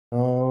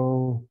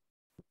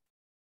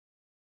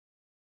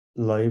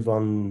live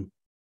on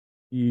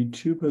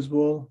YouTube as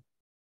well.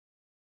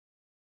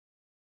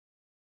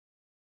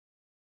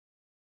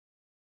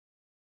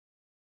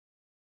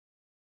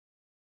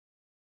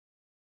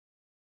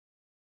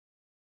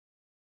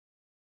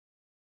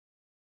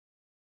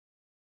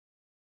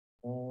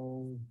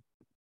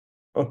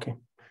 Okay,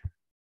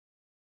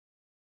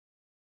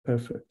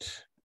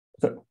 perfect.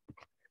 So,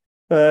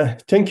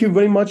 thank you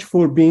very much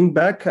for being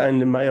back,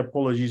 and my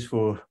apologies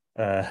for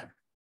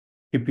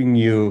keeping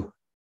you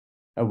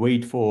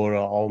wait for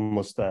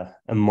almost a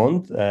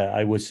month.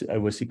 I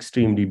was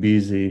extremely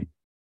busy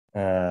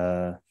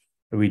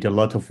with a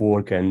lot of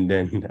work, and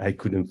then I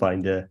couldn't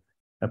find a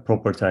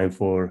proper time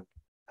for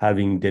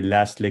having the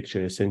last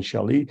lecture.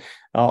 Essentially,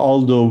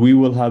 although we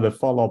will have a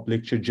follow-up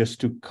lecture just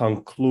to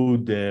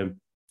conclude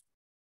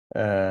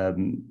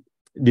um,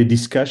 the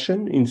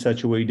discussion in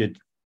such a way that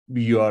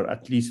you are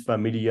at least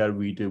familiar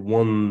with the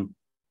one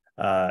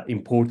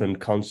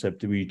important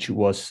concept, which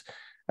was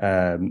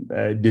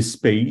the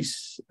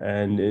space,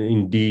 and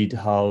indeed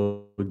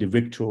how the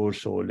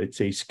vectors, or let's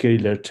say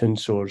scalar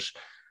tensors,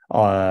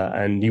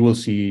 and you will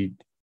see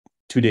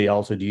today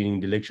also during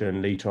the lecture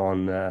and later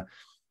on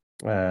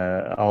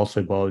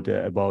also about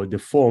the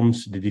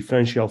forms, the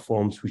differential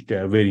forms, which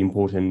are very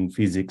important in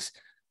physics,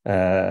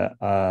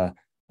 are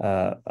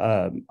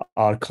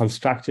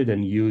constructed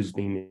and used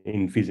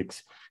in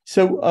physics.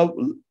 So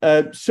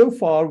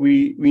far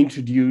we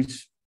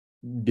introduced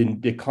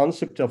the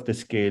concept of the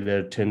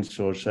scalar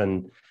tensors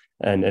and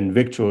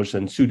vectors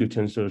and pseudo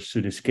tensors,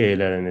 pseudo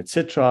scalar, and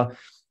etc.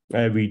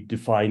 We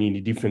define in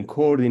the different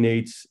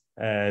coordinates,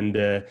 and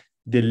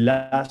the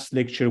last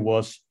lecture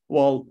was,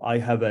 well, I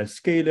have a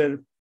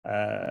scalar,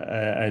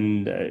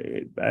 and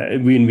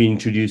when we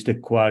introduced the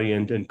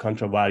covariant and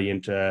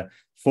contravariant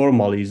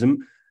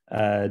formalism,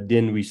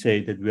 then we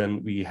say that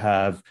when we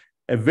have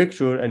a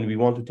vector and we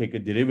want to take a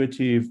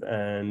derivative,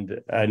 and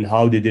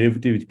how the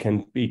derivative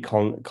can be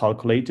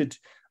calculated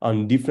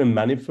on different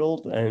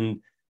manifold,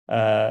 and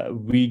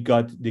we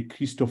got the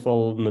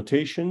Christoffel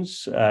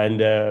notations, and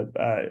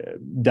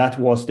that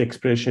was the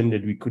expression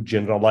that we could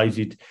generalize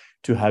it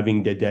to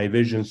having the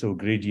divergence or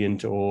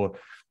gradient or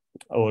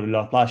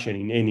Laplacian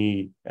in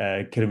any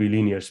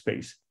curvilinear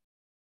space.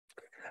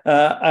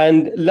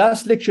 And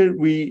last lecture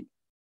we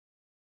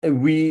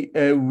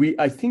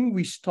I think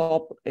we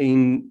stopped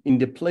in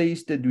the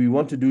place that we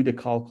want to do the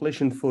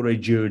calculation for a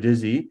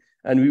geodesy,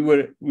 and we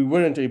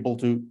weren't able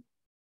to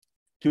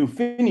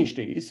finish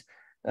this.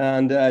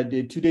 And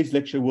today's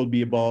lecture will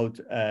be about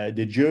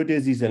the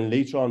geodesies, and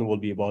later on will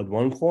be about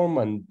one form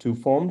and two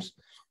forms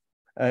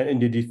in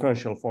the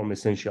differential form,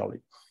 essentially.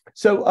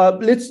 So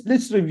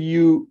let's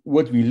review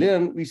what we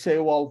learned. We say,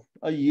 well,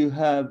 you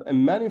have a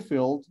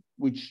manifold,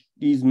 which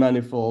these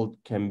manifold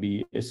can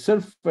be a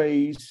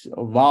surface,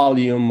 a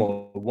volume,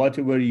 or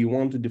whatever you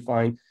want to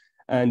define,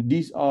 and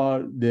these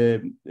are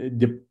the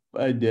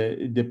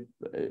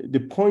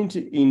point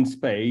in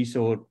space,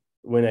 or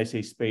when I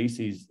say space,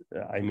 is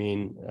I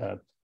mean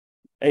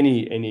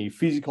any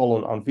physical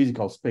or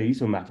non-physical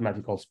space or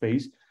mathematical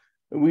space,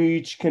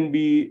 which can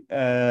be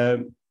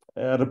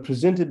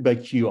represented by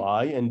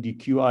Qi, and the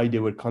Qi, they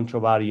were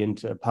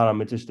contravariant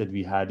parameters that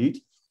we had it.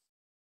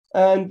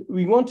 And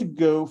we want to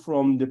go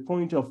from the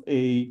point of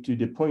A to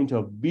the point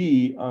of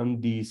B on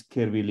this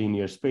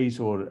curvilinear space,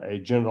 or a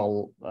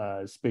general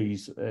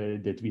space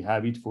that we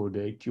have it for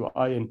the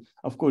Qi. And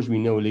of course, we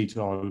know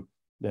later on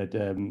that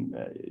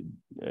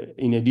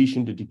in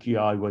addition to the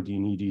Qi, what you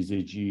need is a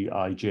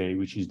Gij,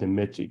 which is the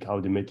metric, how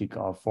the metric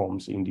are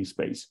forms in this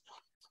space.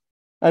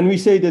 And we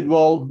say that,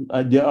 well,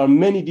 there are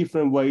many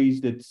different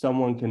ways that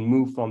someone can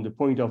move from the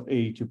point of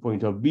A to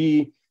point of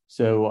B.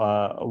 So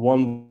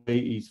one way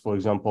is, for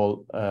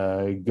example,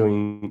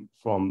 going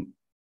from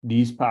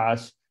these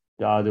paths.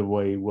 The other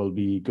way will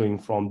be going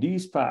from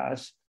these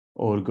paths,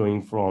 or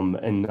going from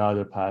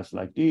another path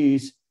like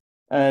this.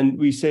 And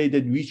we say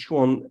that which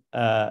one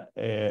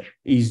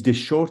is the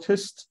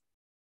shortest,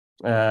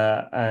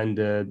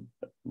 and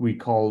we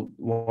call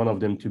one of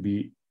them to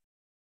be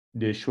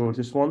the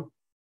shortest one.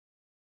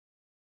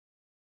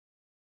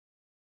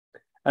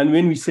 And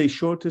when we say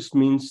shortest,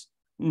 means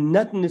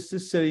not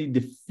necessarily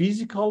the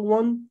physical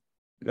one,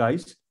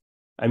 guys.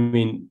 I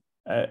mean,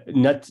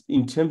 not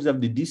in terms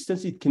of the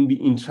distance. It can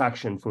be in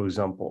traction, for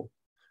example.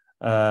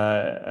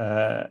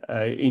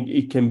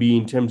 It can be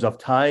in terms of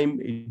time.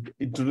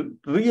 It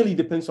really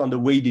depends on the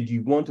way that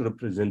you want to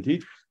represent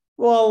it.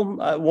 Well,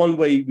 one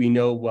way we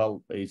know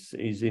well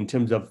is in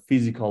terms of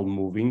physical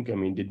moving. I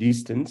mean, the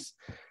distance.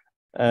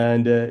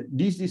 And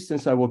this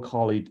distance, I will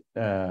call it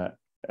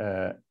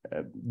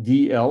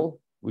dl,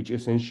 which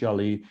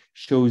essentially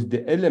shows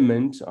the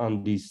element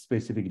on this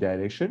specific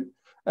direction.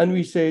 And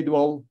we said,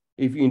 well,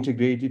 if you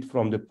integrate it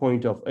from the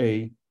point of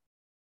A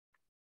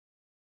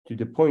to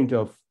the point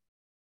of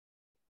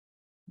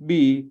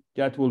B,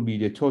 that will be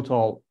the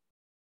total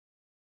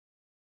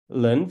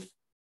length.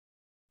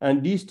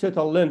 And this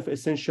total length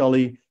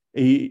essentially,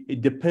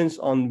 it depends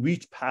on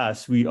which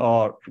path we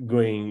are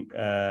going,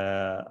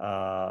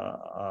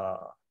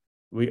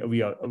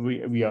 we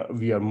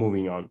are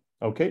moving on.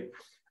 Okay.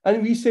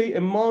 And we say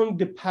among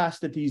the paths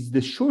that is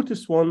the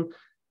shortest one,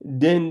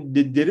 then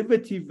the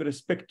derivative with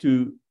respect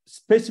to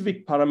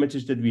specific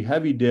parameters that we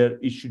have it there,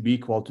 it should be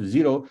equal to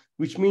 0,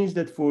 which means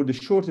that for the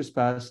shortest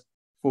path,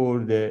 for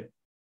the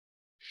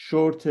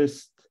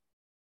shortest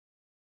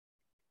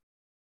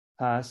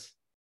path,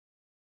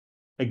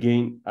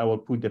 again, I will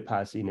put the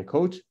path in a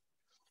quote.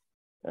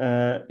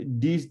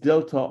 This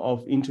delta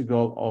of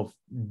integral of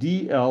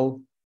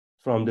dl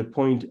from the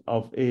point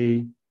of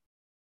A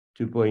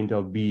to point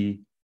of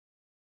B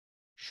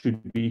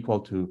should be equal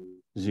to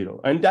 0.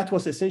 And that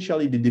was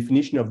essentially the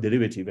definition of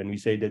derivative. And we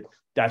say that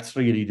that's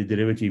really the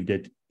derivative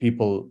that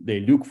people,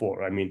 they look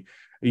for. I mean,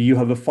 you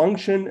have a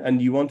function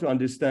and you want to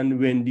understand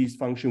when this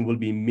function will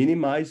be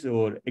minimized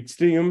or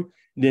extreme,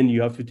 then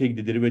you have to take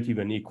the derivative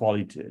and equal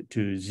it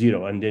to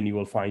 0, and then you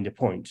will find a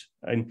point.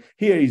 And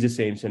here is the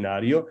same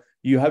scenario.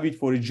 You have it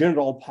for a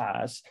general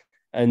path,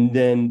 and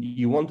then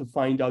you want to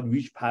find out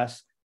which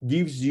path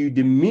gives you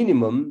the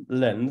minimum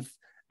length,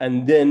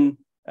 and then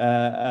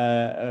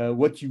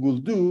what you will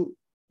do,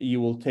 you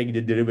will take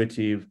the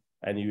derivative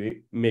and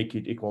you make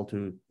it equal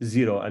to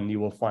 0, and you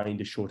will find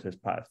the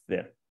shortest path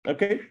there.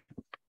 Okay.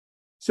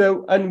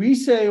 So, and we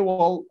say,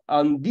 well,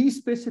 on this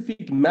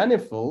specific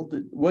manifold,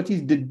 what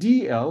is the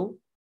DL?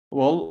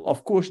 Well,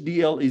 of course,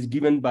 DL is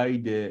given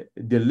by the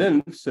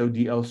length. So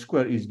DL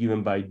square is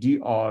given by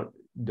dr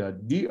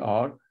dot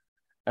dr.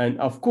 And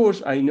of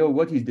course, I know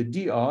what is the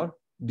dr.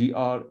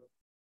 Dr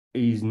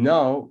is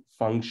now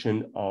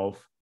function of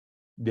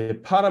the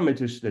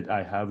parameters that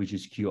I have, which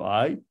is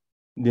qi.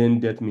 Then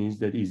that means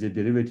that is the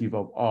derivative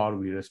of r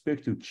with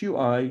respect to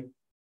qi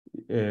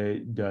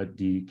dot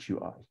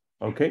dqi.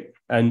 Okay,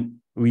 and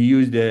we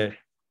use the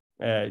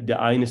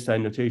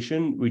Einstein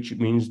notation, which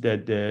means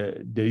that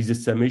there is a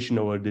summation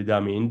over the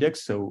dummy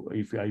index. So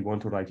if I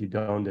want to write it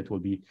down, that will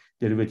be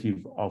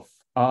derivative of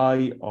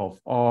I of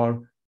r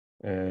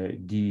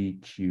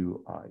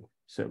dqi.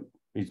 So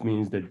it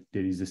means that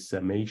there is a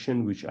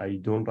summation, which I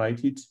don't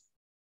write it,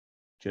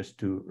 just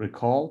to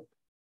recall,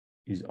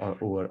 is r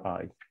over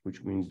I,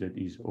 which means that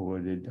is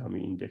over the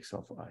dummy index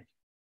of I.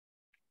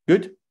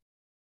 Good?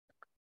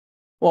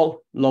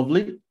 Well,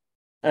 lovely.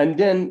 And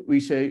then we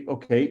say,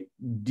 okay,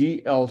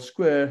 dl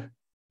square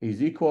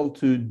is equal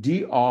to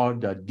dr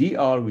dot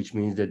dr, which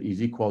means that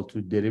is equal to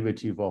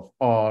derivative of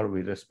r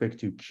with respect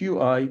to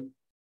qi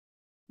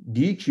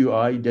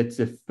dqi. That's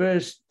the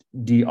first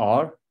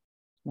dr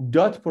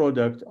dot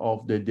product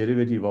of the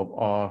derivative of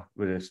r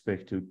with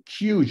respect to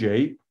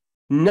qj.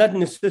 Not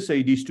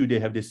necessarily these two, they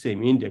have the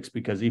same index,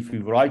 because if we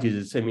write it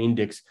the same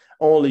index,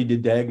 only the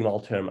diagonal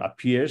term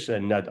appears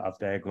and not off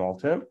diagonal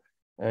term,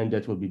 and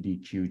that will be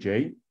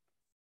dqj.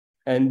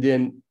 And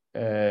then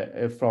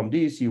from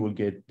this, you will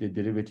get the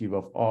derivative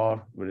of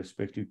r with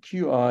respect to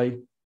qi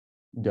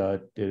dot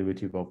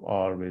derivative of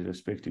r with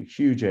respect to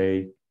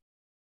qj.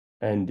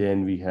 And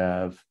then we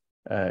have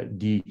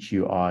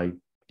dqi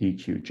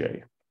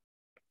dqj.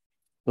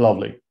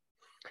 Lovely.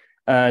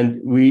 And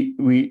we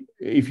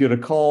if you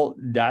recall,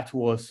 that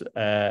was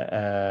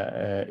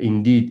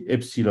indeed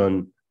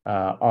epsilon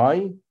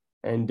I,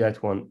 and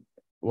that one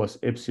was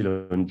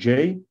epsilon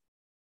j.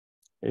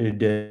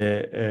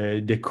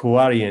 The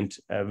covariant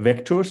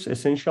vectors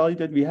essentially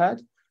that we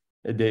had,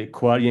 the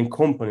covariant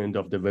component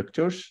of the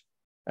vectors,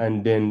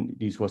 and then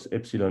this was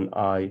epsilon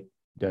I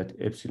dot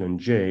epsilon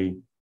j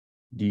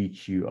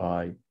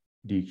dqi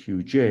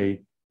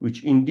dqj,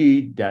 which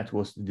indeed that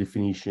was the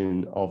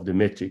definition of the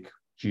metric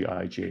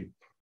gij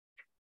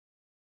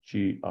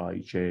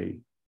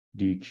dqi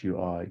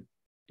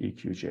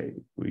dqj,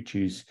 which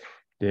is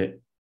the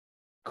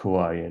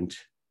covariant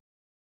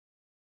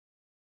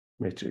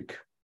metric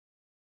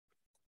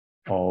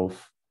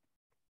of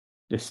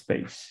the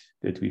space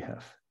that we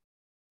have.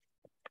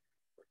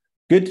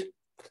 Good.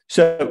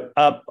 So,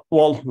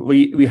 well,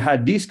 we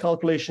had this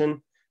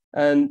calculation,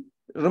 and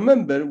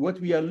remember what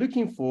we are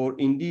looking for.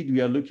 Indeed, we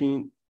are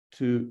looking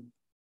to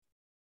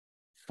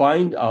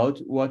find out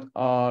what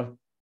are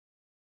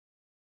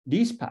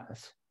these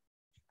paths.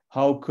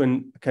 How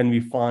can we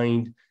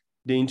find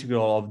the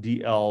integral of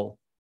dl,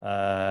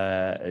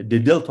 the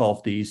delta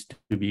of these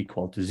to be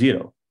equal to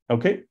 0?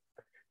 Okay.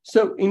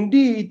 So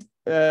indeed,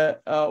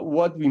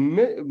 what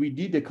we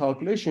did the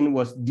calculation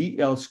was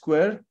dl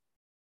square,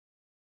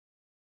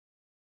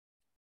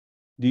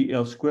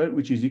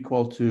 which is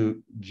equal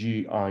to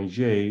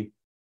gij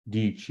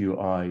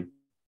dqi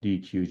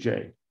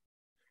dqj.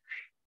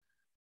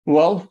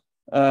 Well,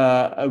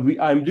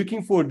 I'm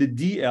looking for the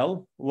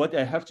dl. What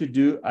I have to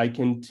do, I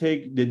can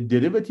take the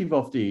derivative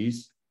of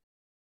these.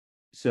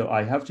 So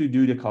I have to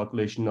do the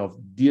calculation of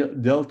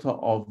delta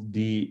of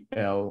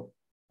dl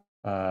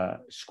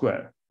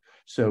square.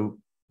 So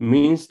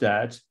means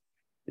that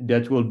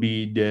will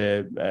be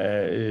the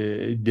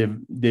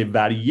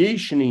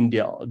variation in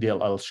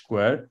dl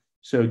square.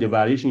 So the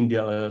variation in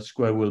dl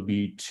square will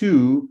be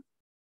 2.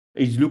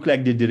 It look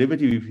like the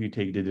derivative. If you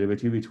take the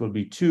derivative, it will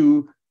be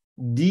 2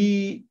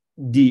 dl.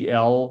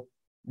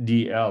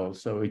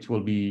 So it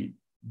will be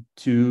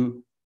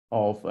 2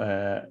 of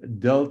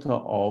delta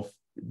of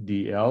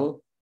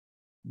dl.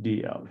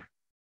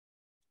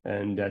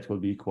 and that will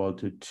be equal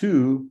to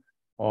 2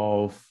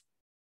 of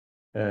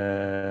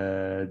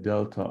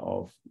delta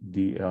of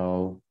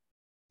dl.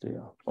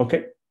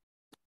 Okay.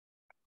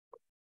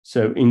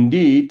 So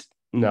indeed,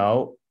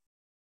 now,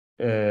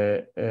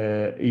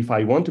 if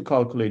I want to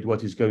calculate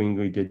what is going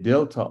with the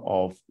delta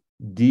of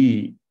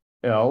dl,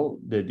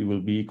 that it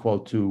will be equal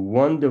to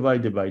 1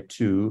 divided by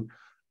 2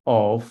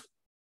 of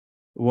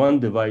 1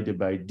 divided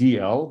by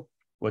dl.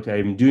 What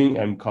I'm doing,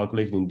 I'm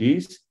calculating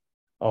this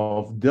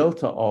of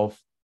delta of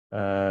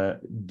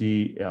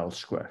dl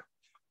square.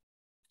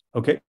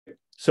 Okay,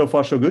 so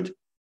far so good.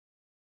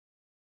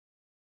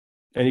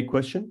 Any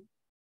question?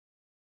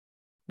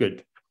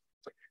 Good.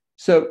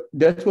 So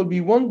that will be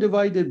 1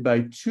 divided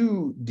by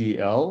 2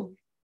 dl.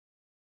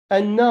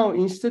 And now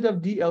instead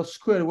of dl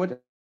square, what I will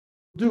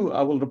do,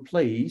 I will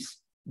replace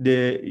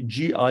the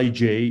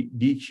gij,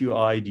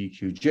 dqi,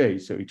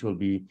 dqj. So it will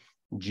be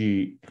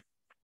gij,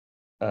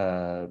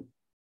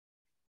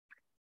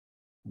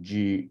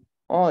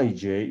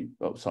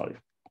 oh, sorry.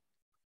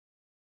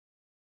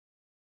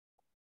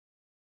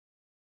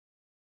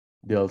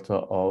 Delta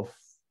of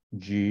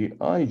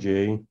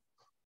gij,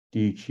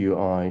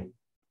 dqi,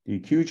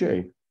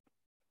 dqj.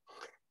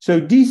 So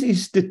this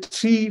is the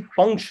 3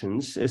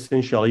 functions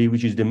essentially,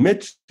 which is the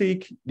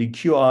metric, the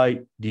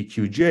qi, the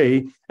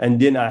qj, and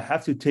then I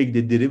have to take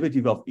the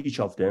derivative of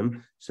each of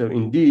them. So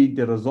indeed,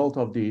 the result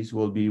of this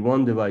will be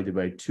 1 divided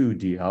by 2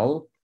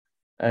 dl.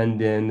 And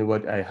then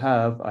what I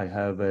have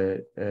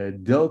a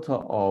delta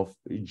of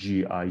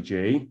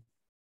gij.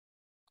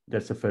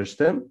 That's the first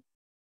term.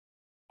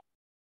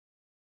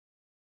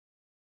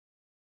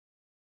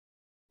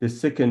 The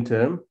second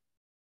term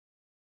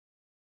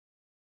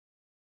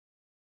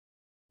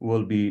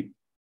will be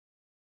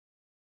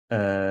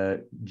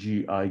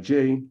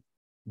gij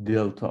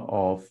delta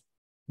of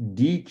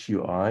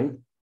dqi,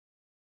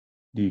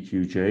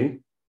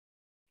 dqj.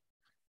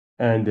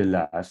 And the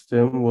last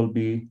term will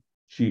be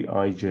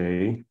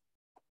gij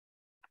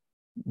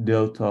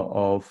delta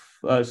of,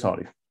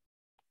 dqi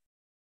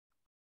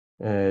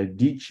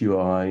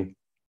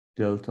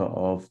delta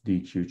of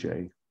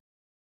dqj.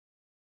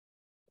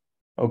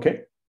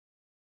 Okay.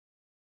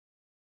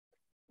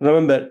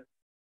 Remember,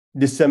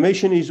 the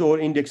summation is our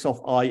index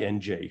of I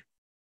and j.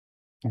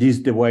 This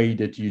is the way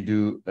that you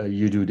do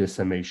the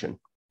summation.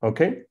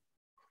 Okay.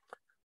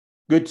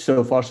 Good.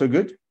 So far, so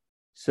good.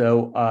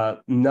 So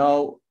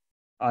now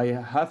I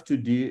have to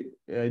do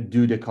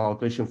the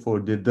calculation for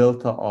the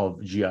delta of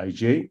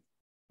gij.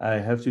 I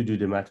have to do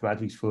the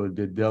mathematics for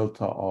the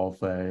delta of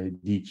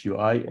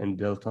dqi and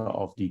delta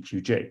of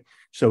dqj.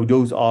 So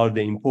those are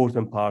the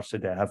important parts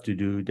that I have to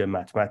do the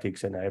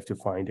mathematics, and I have to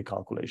find the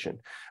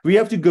calculation. We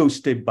have to go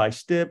step by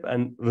step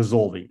and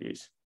resolving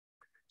this.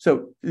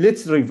 So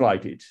let's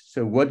rewrite it.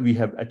 So what we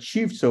have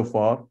achieved so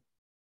far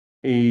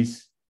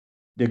is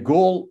the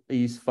goal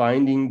is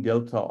finding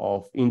delta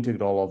of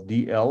integral of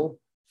dl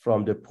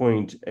from the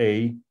point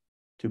A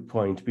to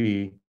point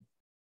B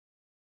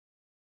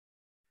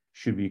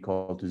should be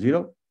equal to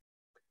 0.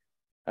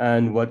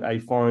 And what I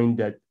find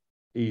that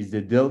is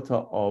the delta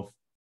of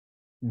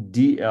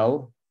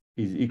dl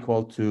is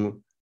equal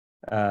to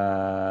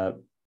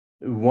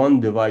 1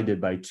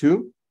 divided by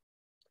 2.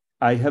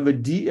 I have a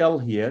dl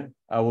here.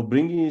 I will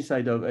bring it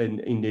inside of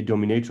in the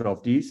denominator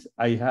of this.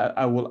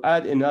 I will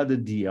add another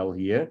dl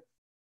here.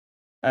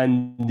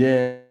 And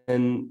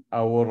then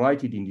I will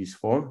write it in this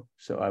form.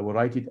 So I will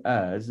write it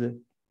as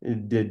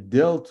the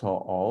delta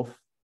of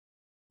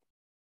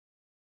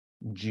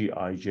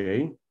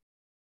gij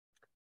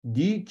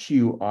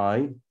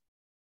dqi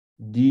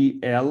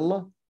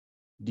dl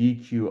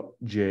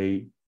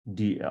dqj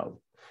dl.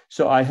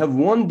 So I have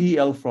one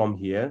dl from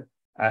here.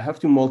 I have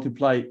to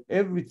multiply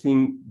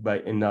everything by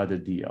another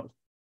dl.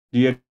 Do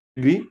you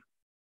agree?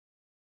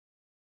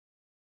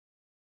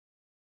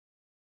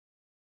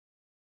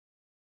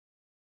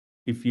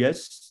 If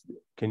yes,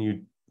 can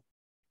you,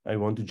 I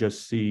want to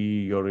just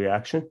see your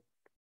reaction.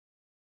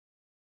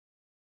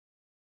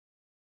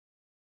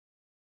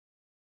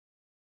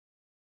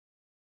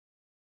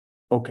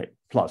 Okay,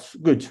 plus,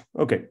 good,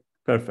 okay,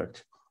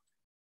 perfect.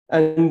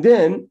 And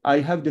then I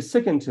have the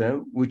second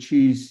term, which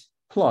is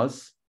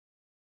plus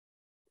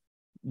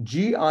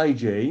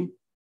gij.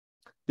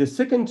 The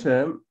second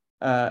term,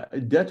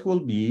 that will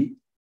be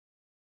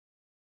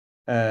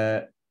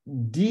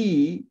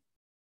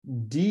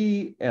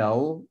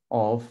dl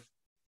of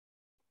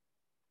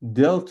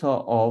delta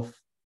of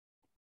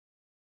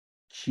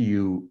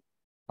qi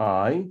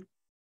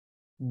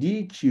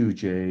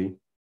dqj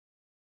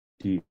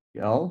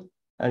dl,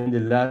 and the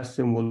last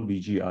term will be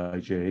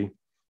gij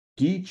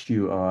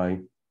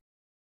dqi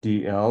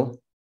dl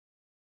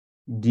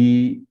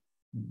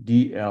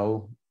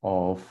dl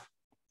of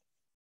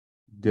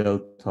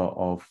delta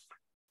of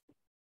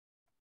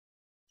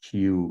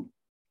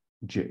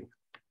qj.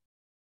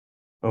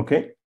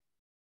 Okay.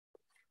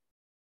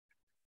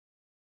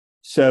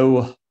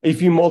 So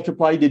if you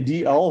multiply the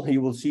dl,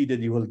 you will see that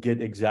you will get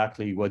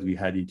exactly what we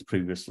had it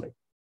previously.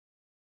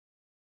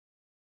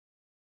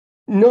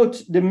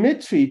 Note the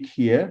metric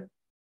here,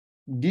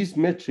 this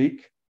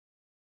metric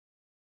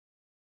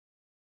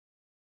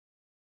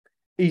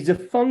is a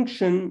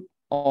function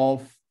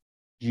of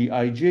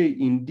Gij,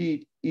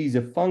 indeed is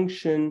a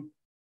function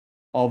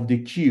of the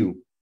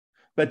Q.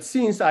 But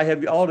since I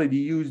have already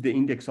used the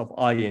index of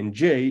I and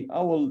j,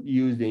 I will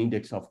use the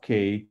index of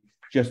k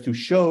just to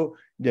show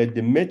that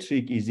the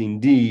metric is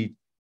indeed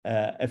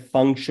a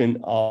function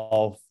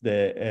of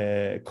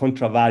the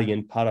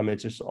contravariant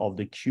parameters of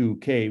the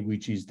qk,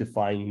 which is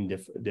defining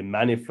the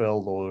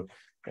manifold or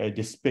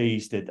the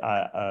space that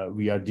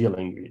we are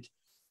dealing with.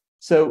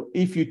 So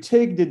if you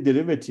take the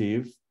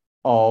derivative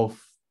of,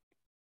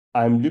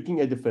 I'm looking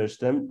at the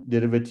first term,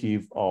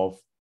 derivative of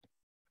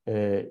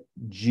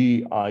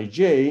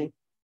Gij,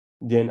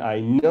 then I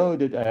know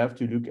that I have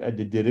to look at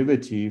the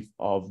derivative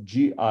of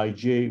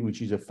Gij,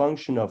 which is a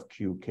function of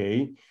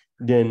qk.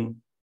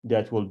 Then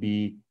that will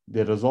be,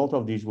 the result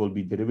of this will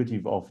be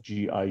derivative of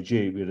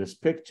Gij with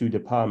respect to the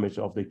parameter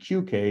of the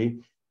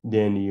qk.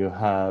 Then you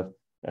have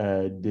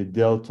the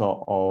delta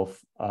of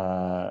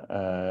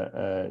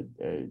the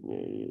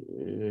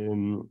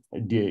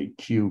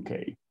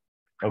qk.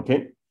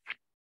 Okay.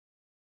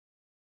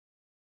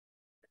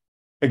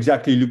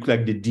 Exactly look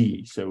like the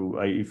d. So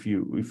if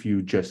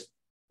you just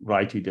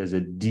write it as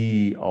a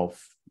d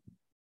of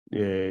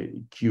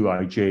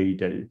Qij,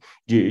 that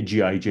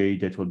Gij,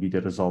 that will be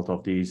the result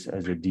of this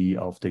as a d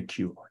of the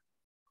Qi.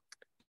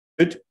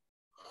 Good,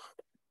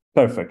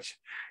 perfect.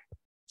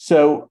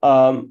 So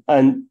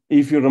and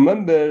if you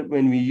remember,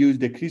 when we use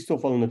the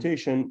Christoffel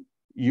notation,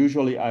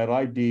 usually I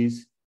write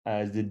this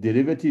as the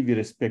derivative with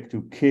respect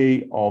to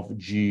k of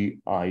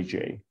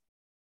Gij.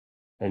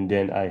 And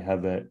then I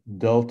have a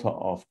delta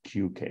of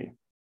qk.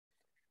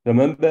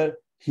 Remember,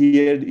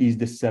 here is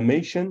the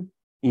summation.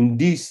 In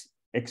this,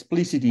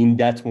 explicitly in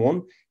that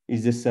one,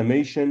 is the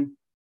summation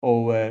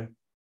over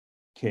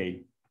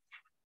k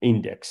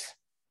index.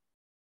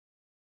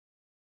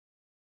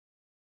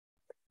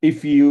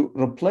 If you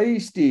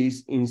replace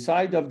this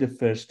inside of the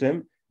first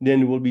term,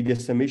 then it will be the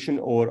summation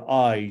over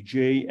I,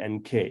 j,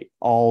 and k,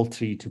 all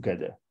three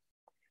together.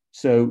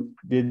 So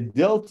the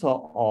delta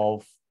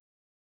of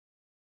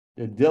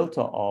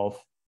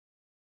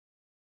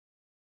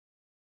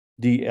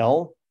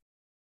dl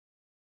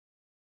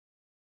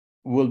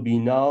will be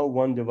now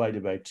 1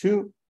 divided by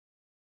 2.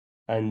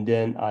 And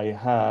then I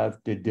have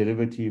the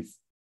derivative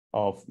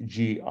of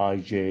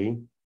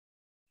Gij.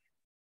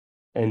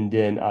 And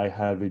then I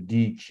have a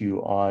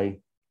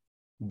dqi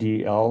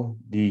dl,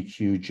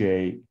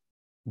 dqj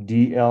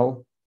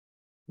dl,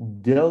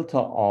 delta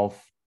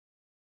of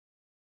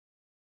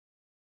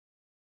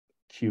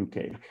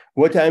qk.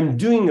 What I'm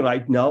doing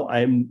right now,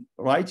 I'm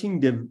writing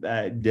the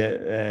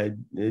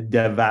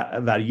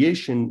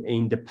variation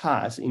in the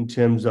past in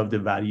terms of the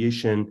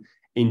variation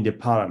in the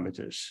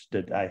parameters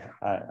that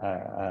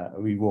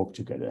we work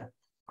together.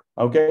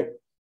 Okay,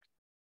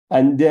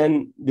 and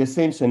then the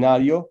same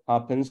scenario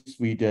happens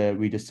with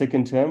the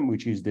second term,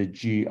 which is the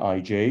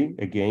Gij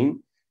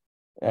again,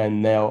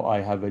 and now I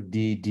have a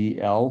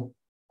ddl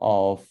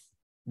of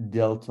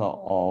delta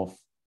of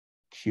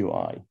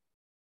qi.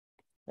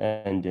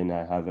 And then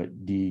I have a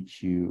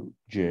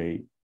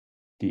dqj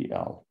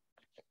dl.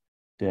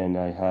 Then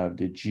I have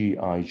the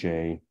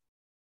Gij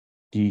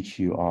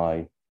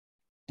dqi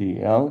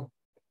dl,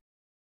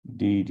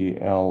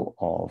 ddl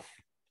of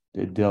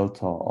the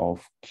delta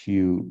of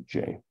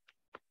qj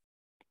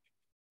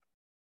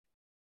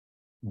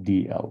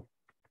dl.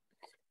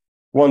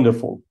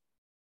 Wonderful.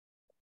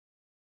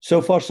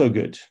 So far, so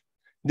good.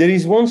 There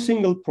is one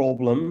single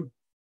problem,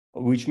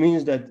 which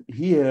means that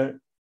here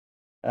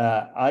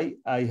I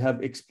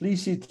have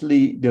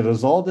explicitly the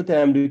result that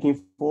I'm looking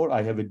for.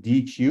 I have a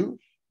dq,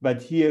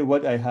 but here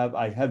what I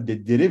have the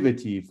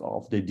derivative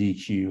of the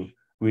dq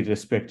with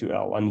respect to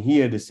L. And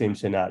here the same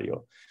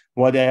scenario.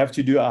 What I have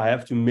to do, I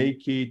have to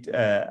make it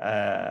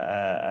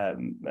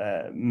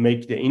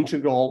make the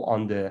integral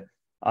on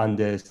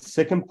the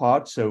second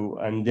part. So,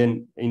 and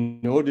then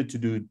in order to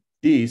do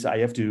this, I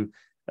have to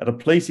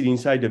replace it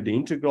inside of the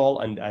integral,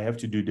 and I have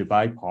to do the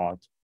by part.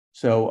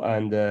 So,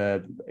 and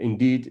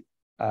indeed,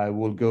 I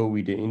will go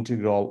with the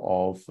integral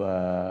of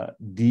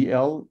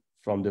dl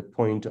from the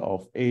point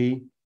of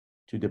A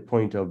to the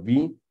point of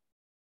B.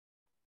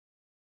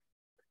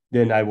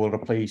 Then I will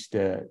replace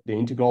the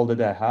integral that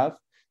I have.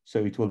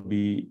 So it will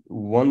be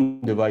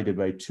 1 divided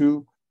by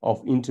 2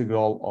 of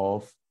integral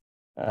of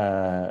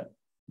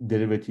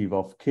derivative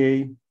of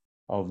k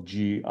of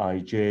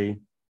Gij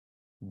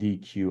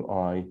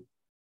dqi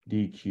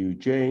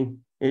dqj,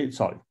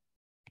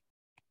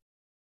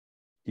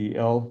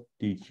 dl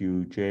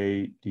dqj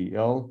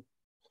dl.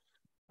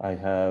 I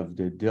have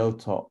the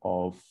delta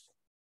of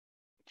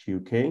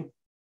qk.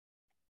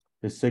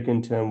 The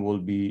second term will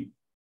be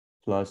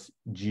plus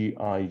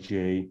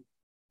Gij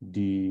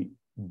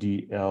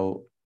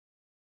dl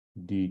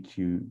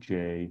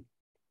dqj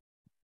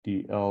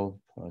dl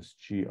plus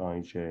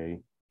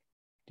Gij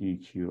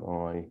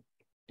dqi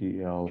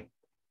dl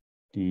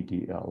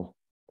ddl.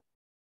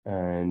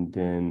 And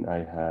then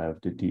I have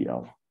the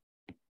dl.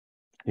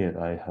 Here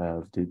I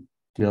have the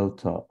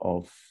delta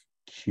of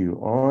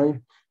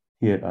qi.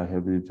 Here I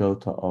have the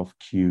delta of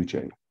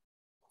qj.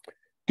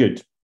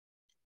 Good.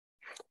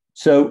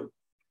 So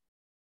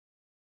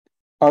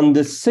on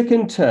the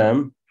second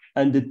term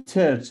and the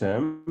third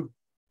term,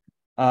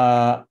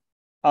 I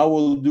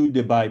will do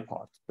the by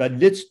part, but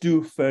let's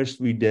do first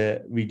with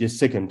the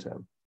second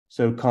term.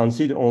 So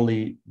consider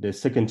only the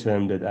second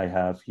term that I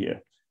have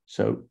here.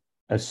 So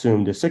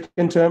assume the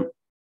second term.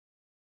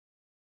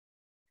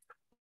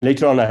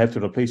 Later on, I have to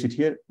replace it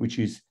here, which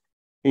is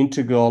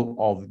integral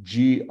of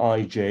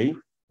Gij.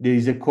 There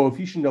is a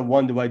coefficient of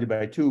 1 divided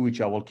by 2,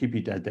 which I will keep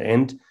it at the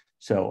end.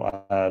 So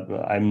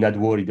I'm not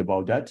worried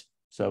about that.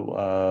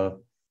 So,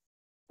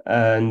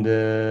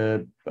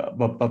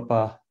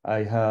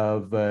 I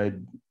have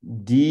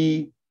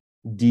d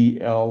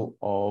dl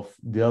of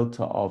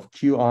delta of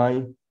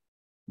qi,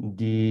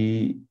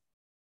 d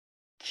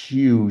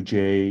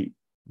qj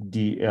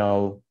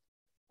dl,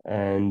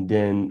 and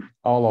then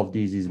all of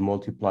these is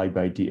multiplied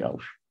by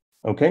dl.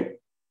 Okay?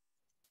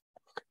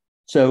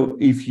 So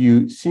if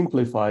you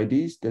simplify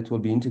this, that will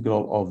be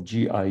integral of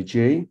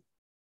Gij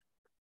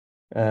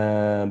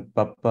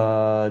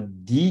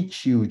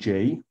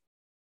dqj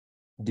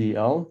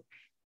dl.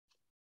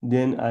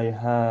 Then I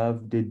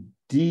have the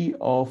d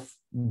of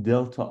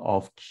delta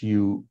of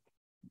qi,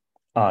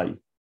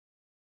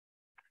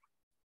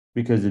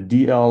 because the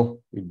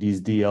dl with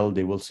this dl,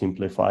 they will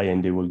simplify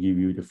and they will give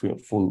you the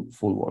full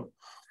one.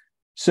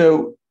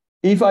 So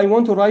if I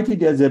want to write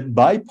it as a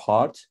by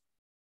part,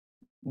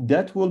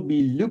 that will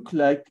be look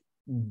like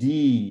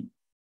du,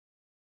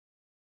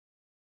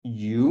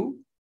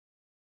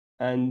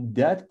 and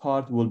that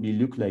part will be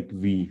look like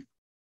v.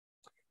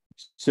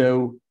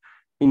 So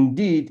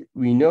indeed,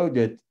 we know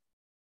that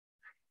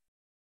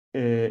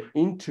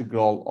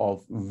integral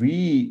of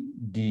v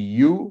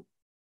du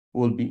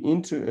will be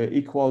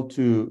equal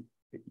to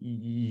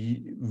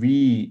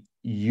vu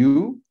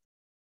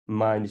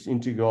minus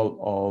integral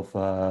of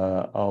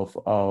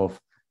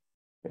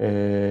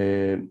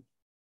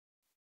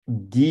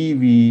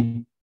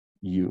dvu.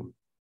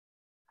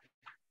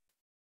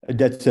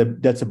 That's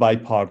a by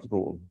part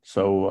rule.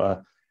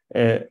 So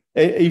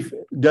if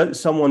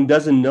someone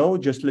doesn't know,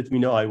 just let me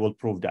know. I will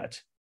prove that.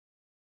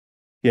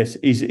 Yes,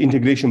 is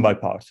integration by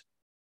part.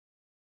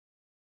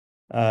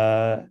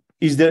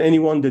 Is there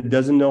anyone that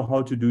doesn't know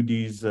how to do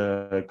these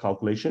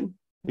calculation?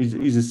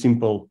 Is a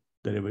simple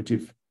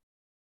derivative.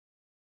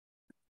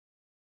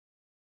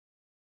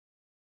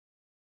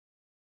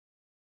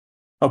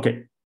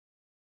 Okay.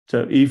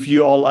 So if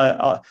you all,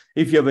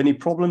 if you have any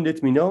problem,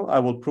 let me know. I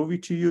will prove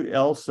it to you.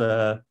 Else,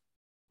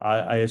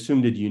 I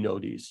assume that you know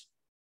these.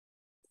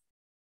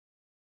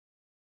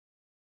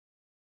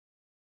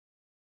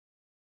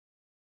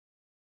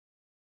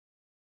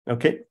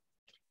 Okay.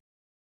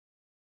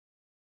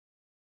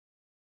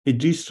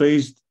 Idris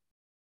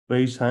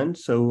raised hand,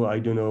 so I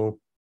don't know.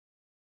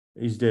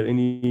 Is there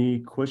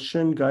any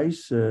question,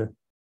 guys? The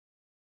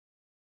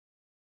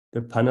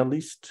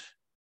panelist.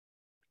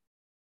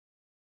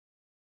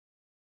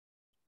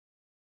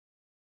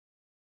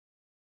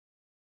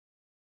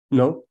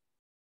 No?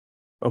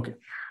 Okay.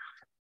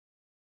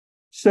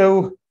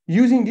 So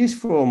using this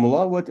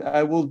formula, what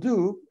I will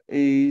do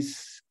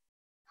is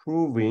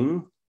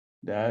proving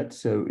that,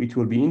 so it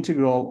will be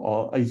integral,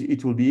 or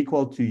it will be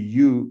equal to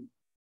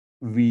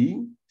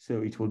uv,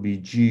 so it will be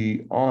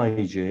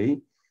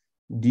gij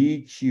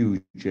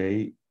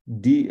dqj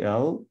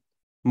dl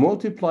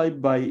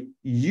multiplied by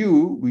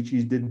u, which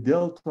is the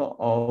delta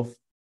of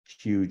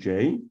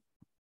qj,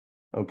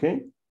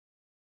 okay,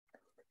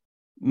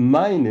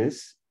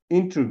 minus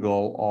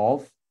integral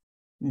of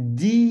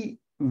dv,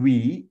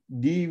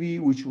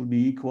 which will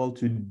be equal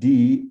to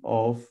d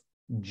of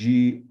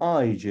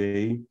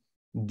gij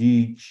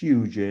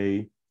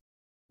dqj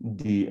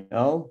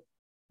dl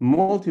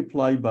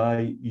multiplied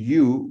by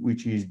u,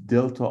 which is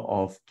delta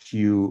of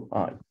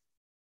qi.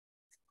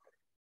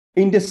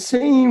 In the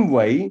same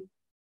way,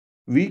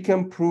 we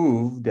can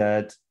prove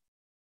that,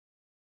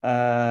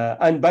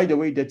 and by the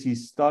way, that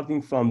is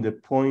starting from the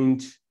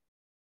point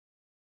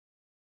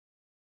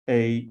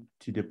A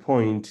to the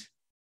point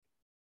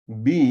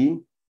B,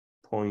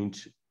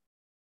 point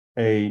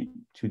A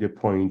to the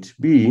point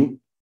B.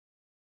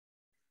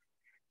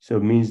 So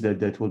it means that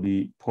that will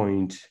be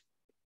point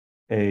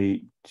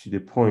A to the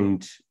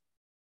point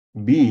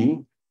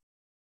B.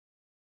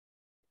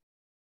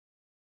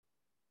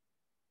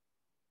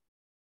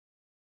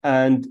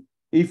 And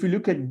if we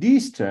look at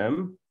this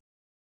term,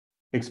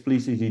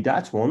 explicitly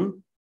that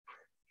one,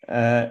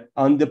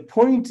 on the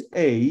point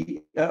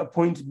A,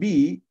 point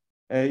B,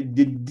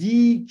 the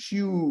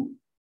dqj,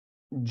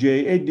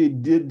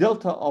 the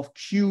delta of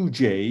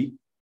qj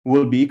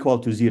will be equal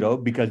to 0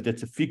 because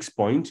that's a fixed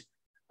point.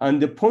 And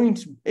the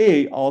point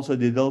A, also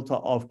the delta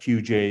of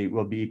qj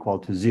will be equal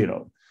to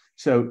 0.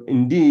 So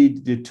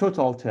indeed, the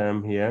total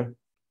term here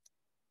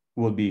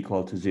will be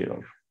equal to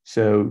 0.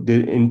 So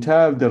the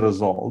entire the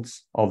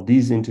results of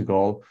this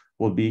integral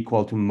will be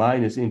equal to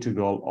minus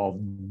integral of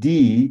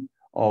d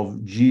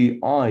of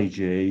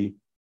gij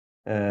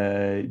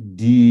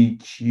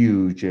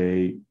dqj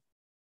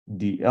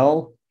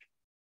dl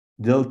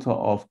delta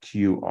of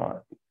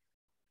qi.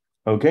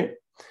 Okay.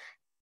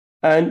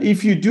 And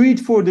if you do it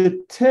for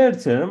the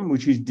third term,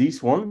 which is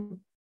this one,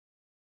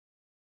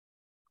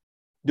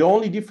 the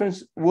only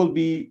difference will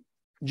be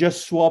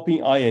just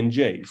swapping I and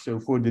j. So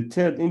for the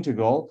third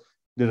integral,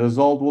 the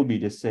result will be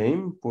the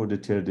same for the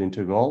third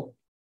integral,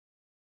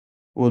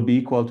 will be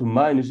equal to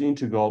minus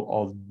integral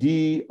of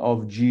d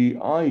of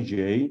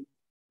gij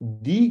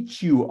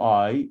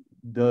dqi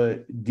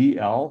the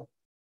dl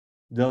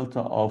delta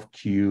of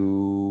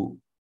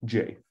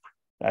qj.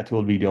 That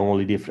will be the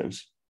only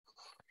difference.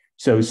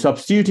 So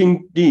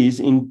substituting these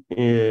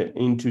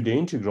into the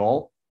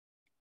integral,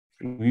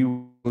 we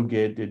will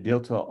get the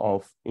delta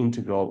of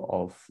integral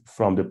of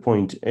from the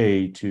point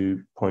A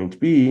to point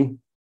B,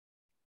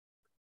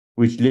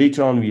 which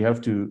later on we have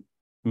to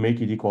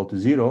make it equal to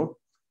 0,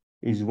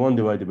 is 1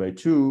 divided by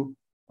 2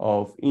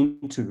 of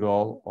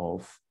integral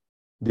of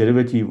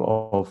derivative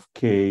of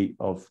k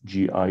of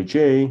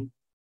gij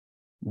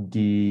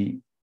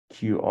dqi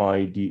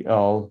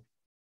dl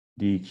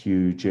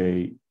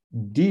dqj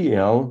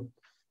dl.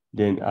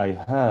 Then I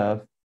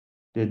have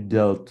the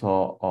delta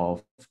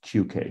of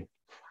qk.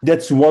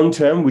 That's one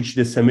term which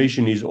the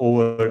summation is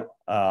over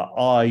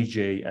I,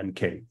 j, and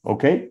k,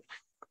 okay?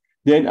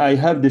 Then I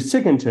have the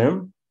second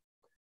term,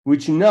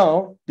 which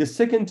now the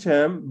second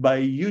term by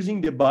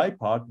using the by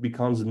part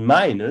becomes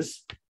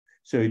minus.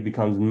 So it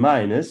becomes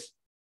minus.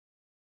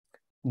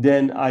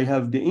 Then I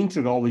have the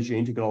integral, which the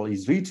integral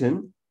is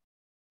written,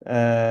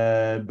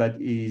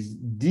 but is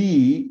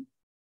d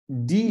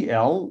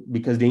dl,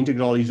 because the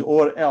integral is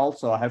over L,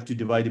 so I have to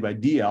divide it by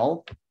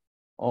dl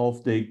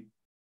of the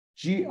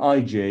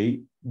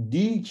gij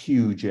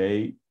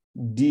dqj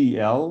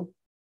dl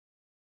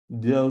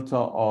delta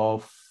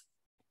of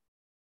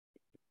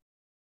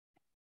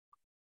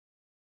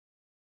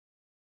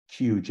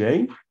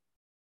qj.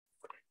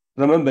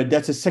 Remember,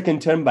 that's a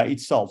second term by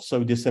itself.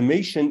 So the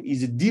summation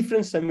is a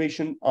different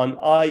summation on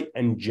I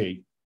and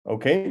j,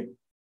 okay?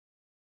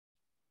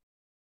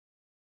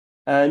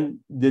 And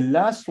the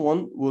last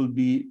one will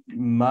be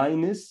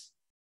minus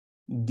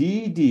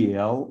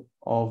ddl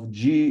of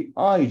gij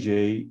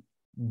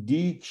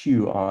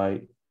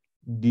dqi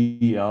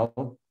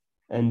dl.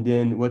 And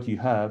then what you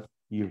have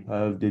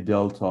the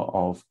delta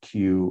of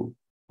qi.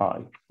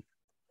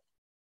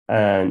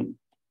 And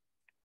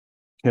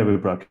curly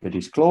bracket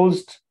is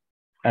closed.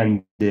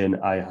 And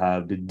then I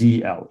have the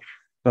dl.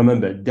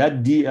 Remember,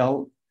 that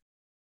dl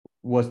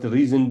was the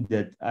reason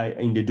that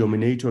in the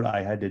denominator,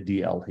 I had the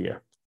dl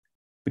here.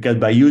 Because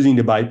by using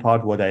the by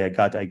part, what I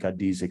got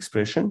this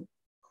expression.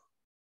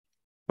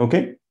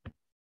 Okay.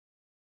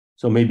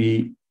 So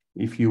maybe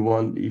if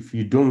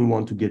you don't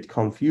want to get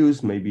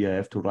confused, maybe I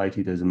have to write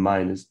it as a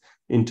minus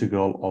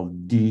integral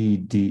of d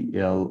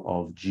dl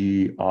of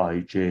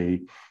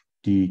gij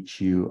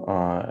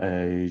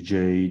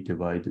dqij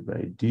divided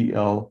by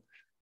dl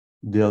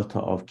delta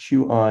of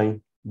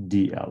qi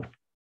dl,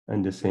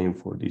 and the same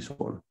for this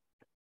one,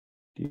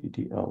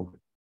 ddl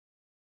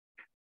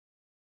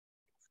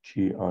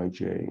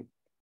gij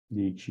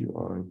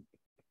dqi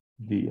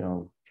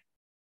dl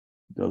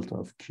delta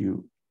of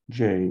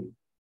qj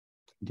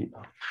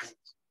dl.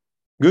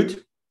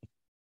 Good.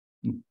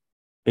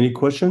 Any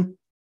question?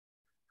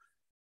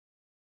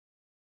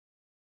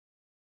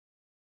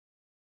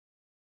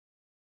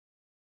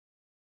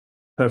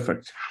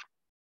 Perfect.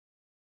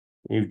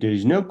 If there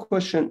is no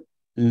question,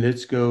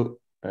 let's go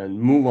and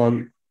move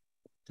on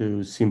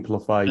to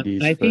simplify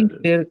this.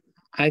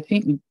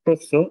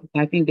 Professor,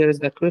 I think there is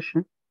a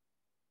question.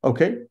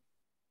 Okay.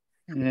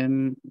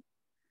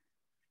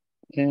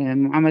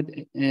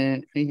 Muhammad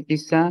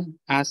Issa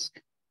asked,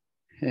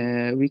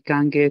 we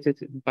can get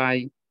it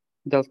by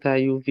delta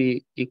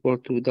uv equal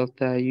to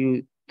delta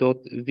u dot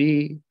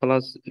v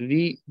plus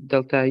v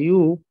delta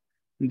u,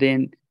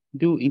 then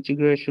do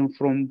integration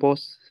from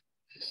both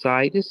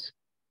sides.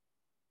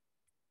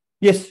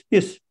 Yes.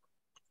 This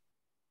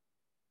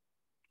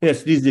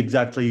is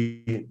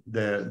exactly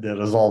the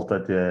result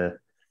that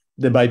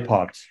the by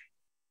parts.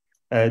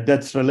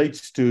 That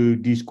relates to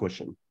this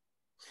question.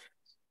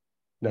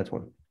 That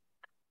one.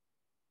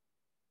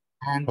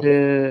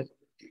 And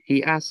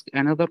he asked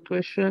another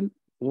question: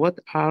 what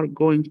are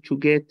going to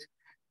get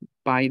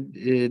by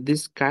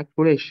this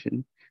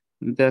calculation?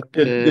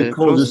 The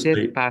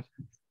closest path.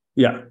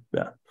 Yeah.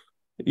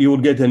 You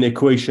will get an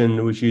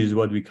equation, which is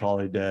what we call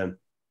it the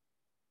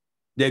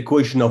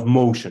equation of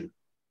motion.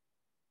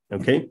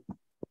 Okay.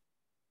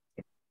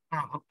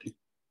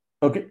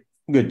 Okay.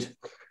 Good.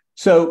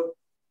 So,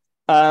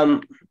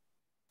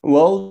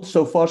 well,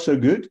 so far so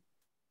good.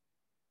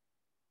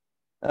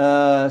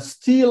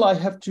 Still,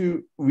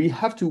 we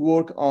have to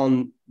work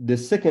on the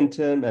second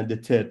term and the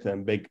third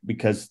term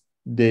because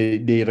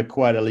they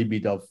require a little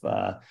bit of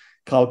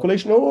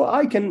calculation. Or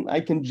I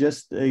can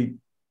just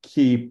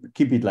keep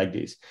it like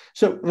this.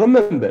 So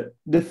remember,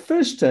 the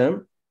first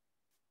term,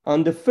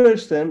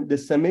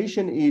 the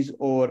summation is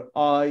over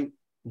I,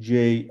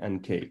 j,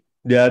 and k.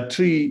 There are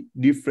three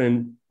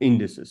different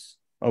indices.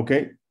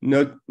 Okay,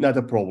 not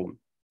a problem.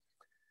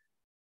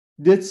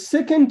 The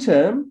second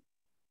term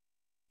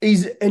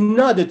is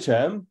another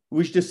term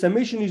which the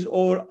summation is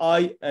over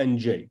I and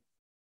j.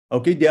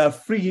 Okay, they are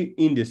free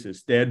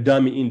indices. They are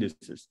dummy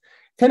indices.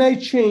 Can I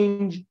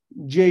change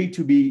J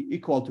to be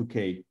equal to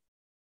K?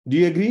 Do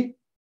you agree?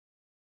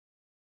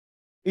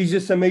 It's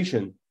a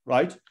summation,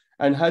 right?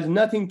 And has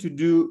nothing to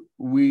do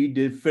with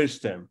the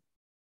first term.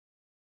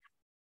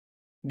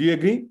 Do you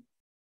agree?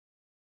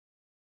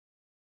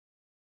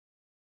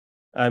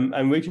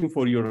 I'm waiting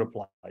for your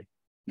reply.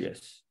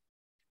 Yes.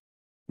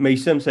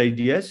 Maysam said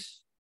yes.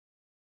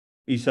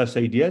 Isa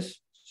said yes.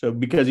 So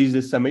because it's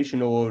the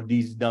summation of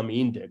these dummy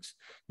index.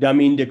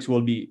 Dummy index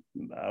will be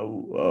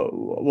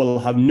will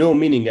have no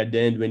meaning at the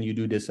end when you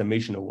do the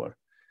summation over.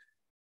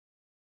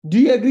 Do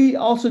you agree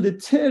also the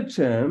third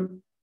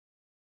term,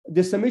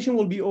 the summation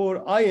will be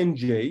over I and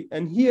j,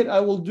 and here I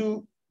will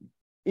do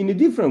in a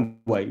different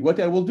way. What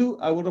I will do,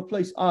 I will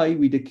replace I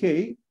with a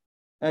k,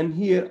 and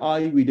here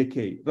I with a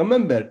k.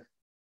 Remember,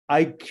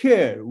 I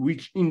care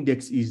which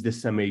index is the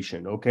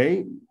summation,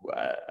 okay?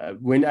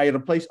 When I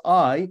replace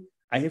I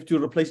have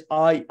to replace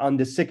I on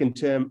the second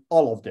term,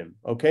 all of them,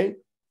 okay?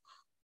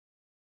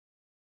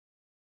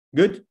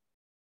 Good?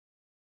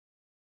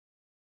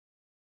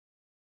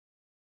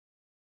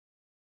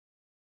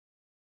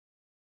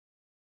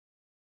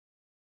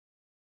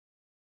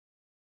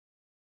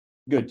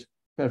 Good,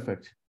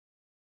 perfect.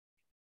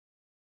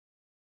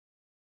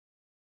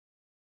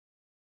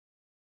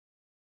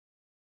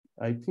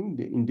 I think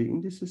in the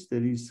indices,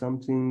 there is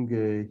something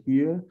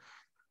here.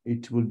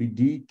 It will be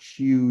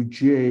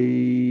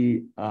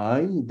DQJI.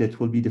 That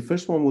will be, the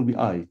first one will be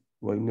I.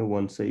 Why no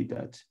one say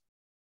that?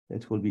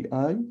 That will be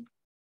I.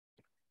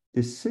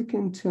 The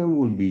second term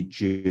will be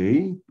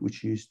J,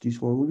 which is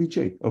this one will be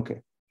J.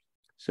 Okay.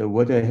 So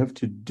what I have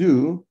to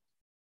do,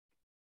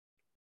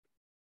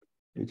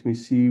 let me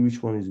see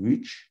which one is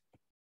which.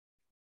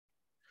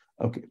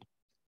 Okay.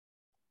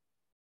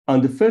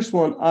 On the first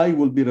one, I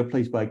will be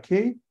replaced by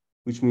K,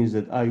 which means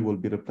that I will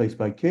be replaced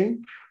by K.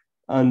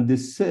 And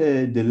this,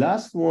 the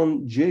last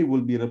one, J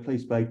will be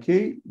replaced by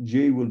K,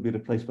 J will be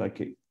replaced by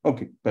K.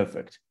 Okay,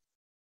 perfect.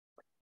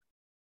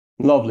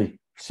 Lovely.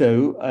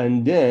 So,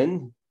 and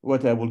then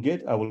what I will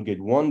get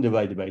 1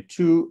 divided by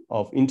 2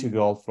 of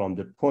integral from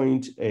the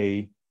point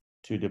A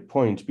to the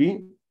point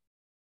B.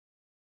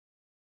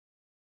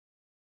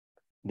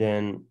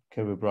 Then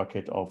curly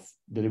bracket of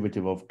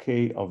derivative of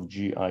K of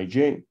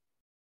Gij,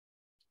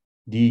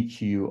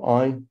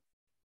 dqi,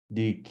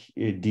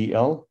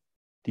 dl,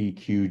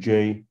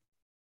 dqj,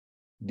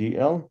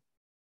 dl.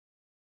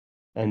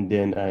 And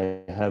then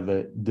I have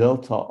a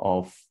delta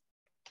of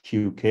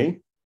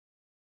qk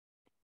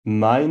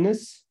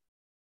minus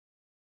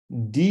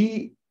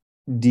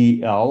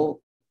ddl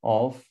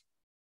of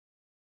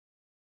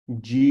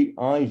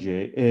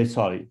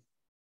gij,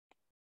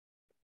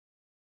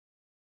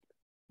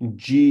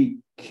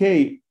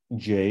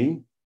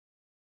 gkj,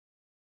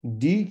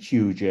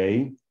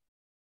 dqj,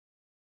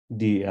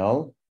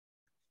 dl.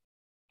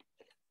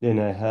 Then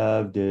I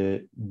have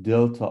the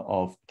delta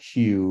of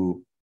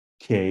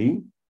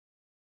qk.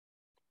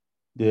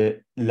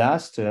 The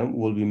last term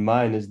will be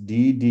minus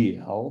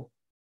ddl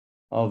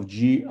of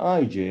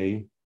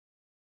gij,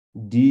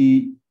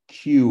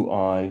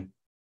 dqi,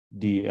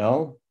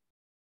 dl.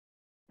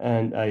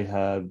 And I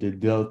have the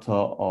delta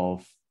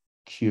of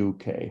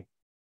qk,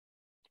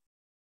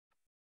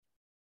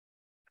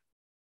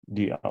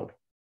 dl.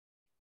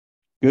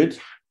 Good.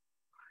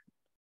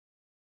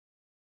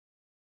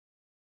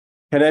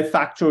 Can I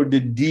factor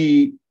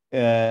the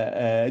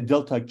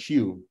delta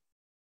q?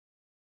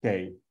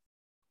 Okay.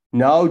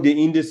 Now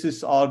the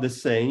indices are the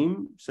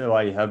same, so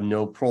I have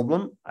no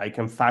problem. I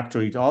can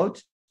factor it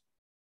out.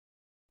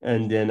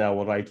 And then I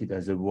will write it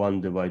as a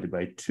 1 divided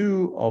by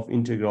 2 of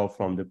integral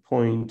from the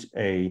point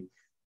A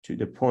to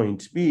the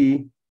point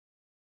B.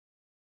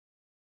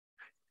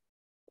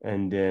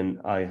 And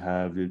then I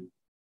have the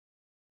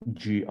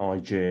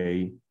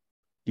gij,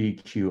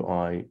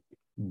 dqi,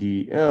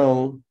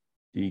 dl,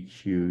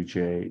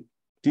 dqj,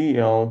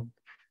 dl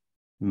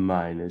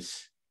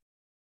minus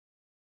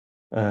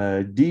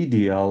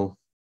ddl.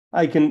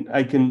 I can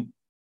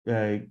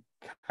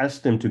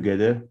cast them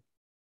together.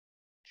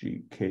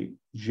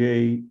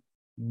 gkj,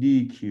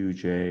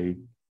 dqj,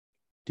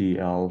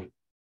 dl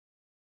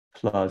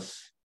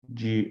plus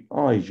gij,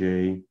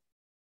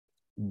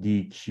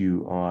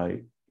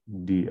 dqi,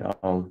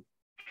 dl.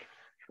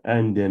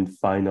 And then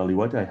finally,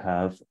 what I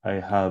have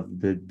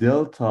the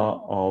delta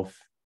of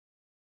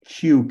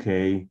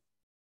qk,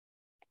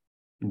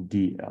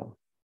 dl.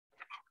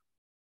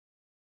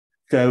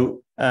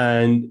 So,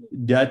 and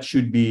that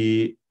should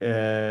be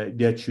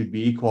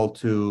equal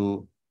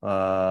to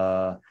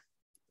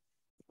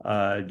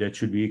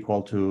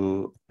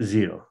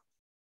 0.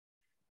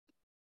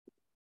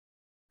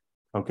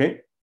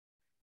 Okay,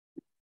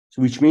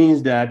 so which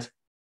means that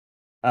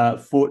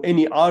for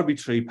any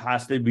arbitrary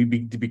path that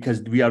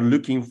because we are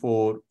looking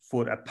for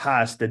a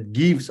path that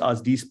gives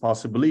us this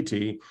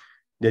possibility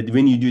that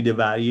when you do the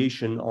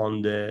variation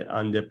on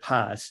the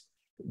path,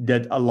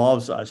 that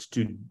allows us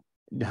to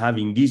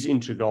having this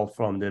integral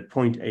from the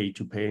point A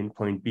to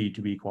point B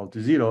to be equal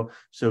to 0.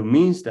 So it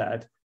means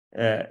that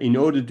in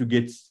order to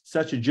get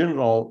such a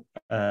general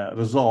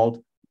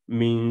result,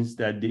 means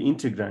that the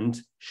integrand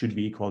should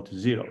be equal to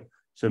 0.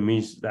 So it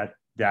means that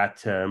that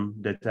term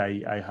that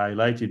I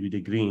highlighted with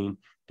the green,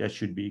 that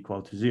should be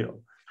equal to 0.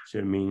 So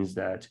it means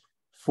that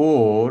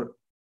for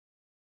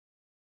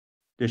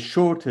the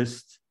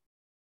shortest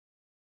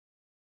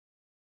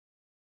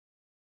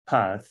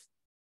path,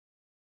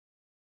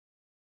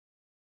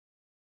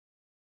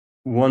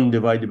 1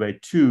 divided by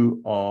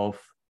 2 of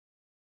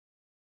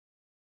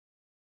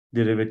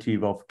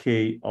derivative of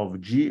k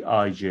of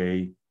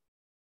gij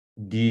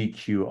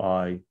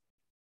dqi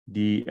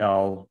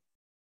dl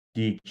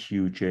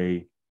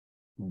dqj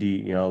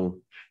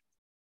dl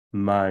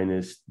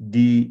minus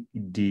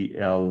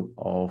ddl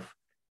of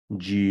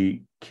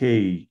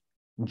gkj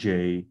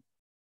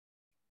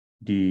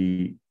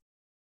dqj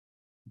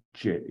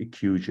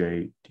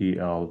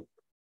dl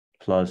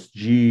plus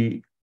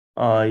gi,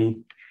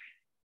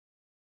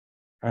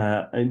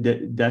 and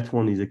that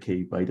one is a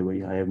k, by the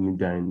way. I haven't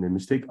done the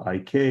mistake.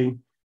 Ik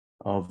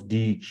of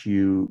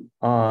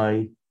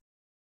dqi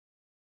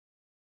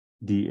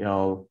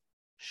dl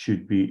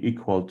should be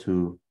equal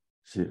to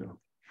 0.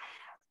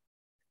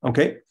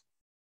 Okay.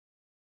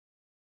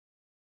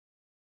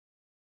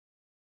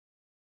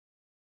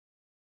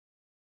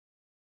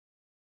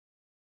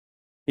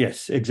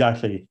 Yes,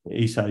 exactly,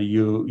 Isa.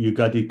 You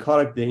got it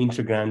correct. The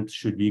integrand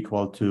should be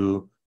equal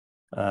to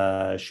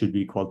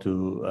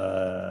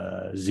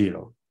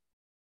 0.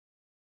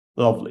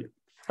 Lovely.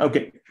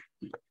 Okay.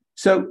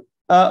 So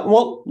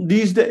well,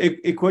 this is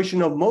the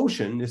equation of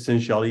motion,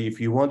 essentially, if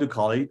you want to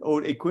call it,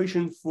 or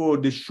equation for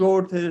the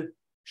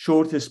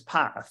shortest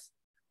path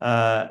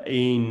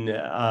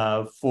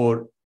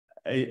for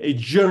a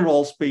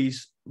general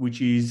space,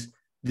 which is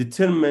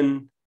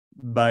determined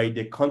by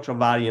the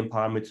contravariant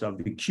parameter of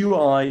the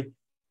qi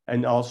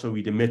and also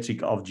with the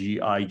metric of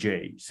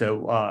gij.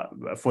 So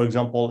for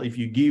example, if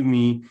you give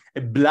me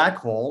a black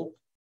hole,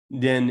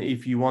 then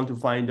if you want to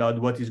find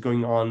out what is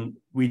going on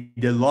with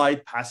the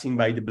light passing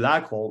by the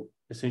black hole,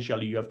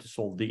 essentially you have to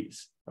solve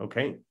these,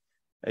 okay?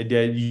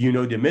 Then you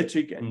know the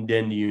metric, and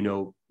then you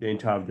know the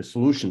entire the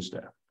solutions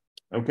there,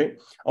 okay?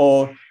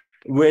 Or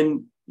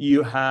when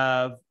you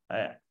have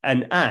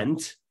an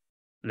ant,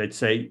 let's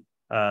say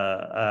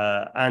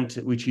ant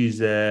which is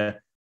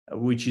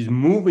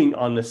moving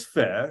on a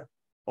sphere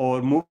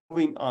or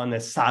moving on a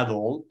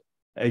saddle,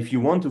 if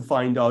you want to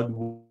find out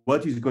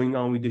what is going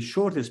on with the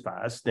shortest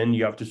path, then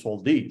you have to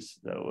solve these.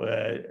 So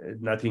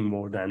nothing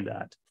more than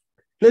that.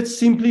 Let's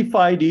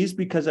simplify this,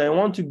 because I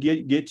want to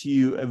get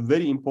you a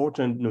very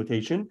important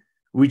notation,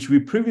 which we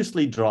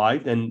previously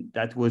derived, and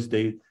that was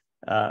the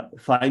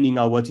finding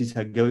out what is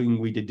going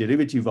with the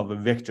derivative of a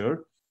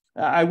vector.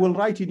 I will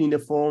write it in a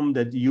form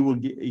that you will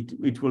get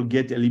it will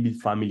get a little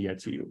bit familiar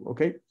to you.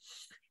 Okay.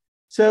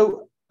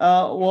 So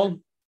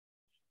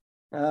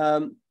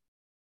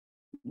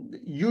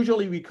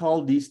usually we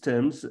call these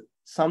terms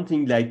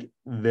something like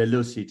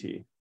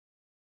velocity,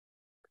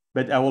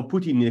 but I will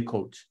put it in a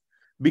quote,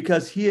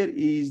 because here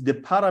is the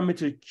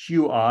parameter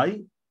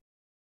qi,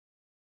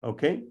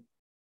 okay,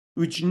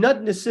 which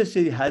not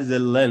necessarily has a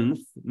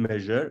length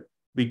measure,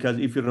 because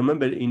if you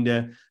remember, in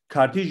the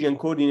Cartesian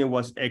coordinate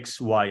was x,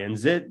 y, and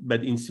z,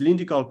 but in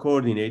cylindrical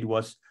coordinate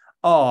was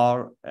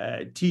r,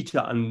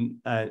 theta,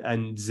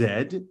 and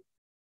z.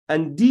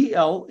 And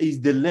dl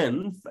is the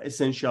length,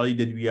 essentially,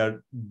 that we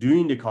are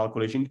doing the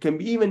calculation. It can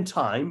be even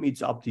time,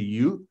 it's up to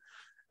you.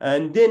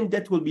 And then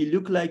that will be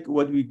look like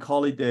what we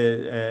call it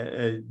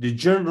the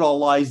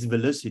generalized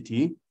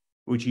velocity,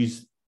 which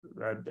is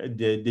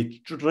the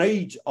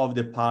rate of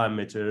the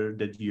parameter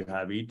that you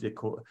have it, the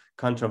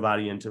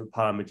contravariant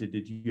parameter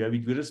that you have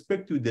it with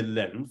respect to the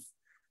length.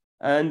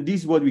 And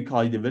this is what we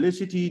call it the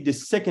velocity. The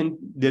second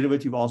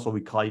derivative also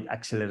we call it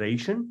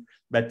acceleration.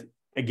 But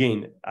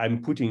again,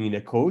 I'm putting in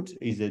a quote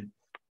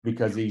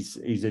because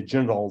it's a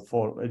general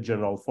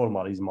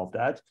formalism of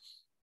that.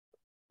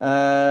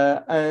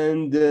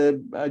 And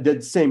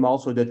that same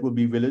also, that will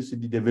be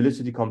velocity, the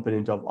velocity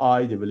component of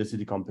I, the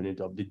velocity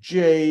component of the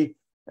J.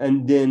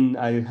 And then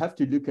I have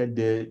to look at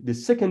the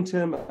second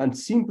term and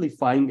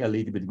simplifying a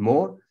little bit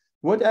more.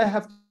 What I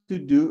have to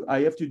do,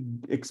 I have to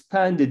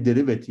expand the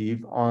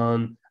derivative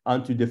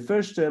onto the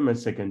first term and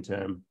second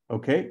term,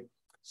 okay?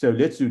 So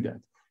let's do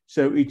that.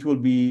 So it will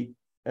be,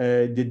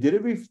 the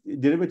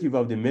derivative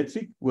of the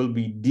metric will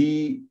be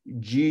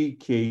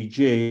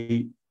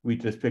dgkj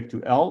with respect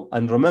to L.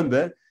 And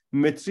remember,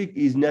 metric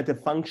is not a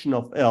function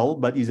of L,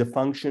 but is a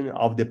function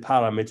of the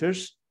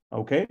parameters,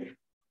 okay?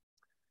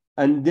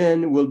 And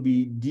then will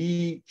be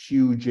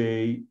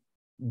dqj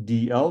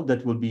dl,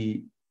 that will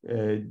be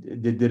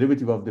the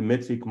derivative of the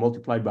metric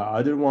multiplied by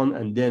other one,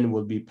 and then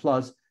will be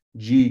plus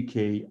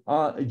gkj,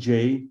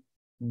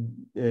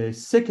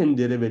 second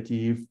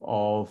derivative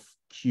of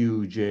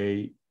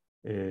qj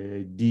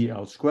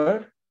dl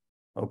squared,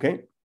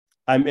 okay?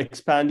 I'm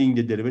expanding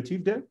the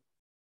derivative there.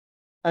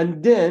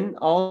 And then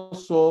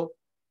also,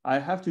 I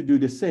have to do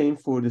the same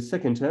for the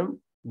second term.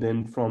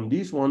 Then from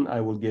this one,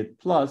 I will get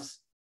plus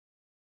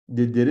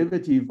the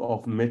derivative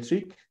of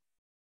metric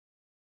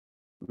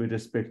with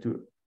respect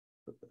to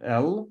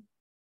L,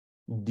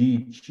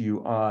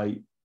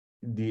 dqi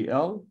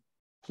dl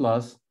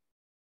plus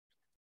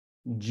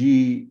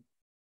gik,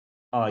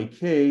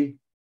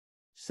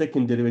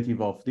 second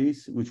derivative of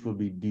this, which will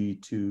be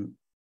d2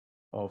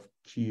 of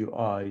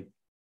qi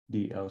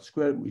dl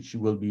squared, which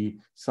will be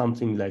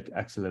something like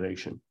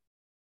acceleration.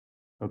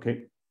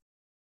 Okay.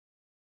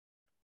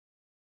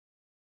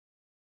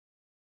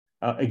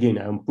 Again,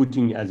 I'm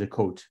putting as a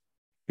quote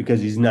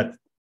because it's not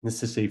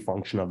necessary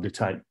function of the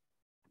time.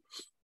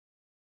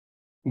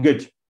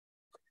 Good.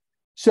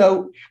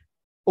 So,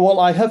 well,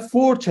 I have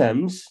 4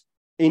 terms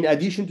in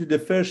addition to the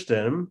first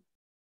term,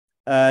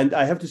 and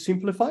I have to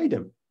simplify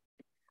them.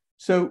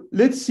 So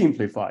let's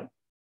simplify.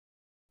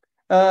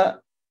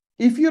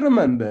 If you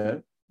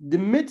remember, the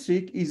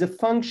metric is a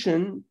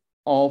function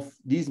of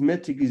this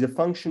metric is a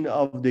function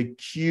of the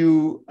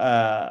Q,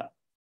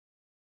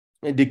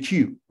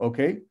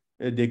 okay,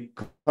 the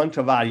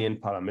contravariant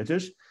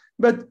parameters.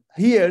 But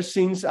here,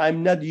 since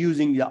I'm not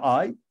using the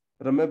I,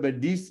 remember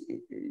this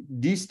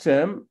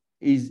term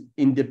is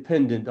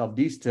independent of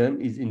this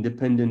term, is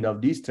independent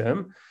of this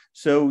term.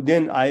 So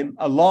then I'm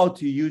allowed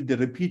to use the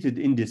repeated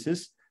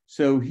indices.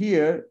 So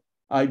here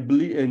I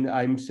believe, and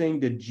I'm saying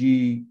that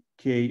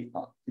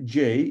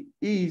GKJ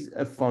is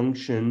a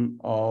function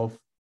of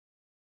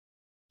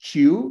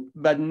Q,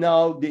 but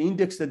now the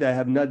index that I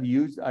have not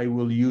used, I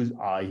will use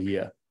I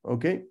here,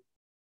 okay?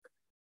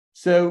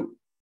 So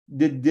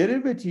the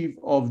derivative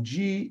of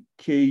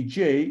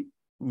GKJ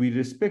with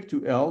respect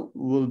to L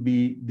will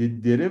be the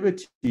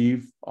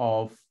derivative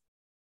of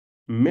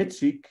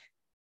metric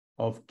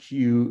of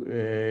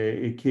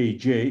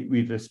KJ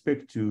with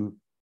respect to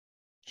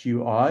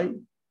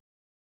QI,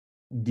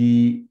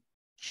 the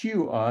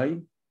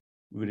QI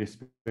with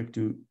respect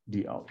to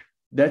DL.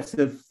 That's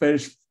the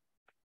first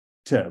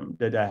term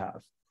that I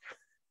have.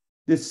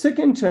 The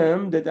second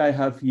term that I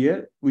have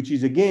here, which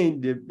is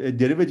again the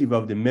derivative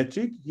of the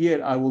metric,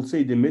 here I will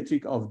say the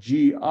metric of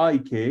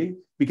GIK,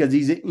 because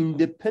it's an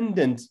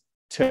independent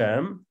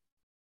term,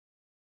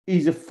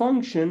 is a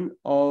function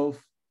of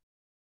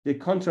the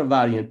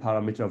contravariant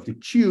parameter of the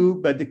Q,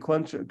 but the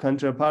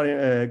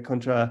contravariant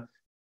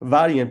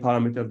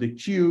parameter of the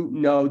Q,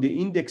 now the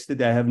index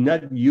that I have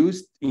not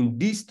used in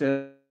this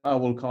term, I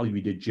will call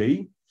it a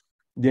J.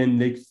 Then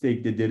let's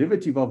take the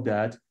derivative of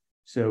that.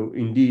 So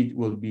indeed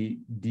will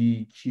be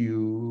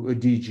dgjik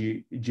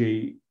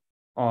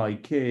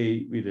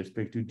with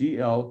respect to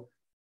dl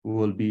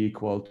will be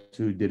equal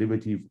to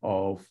derivative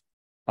of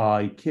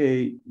ik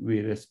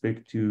with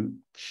respect to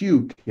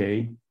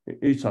qj,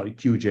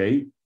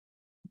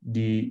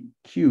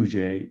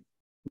 dqj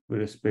with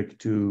respect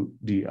to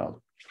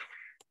dl.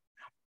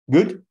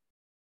 Good.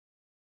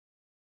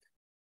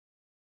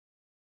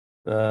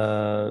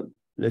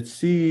 Let's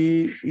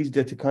see, is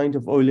that a kind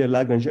of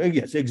Euler-Lagrange?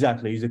 Yes,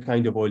 exactly, it's a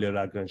kind of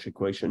Euler-Lagrange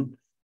equation.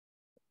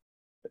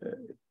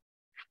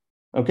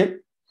 Okay.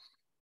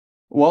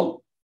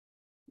 Well,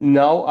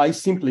 now I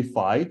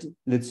simplified.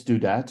 Let's do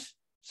that.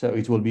 So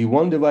it will be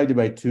 1 divided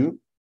by 2.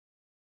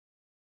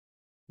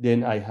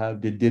 Then I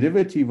have the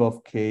derivative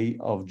of k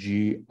of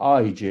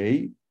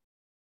gij,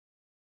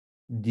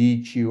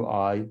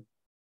 dqi,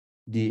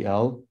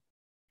 dl,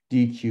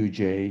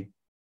 dqj,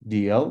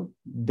 dl.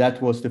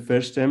 That was the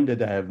first term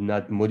that I have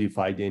not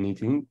modified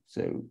anything.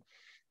 So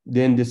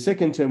then the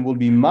second term will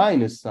be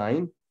minus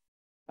sign.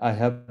 I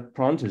have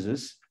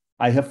parentheses.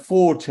 I have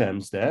 4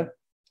 terms there.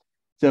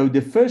 So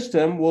the first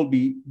term will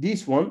be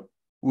this one,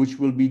 which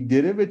will be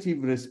derivative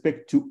with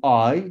respect to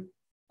I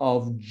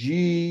of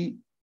gkj.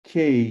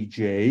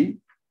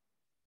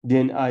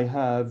 Then I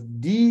have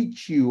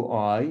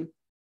dqi,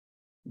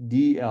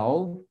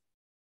 dl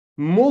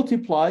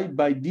multiplied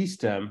by this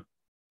term.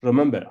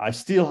 Remember, I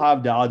still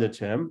have the other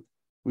term,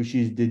 which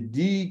is the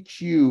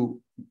dqj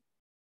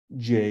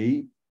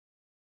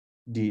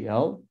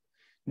dl.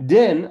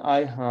 Then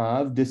I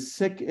have the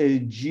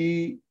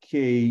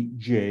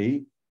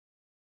gkj,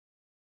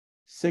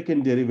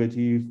 second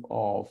derivative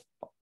of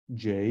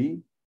j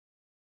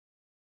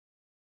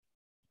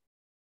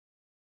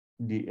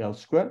dl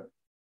squared.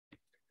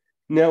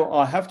 Now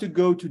I have to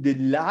go to the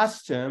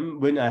last term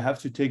when I have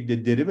to take the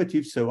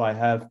derivative. So I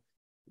have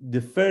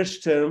the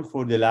first term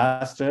for the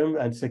last term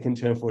and second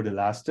term for the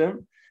last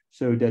term.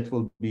 So that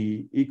will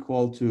be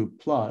equal to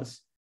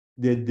plus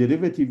the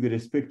derivative with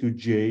respect to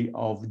j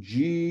of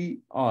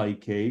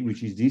gik,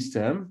 which is this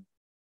term,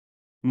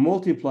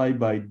 multiplied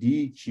by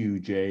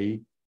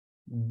dqj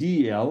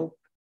dl.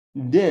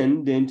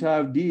 Then the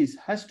entire of this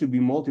has to be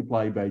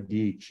multiplied by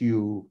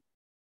dqi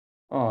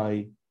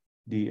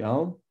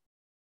dl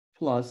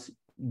plus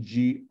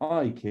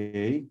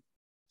gik,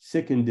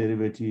 second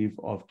derivative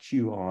of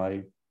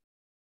qi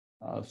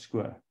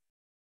square.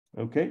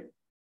 Okay,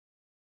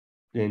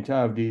 the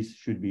entire of this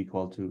should be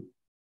equal to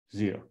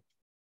 0.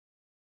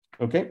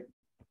 Okay,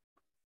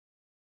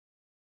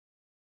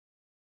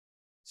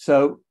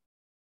 so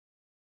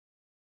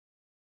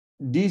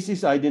this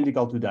is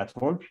identical to that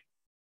one.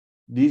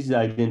 This is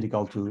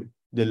identical to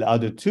the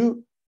other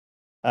 2,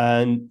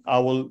 and I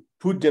will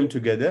put them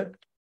together.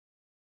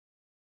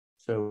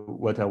 So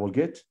what I will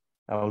get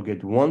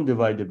 1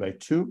 divided by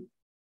 2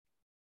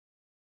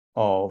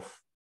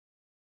 of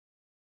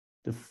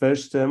the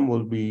first term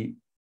will be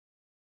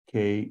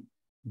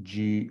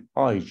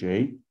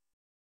kgij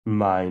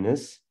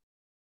minus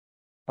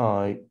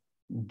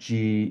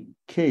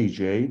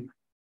igkj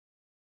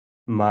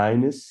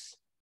minus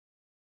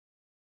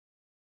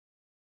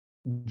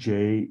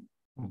jgik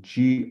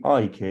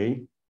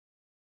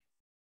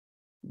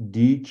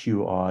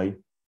dqi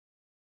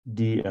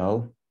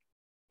dl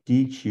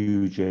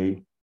dqj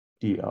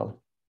dl.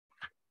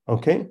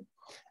 Okay,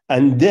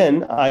 and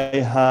then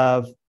I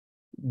have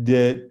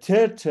the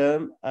third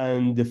term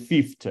and the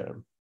fifth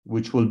term,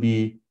 which will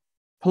be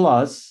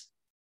plus,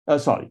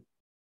 my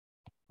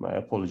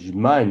apologies,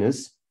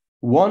 minus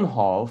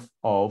 1/2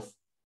 of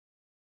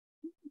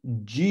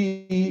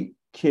gkj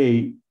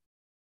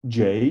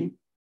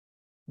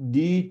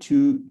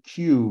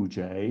d2qj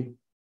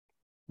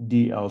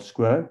dl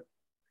squared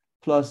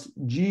plus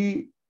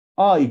gik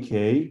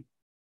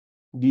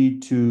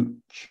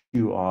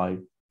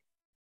d2qi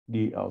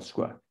dl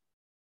squared.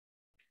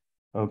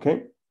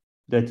 Okay,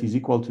 that is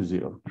equal to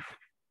 0.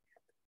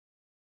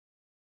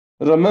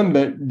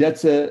 Remember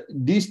that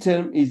this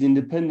term is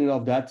independent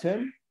of that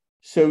term.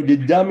 So the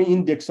dummy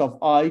index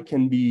of I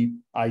can be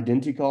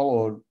identical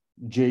or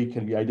J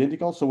can be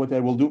identical. So what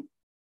I will do,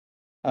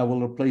 I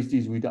will replace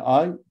this with the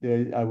I.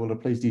 I will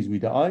replace this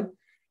with the I.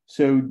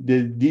 So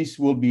this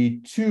will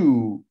be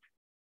 2G,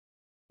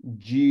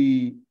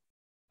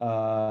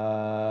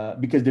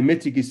 because the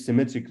metric is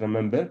symmetric,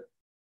 remember,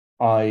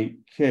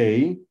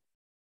 IK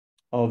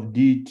of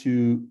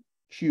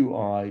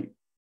D2QI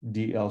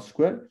DL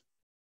squared.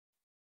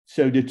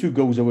 So the 2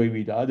 goes away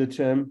with the other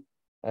term.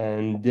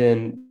 And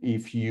then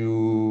if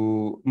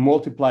you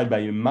multiply by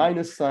a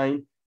minus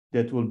sign,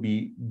 that will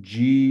be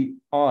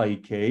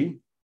GIK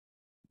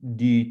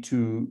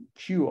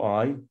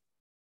D2QI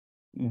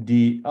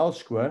DL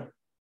squared.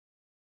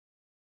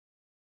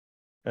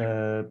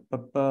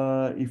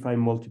 If I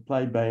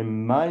multiply by a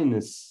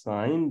minus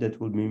sign, that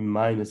will be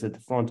minus at the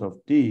front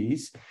of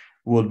this,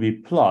 will be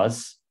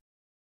plus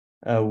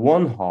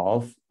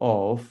 1/2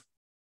 of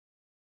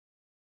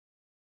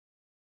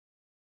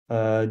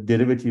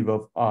derivative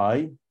of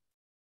I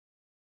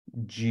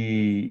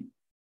g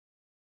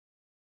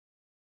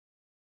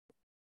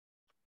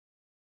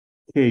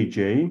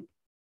kj,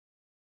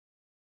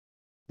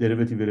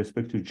 derivative with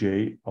respect to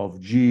j of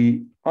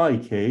g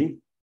ik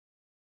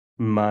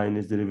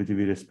minus derivative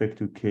with respect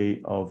to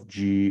k of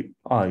g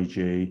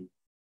ij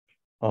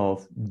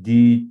of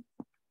d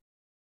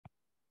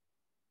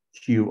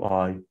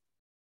qi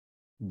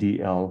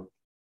dl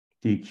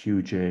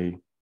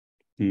dqj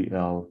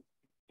dl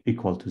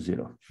equal to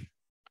 0.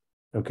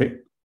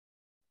 Okay.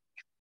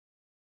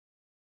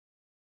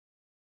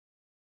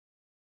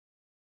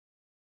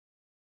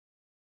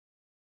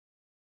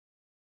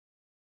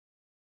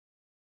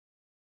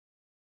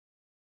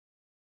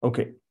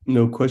 Okay,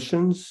 no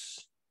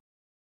questions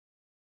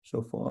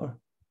so far?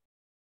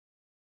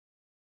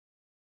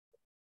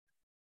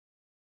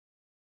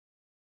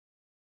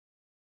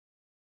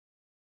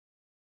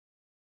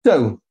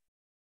 So,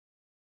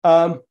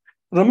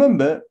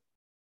 remember,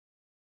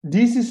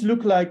 this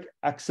look like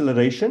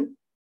acceleration,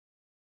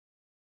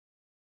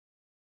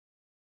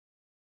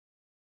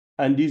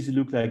 and these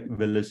look like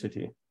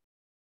velocity.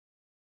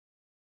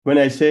 When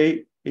I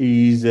say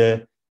is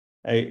a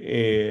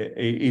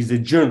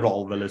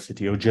general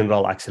velocity or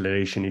general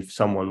acceleration, if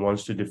someone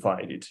wants to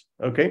define it,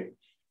 okay?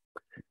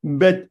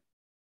 But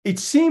it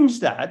seems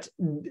that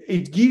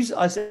it gives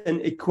us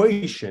an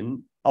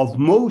equation of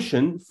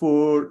motion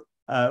for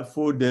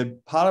the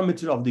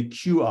parameter of the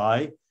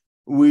qi,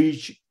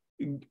 which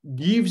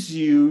gives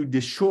you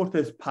the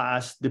shortest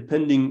path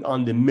depending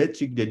on the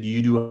metric that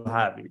you do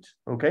have it,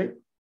 okay?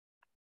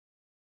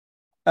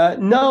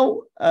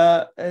 Now,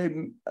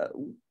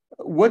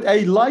 what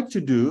I like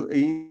to do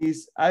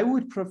is I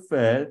would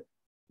prefer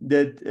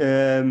that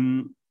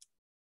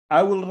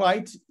I will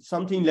write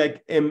something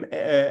like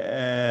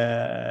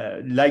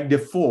the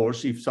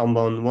force, if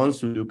someone wants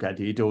to look at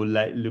it, or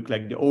look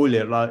like the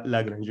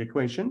Euler-Lagrange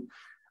equation.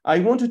 I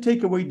want to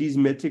take away this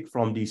metric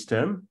from this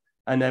term,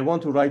 and I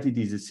want to write it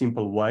in a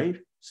simple way.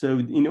 So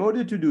in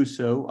order to do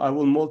so, I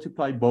will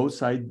multiply both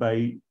sides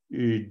by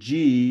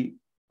G,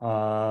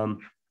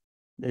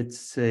 let's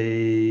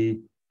say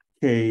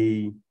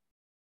K,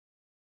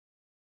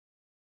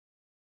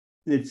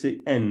 let's say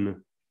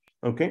N,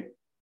 okay?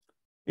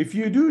 If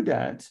you do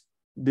that,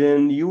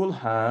 then you will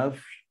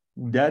have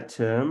that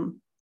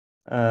term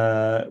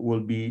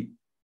will be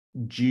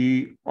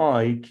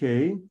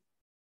GIK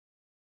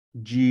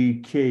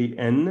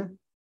GKN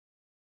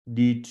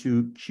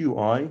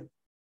D2QI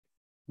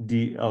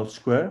DL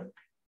square.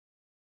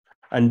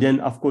 And then,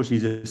 of course,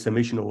 is a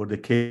summation over the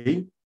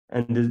K.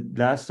 And the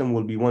last term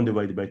will be 1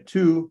 divided by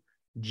 2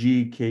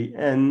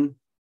 GKN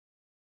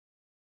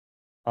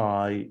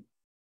I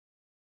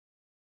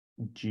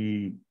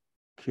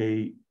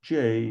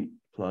GKJ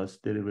plus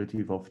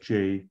derivative of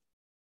J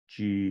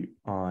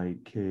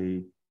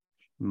GIK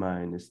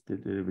minus the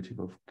derivative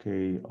of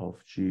K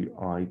of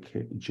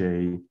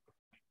GIKJ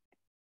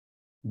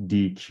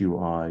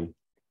dQi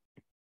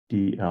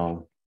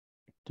dL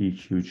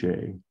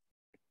dqj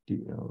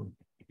dl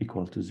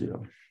equal to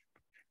 0.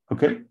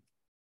 Okay.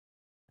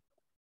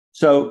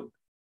 So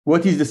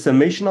what is the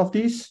summation of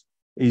this?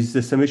 Is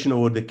the summation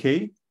over the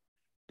k.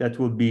 That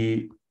will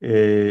be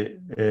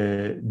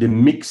the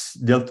mix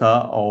delta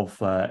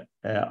of I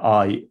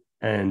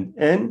and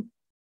n,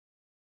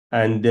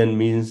 and then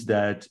means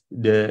that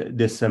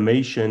the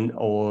summation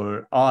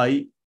or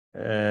I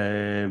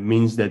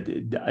means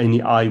that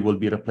any I will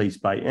be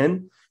replaced by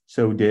n.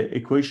 So the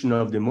equation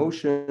of the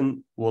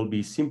motion will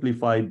be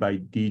simplified by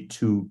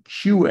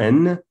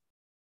d2qn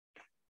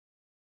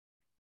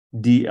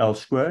dl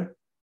squared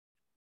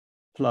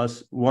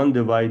plus 1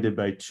 divided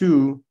by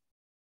 2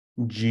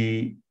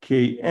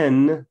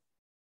 gkn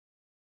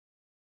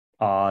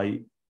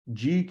I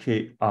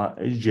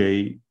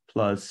gkj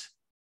plus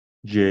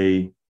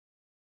j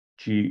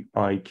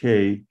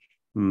gik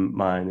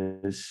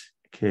minus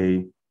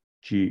k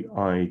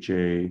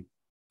gij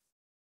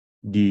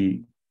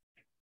dqi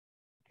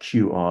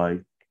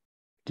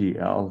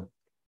dl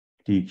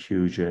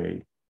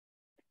dqj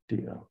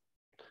dl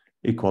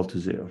equal to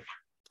 0.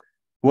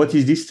 What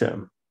is this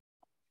term?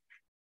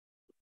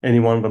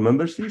 Anyone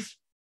remembers this?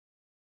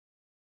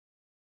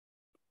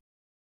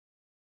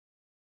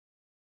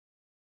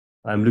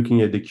 I'm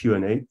looking at the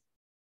Q&A.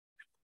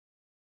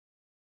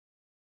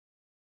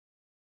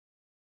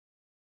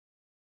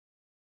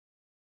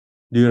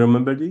 Do you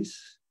remember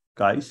this,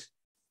 guys,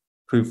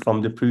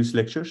 from the previous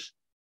lectures?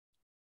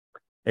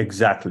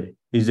 Exactly.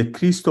 Is a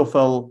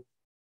Christoffel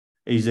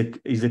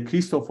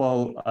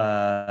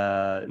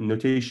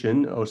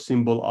notation or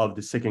symbol of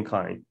the second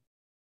kind.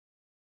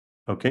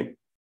 Okay.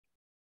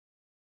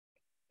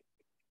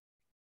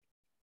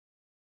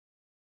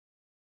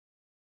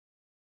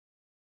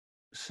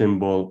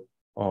 Symbol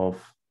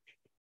of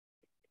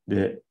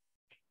the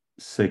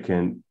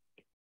second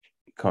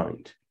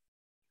kind,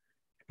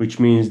 which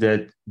means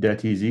that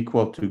that is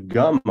equal to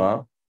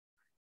gamma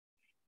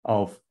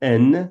of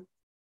n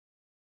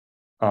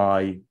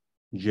I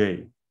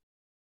j.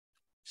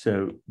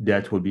 So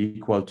that will be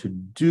equal to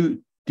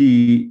d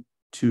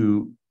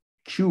to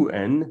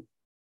qn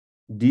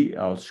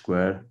dl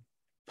squared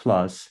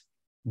plus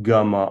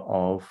gamma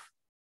of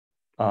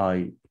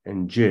I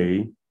and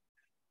j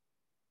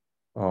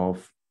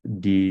of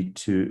d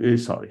to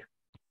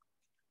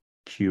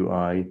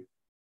qi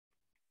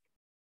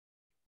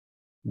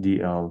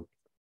dl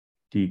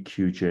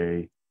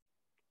dqj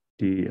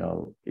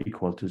dl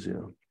equal to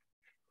 0.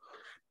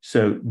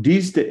 So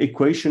this is the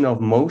equation of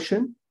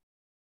motion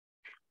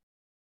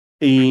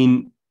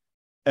in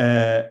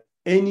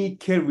any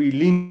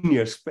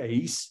curvilinear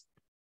space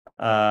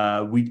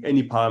with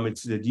any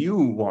parameters that you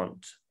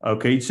want.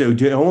 Okay, so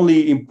the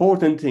only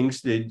important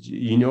things that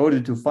in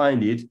order to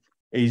find it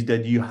is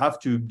that you have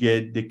to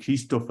get the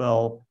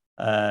Christoffel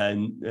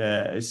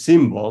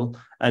symbol,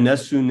 and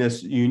as soon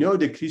as you know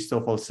the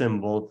Christoffel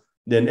symbol,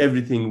 then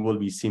everything will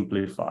be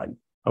simplified.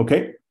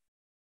 Okay.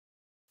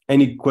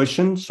 Any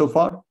questions so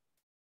far?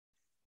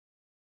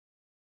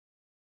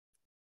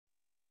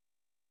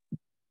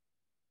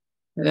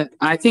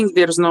 I think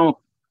there's no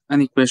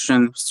any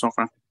question so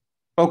far.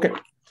 Okay,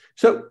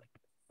 so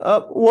I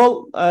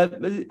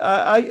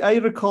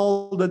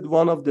recall that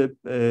one of the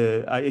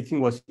I think it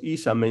was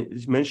Isa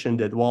mentioned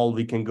that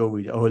we can go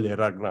with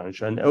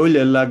Euler-Lagrange, and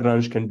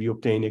Euler-Lagrange can be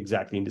obtained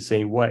exactly in the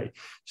same way.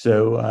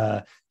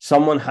 So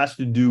someone has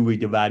to do with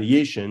the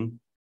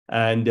variation,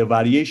 and the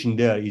variation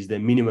there is the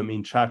minimum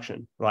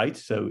interaction, right?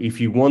 So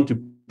if you want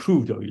to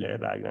prove the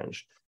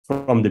Euler-Lagrange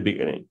from the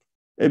beginning.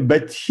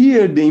 But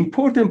here, the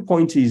important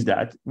point is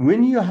that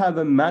when you have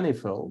a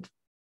manifold,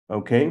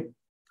 okay,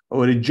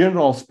 or a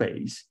general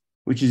space,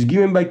 which is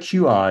given by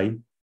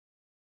Qi,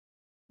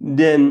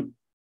 then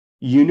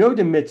you know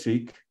the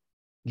metric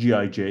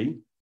Gij,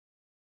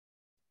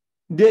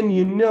 then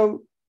you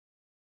know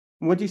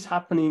what is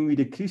happening with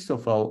the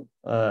Christoffel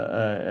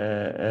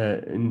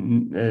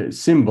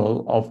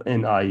symbol of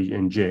Ni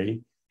and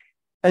J,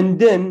 and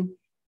then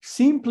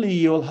simply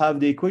you'll have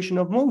the equation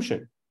of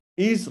motion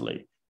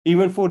easily,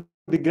 even for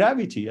the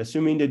gravity,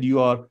 assuming that you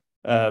are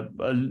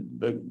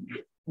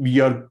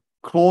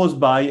close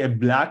by a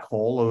black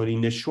hole or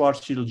in the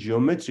Schwarzschild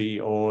geometry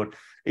or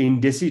in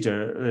de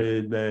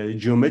Sitter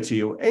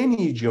geometry or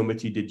any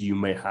geometry that you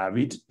may have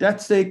it.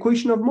 That's the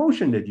equation of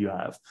motion that you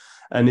have,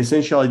 and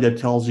essentially that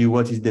tells you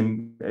what is the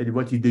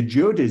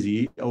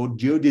geodesy or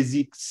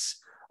geodesics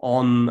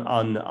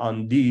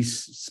on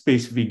this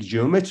specific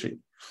geometry.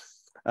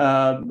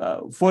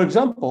 For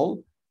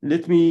example,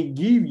 let me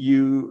give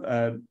you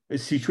a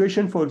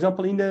situation, for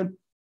example, in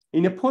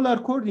a polar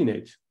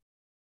coordinate.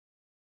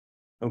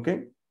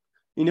 Okay,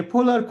 in a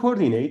polar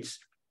coordinates,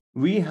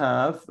 we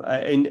have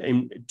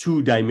in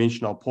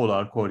two-dimensional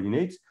polar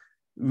coordinates,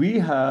 we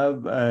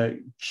have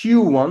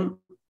Q1,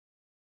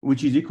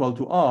 which is equal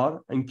to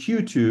R, and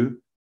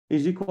Q2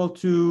 is equal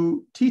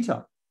to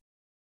theta.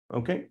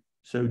 Okay,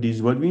 so this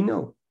is what we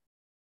know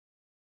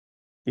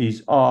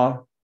is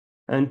R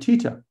and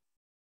theta.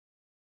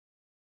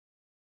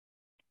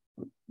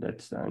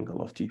 That's the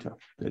angle of theta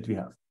that we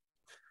have.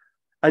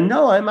 And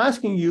now I'm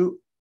asking you,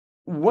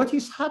 what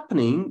is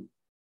happening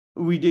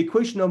with the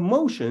equation of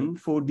motion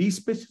for this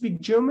specific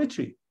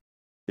geometry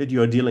that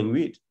you are dealing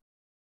with,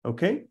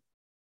 okay?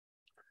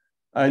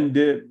 And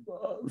the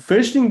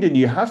first thing that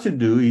you have to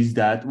do is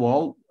that,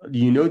 well,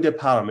 you know the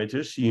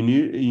parameters,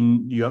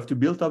 you have to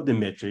build up the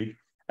metric,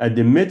 and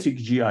the metric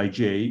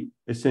Gij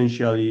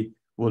essentially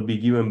will be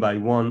given by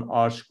 1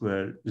 r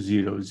squared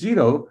 0,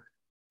 0,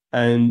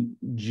 and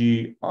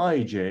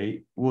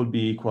Gij will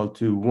be equal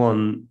to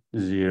 1,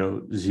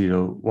 0,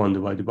 0, 1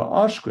 divided by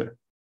r squared,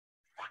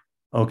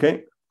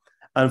 okay?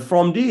 And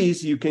from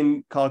this, you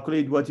can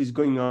calculate what is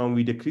going on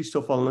with the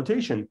Christoffel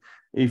notation.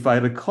 If I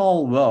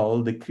recall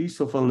well, the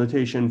Christoffel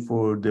notation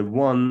for the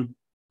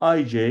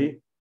 1ij,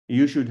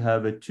 you should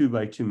have a 2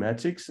 by 2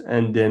 matrix,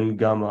 and then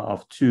gamma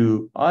of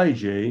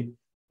 2ij,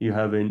 you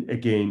have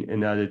again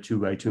another 2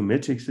 by 2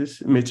 matrices.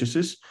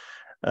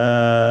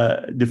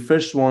 The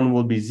first one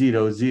will be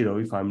 0, 0,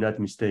 if I'm not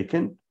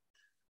mistaken.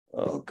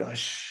 Oh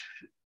gosh.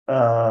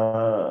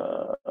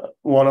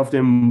 One of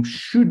them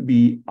should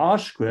be r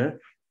squared,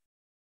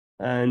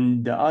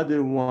 and the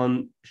other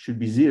one should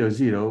be 0,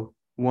 0,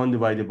 1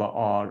 divided by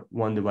r,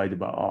 1 divided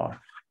by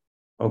r.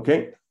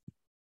 Okay,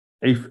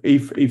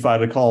 if I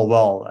recall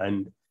well,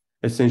 and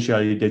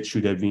essentially that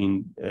should have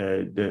been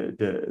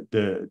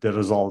the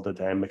result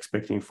that I'm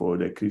expecting for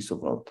the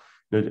Christoffel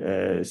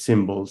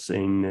symbols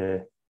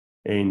in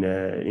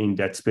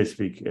that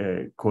specific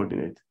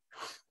coordinate.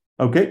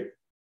 Okay.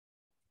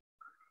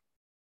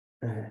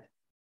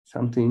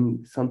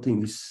 Something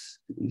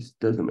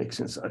doesn't make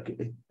sense.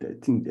 Okay, I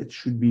think that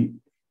should be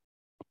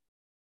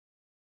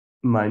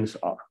minus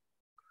r,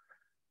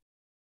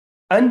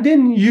 and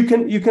then you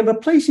can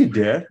replace it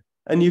there,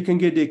 and you can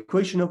get the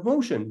equation of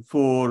motion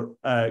for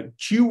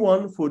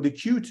q1 for the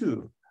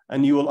q2,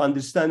 and you will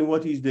understand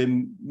what is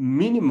the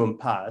minimum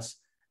path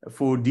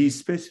for this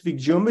specific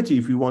geometry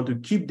if you want to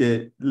keep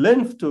the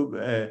length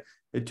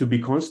to be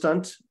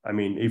constant. I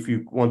mean, if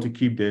you want to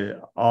keep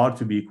the r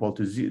to be equal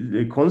to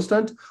the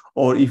constant,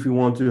 or if you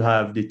want to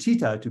have the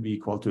theta to be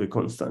equal to a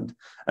constant,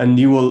 and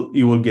you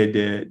will get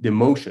the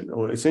motion.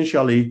 Or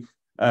essentially,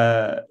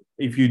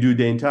 if you do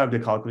the entire of the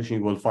calculation,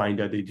 you will find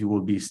that it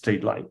will be a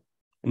straight line.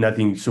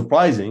 Nothing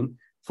surprising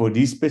for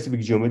this specific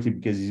geometry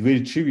because it's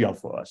very trivial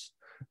for us.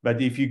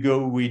 But if you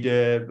go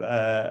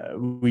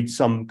with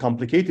some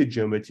complicated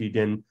geometry,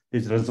 then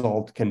this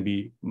result can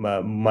be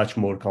much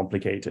more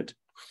complicated.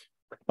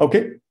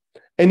 Okay,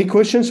 any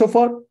questions so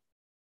far?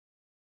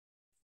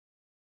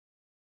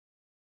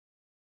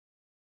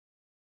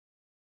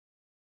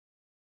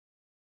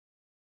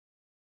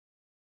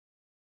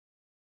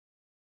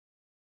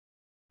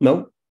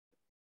 No?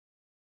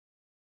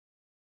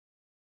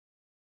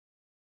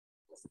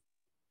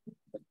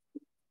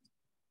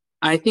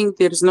 I think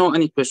there is no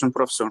any question,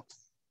 Professor.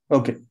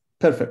 Okay,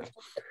 perfect.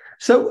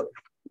 So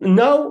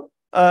now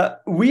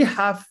we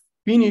have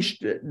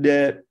finished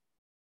the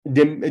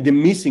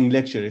missing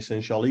lecture.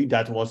 Essentially,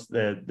 that was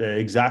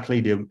exactly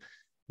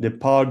the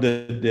part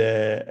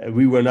that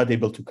we were not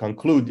able to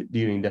conclude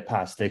during the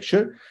past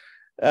lecture.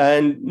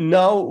 And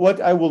now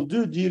what I will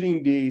do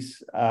during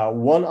this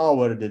 1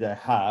 hour that I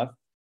have,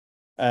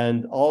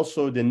 and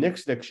also the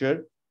next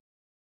lecture,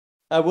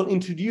 I will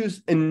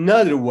introduce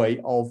another way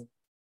of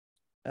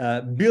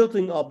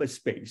building up a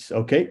space,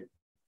 okay?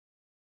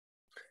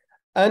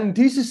 And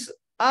this is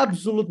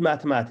absolute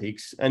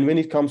mathematics. And when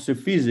it comes to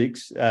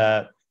physics,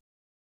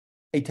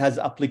 it has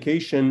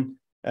application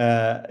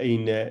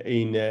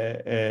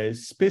in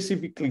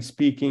specifically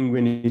speaking,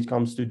 when it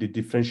comes to the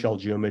differential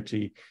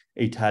geometry,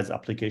 it has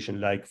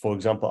application, like, for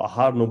example, a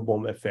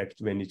Hartnett-Bohm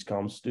effect when it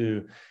comes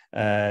to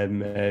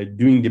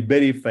doing the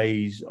Berry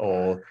phase,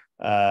 or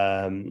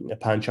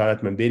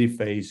Panchayat-Berry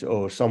phase,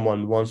 or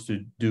someone wants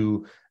to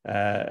do,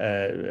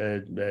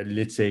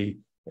 let's say,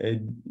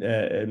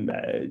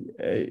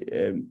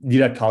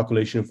 Dirac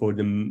calculation for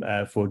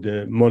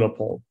the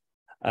monopole,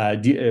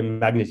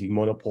 magnetic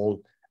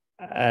monopole.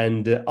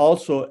 And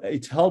also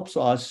it helps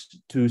us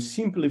to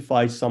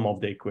simplify some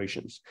of the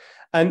equations.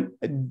 And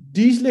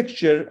this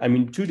lecture, I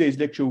mean, today's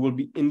lecture will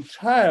be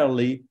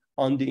entirely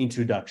on the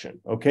introduction,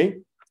 okay?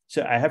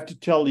 So I have to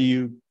tell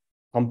you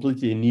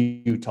completely a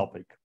new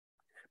topic.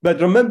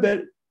 But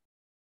remember,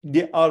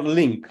 they are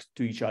linked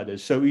to each other.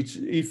 So it's,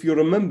 if you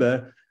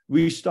remember,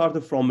 we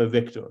started from a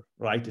vector,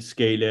 right? A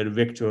scalar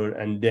vector,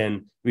 and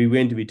then we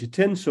went with a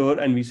tensor,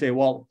 and we say,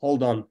 well,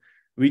 hold on,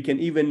 we can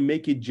even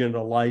make it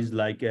generalized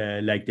like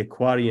the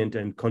quariant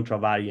and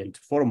contravariant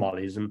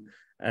formalism.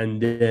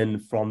 And then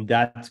from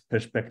that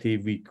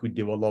perspective, we could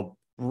develop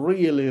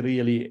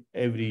really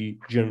every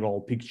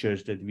general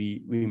pictures that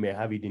we may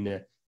have it in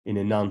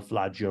a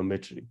non-flat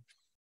geometry.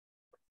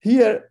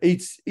 Here,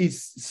 it's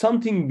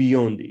something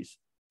beyond this.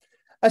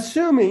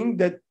 Assuming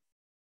that,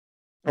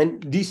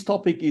 and this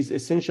topic is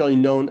essentially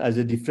known as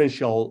a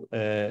differential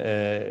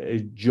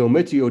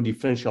geometry or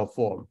differential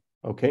form,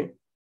 okay?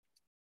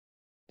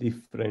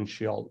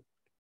 Differential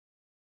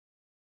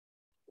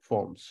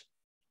forms.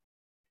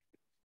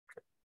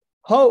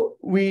 How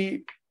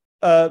we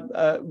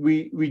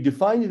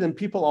define it, and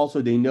people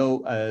also, they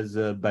know as,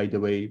 by the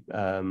way,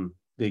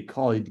 they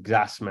call it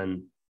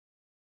Grassmann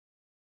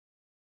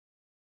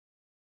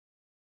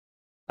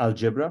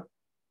algebra.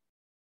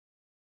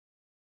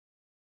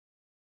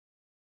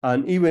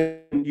 And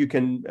even you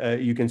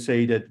can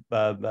say that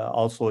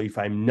also, if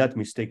I'm not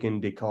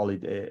mistaken, they call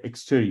it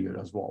exterior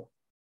as well.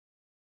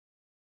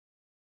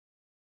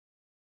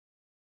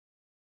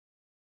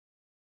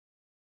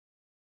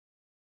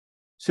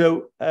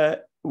 So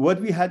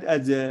what we had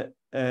as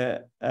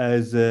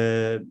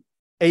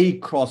A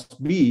cross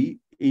B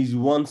is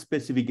one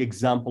specific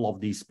example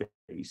of this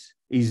space,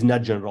 is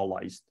not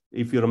generalized.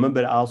 If you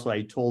remember, also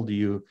I told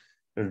you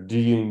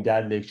during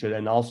that lecture,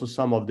 and also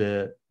some of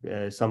the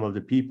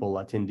people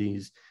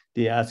attendees,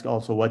 they ask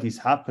also what is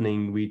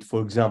happening with,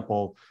 for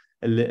example,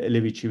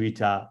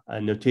 Levi-Civita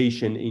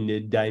notation in a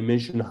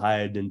dimension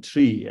higher than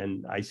 3.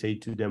 And I say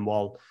to them,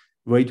 well,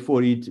 wait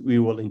for it. We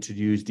will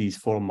introduce these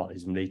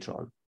formalism later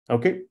on.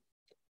 Okay.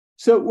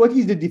 So what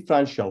is the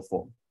differential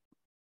form?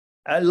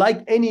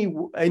 Like any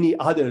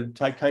other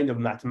kind of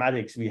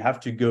mathematics, we have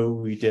to go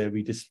with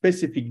the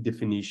specific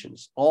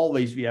definitions.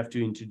 Always we have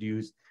to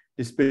introduce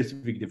the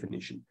specific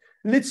definition.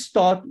 Let's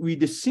start with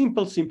the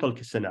simple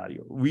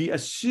scenario. We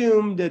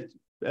assume that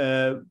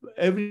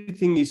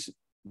everything is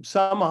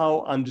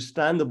somehow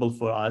understandable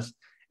for us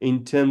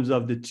in terms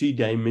of the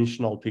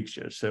three-dimensional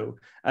picture. So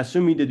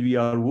assuming that we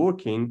are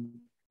working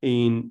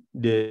in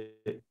the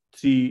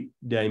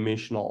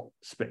three-dimensional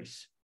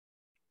space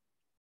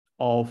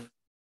of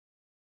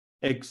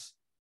X,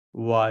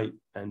 Y,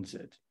 and Z.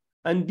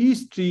 And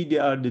these three, they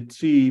are the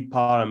three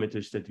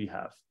parameters that we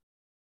have.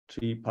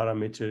 Three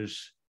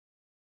parameters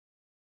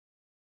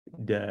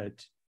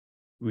that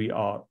we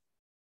are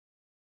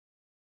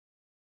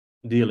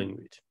dealing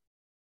with.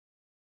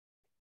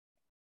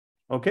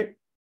 Okay,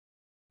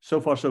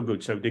 so far so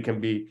good. So they can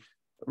be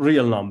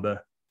real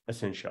number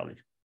essentially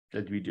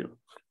that we do.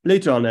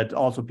 Later on, that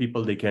also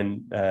people they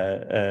can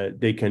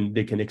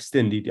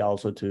extend it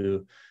also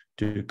to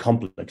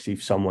complex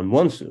if someone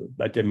wants to.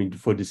 But I mean,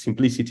 for the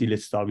simplicity,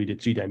 let's start with a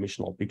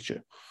three-dimensional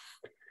picture.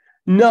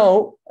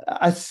 Now,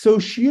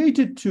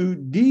 associated to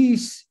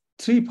these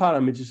three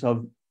parameters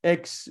of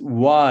X,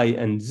 Y,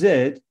 and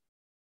Z,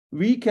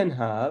 we can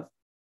have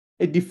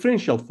a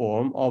differential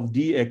form of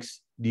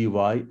dx, dy,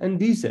 and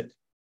dz.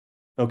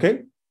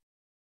 Okay?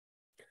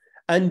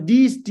 And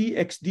these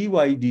dx, dy,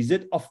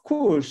 dz, of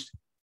course,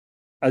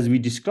 as we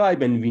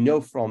describe and we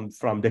know from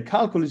the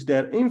calculus,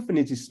 they're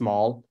infinitely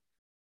small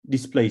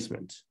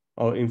displacement,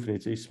 or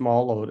infinitely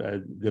small, or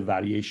the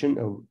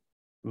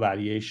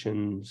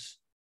variations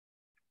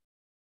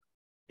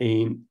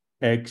in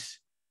X,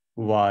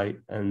 Y,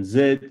 and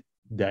Z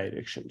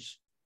directions.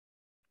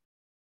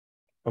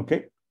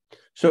 Okay,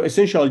 so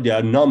essentially they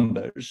are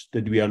numbers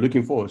that we are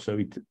looking for. So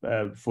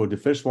for the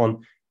first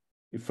one,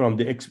 from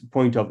the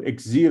point of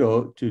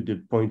x0 to the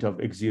point of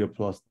x0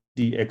 plus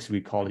dx, we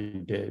call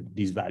it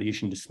these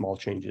variation, the small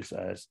changes,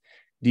 as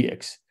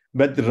dx.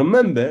 But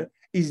remember,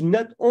 is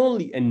not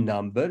only a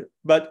number,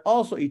 but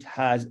also it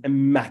has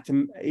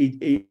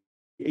it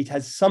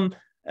has some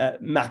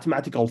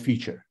mathematical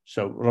feature.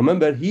 So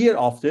remember,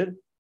 hereafter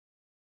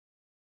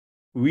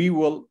we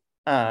will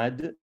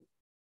add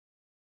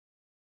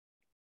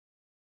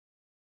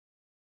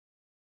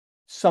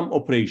some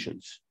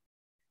operations,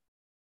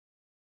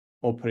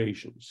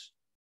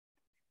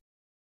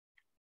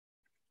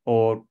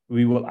 or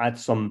we will add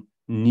some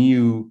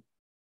new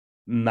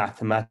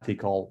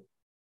mathematical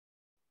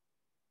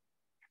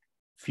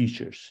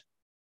features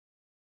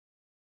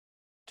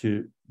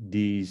to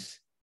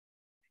these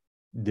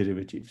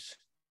derivatives.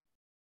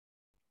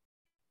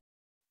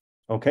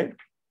 Okay,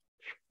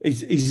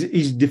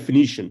 is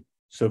definition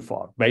so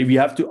far, but we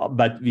have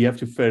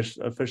to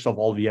first of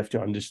all we have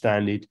to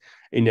understand it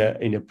in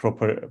a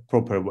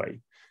proper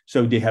way.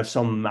 So they have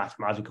some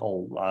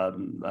mathematical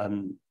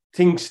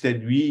things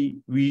that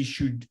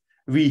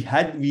we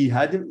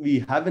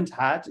haven't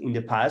had in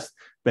the past,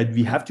 but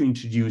we have to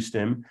introduce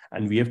them,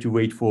 and we have to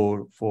wait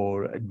for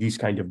these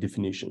kind of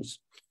definitions.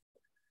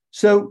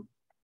 So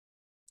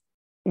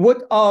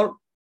what are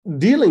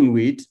dealing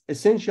with,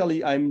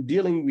 essentially I'm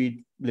dealing with,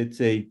 let's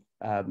say,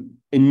 a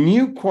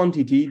new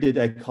quantity that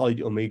I call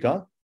it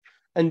omega,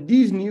 and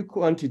this new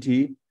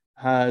quantity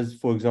has,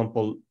 for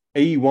example,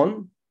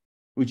 a1,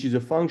 which is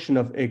a function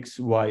of x,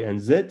 y,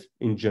 and z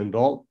in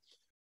general,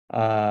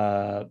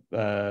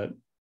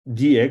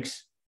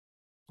 dx,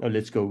 or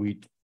let's go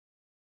with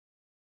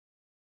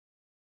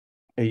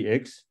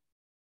ax,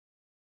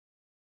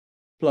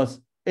 plus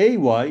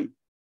ay,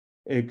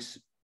 x,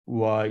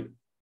 y,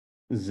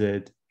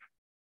 z,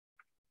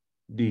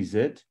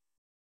 dz,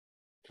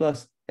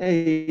 plus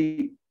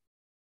a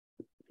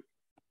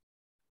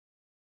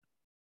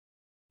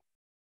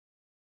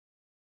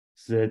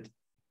z,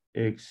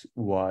 x,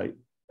 y,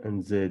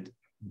 and z,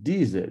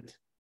 dz.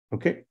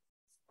 Okay.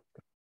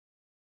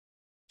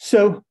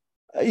 So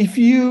if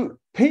you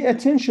pay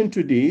attention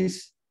to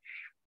this,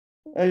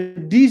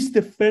 this is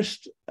the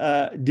first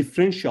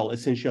differential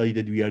essentially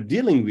that we are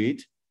dealing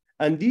with.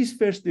 And this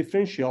first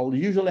differential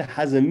usually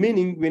has a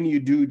meaning when you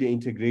do the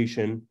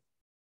integration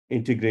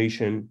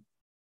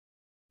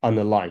on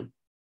a line.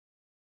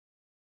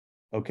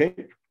 okay?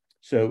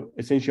 So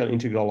essential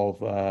integral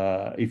of,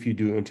 if you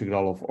do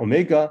integral of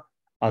omega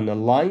on a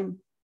line,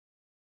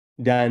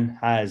 then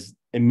has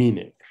a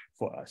meaning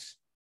for us.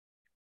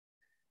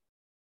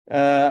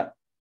 And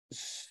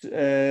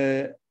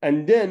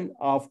then,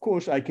 of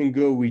course, I can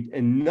go with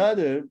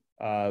another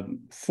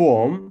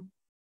form,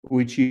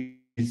 which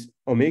is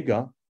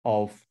omega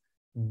of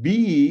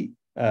b.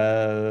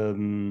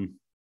 I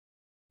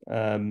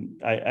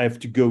have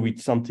to go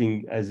with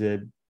something as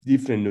a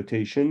different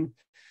notation.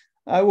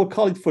 I will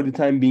call it for the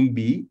time being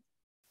b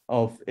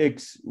of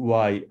x,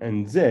 y,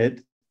 and z.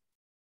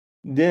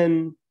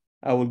 Then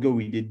I will go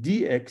with the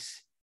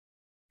dx,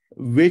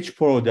 wedge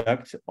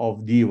product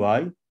of dy,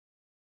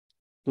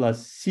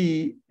 plus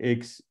c,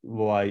 x,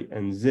 y,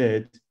 and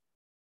z,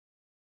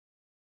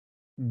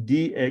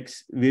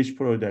 dx, wedge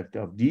product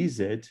of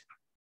dz,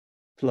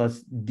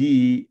 plus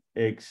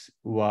dx,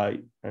 y,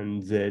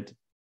 and z,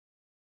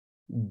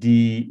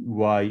 dy,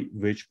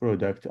 wedge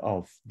product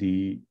of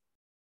dz.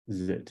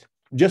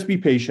 Just be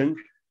patient.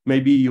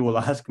 Maybe you will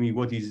ask me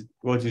what is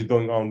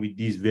going on with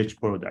this wedge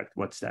product.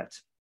 What's that?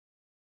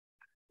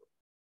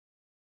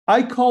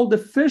 I call the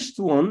first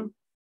one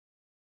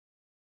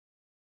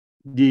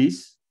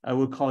this. I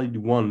will call it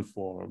one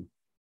form.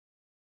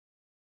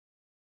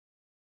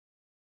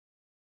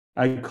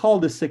 I call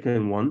the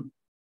second one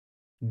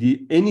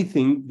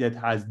anything that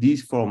has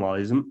this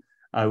formalism.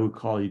 I will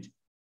call it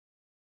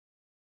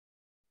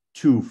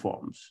two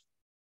forms.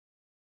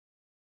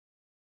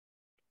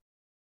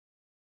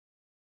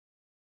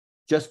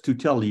 Just to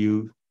tell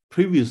you,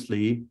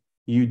 previously,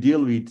 you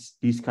deal with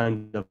these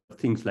kind of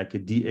things like a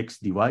dx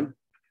dy,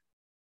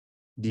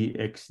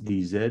 dx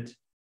dz,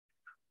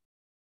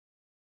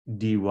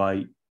 dy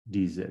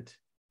dz.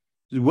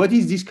 So what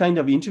is this kind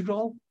of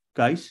integral,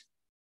 guys?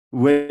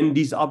 When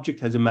this object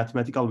has a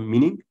mathematical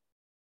meaning?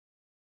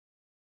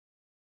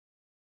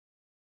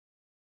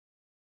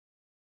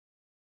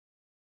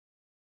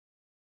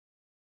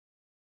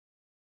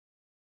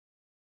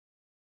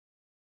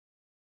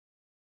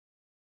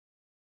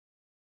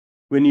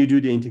 When you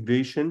do the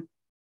integration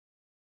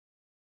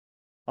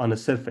on a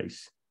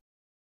surface.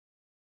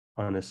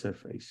 On a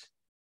surface.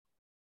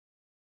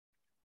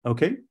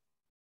 Okay?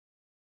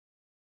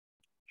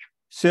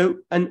 So,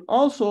 and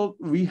also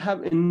we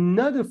have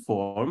another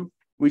form,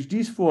 which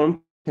this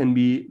form can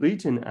be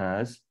written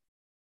as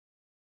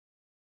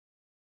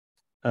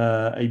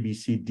A, B,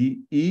 C,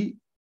 D, E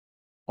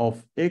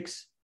of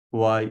x,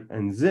 y,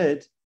 and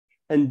z,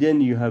 and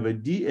then you have a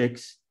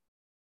dx,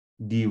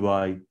 dy,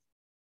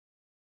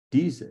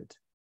 dz.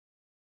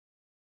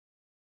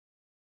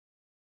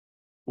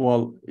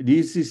 Well,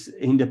 this is,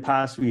 in the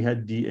past, we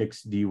had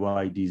dx, dy,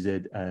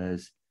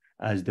 dz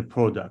as the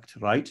product,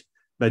 right?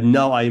 But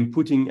now I am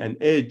putting an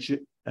edge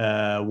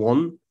a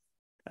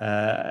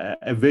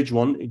wedge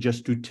one,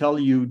 just to tell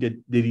you that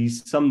there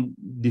is some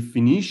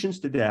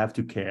definitions that I have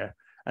to care.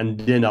 And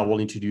then I will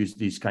introduce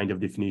these kind of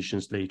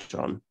definitions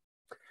later on.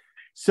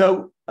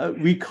 So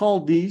we call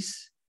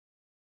this,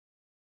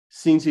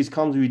 since it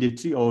comes with the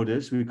three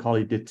orders, we call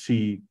it the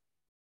three,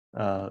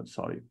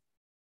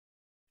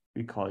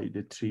 we call it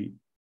the three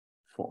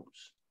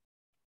forms.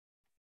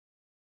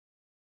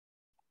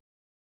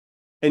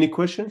 Any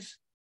questions?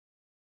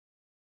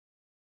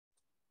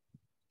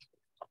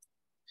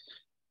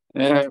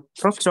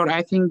 Professor,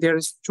 I think there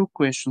is two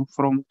questions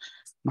from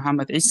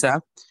Muhammad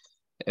Isa.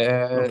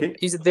 Okay.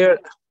 Is there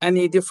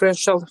any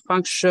differential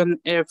function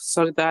f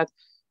so that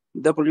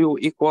w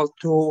equal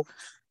to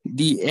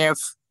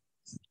df?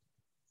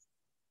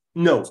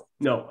 No.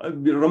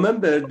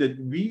 Remember that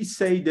we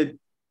say that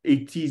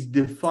it is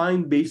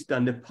defined based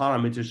on the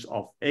parameters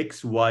of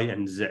x, y,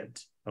 and z,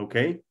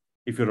 okay?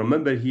 If you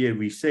remember here,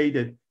 we say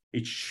that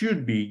it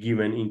should be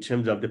given in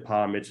terms of the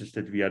parameters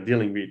that we are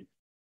dealing with.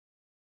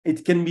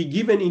 It can be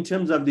given in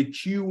terms of the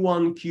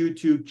Q1,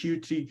 Q2,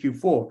 Q3,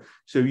 Q4.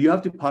 So you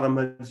have to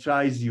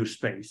parameterize your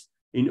space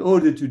in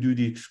order to do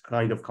these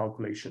kind of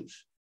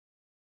calculations.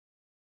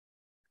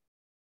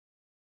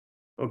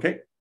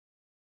 Okay?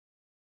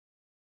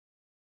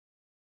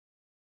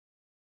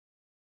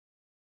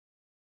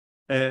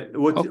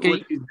 What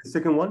is the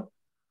second one?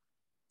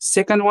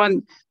 Second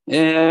one,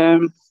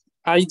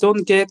 I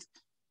don't get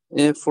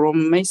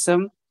from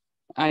Mason,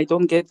 I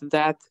don't get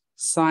that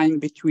sign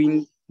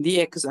between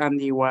dx and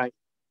dy.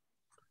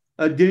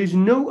 There is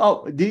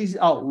no,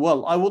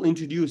 well, I will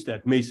introduce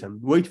that, Mason.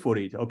 Wait for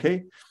it,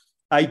 okay?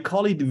 I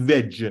call it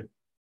wedge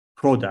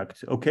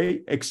product,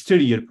 okay?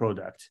 Exterior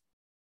product.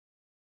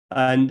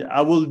 And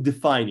I will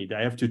define it,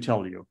 I have to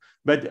tell you.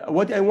 But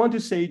what I want to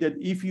say that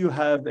if you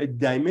have a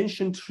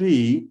dimension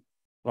 3,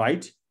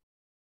 right?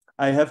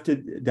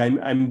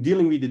 I'm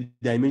dealing with the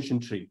dimension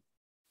 3.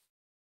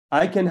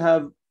 I can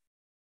have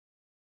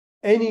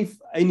any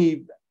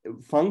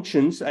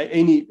functions,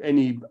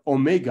 any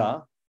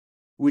omega,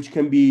 which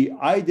can be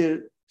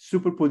either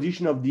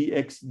superposition of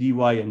dx, dy,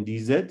 and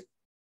dz,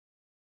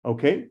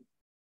 okay?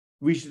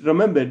 Which,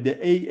 remember,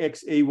 the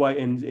ax, ay,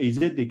 and az,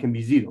 they can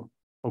be 0,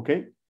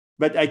 okay?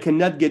 But I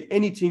cannot get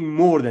anything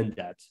more than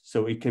that.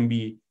 So it can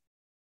be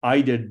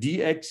either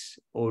dx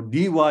or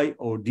dy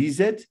or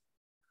dz,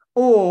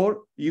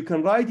 or you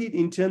can write it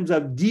in terms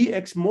of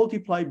dx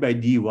multiplied by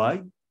dy,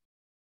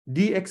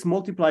 dx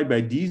multiplied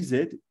by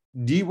dz,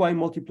 dy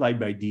multiplied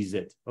by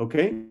dz,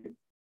 okay?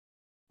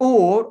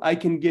 Or I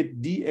can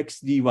get dx,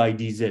 dy,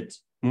 dz,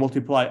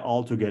 multiply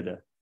all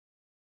together.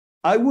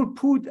 I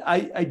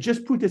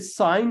just put a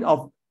sign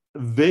of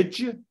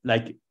wedge,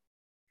 like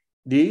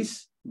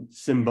this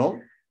symbol,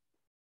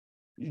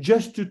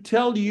 just to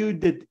tell you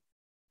that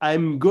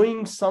I'm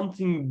going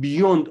something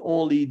beyond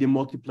only the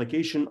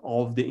multiplication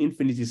of the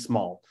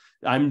infinitesimal.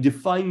 I'm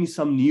defining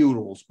some new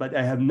rules, but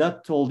I have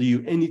not told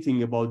you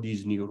anything about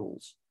these new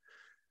rules.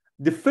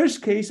 The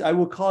first case, I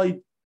will call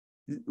it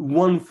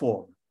one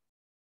form.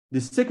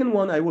 The second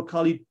one, I will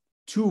call it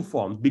two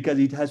forms because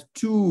it has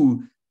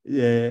two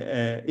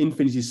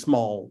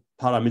infinitesimal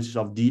parameters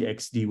of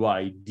dx, dy,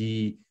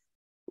 dy,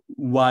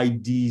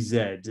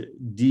 dz,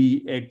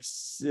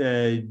 dx,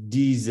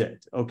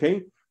 dz,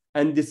 okay?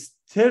 And this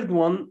third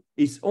one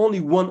is only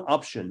one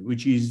option,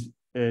 which is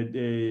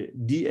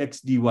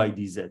dx, dy,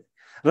 dz.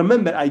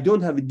 Remember, I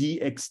don't have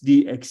dx,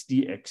 dx,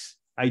 dx.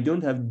 I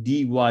don't have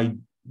dy,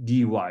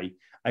 dy.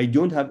 I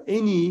don't have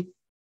any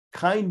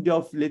kind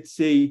of, let's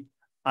say,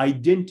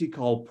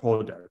 identical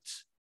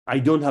products. I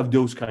don't have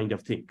those kind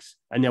of things.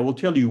 And I will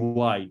tell you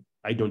why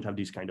I don't have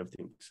these kind of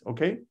things,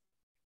 okay?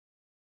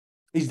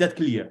 Is that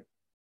clear?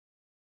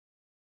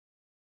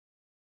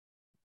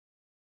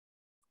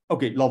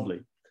 Okay,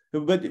 lovely.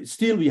 But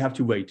still we have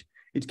to wait.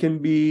 It can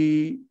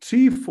be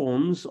three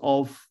forms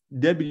of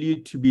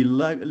W to be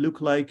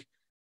look like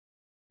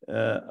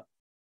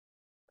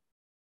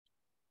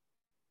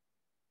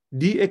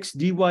dx,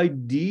 dy,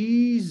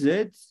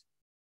 dz.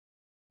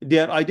 They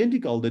are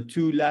identical. The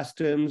two last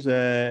terms,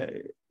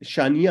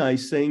 Shania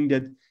is saying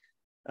that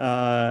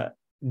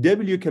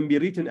W can be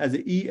written as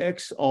an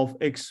ex of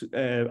x,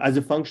 as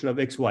a function of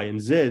x, y, and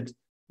z,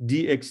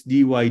 dx,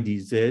 dy,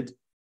 dz,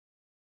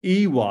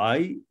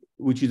 ey,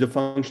 which is a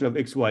function of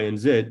x, y, and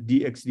z,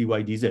 dx, dy,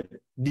 dz.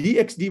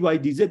 Dx, dy,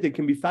 dz, they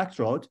can be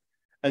factored out,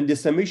 and the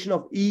summation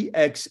of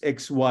ex,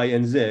 x, y,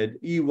 and z,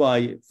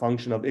 ey,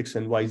 function of x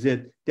and y,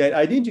 z, they're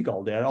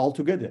identical. They're all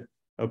together,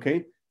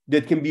 okay?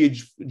 That can be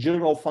a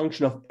general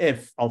function of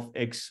f of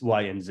x,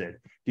 y, and z.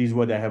 This is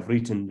what I have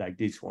written like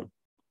this one.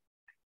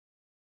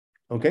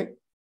 Okay?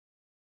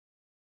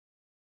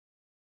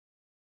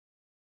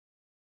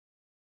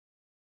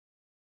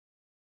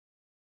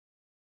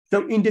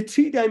 So in the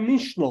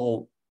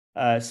three-dimensional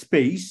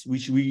space,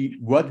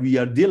 what we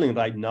are dealing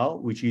right now,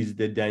 which is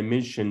the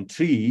dimension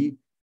 3,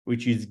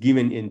 which is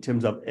given in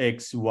terms of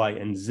x, y,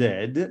 and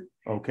z,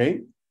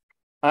 okay?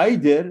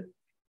 Either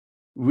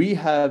we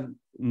have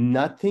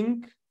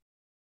nothing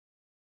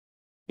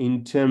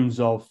in terms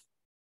of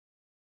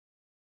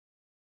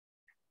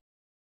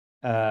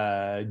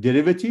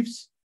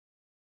derivatives.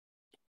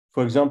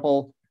 For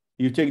example,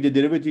 you take the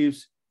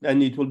derivatives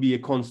and it will be a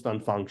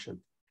constant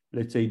function.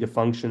 Let's say the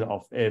function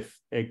of f,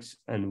 x,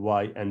 and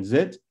y, and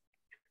z.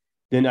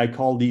 Then I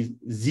call these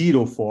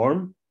zero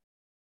form.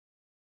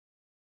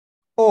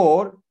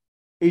 Or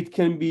it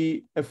can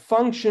be a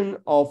function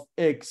of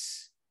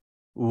x,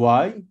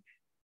 y,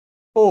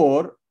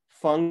 or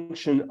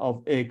function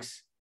of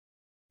x,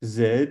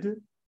 z,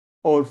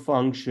 or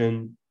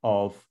function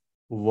of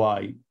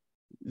y,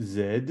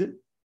 z.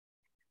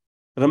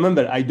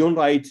 Remember, I don't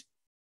write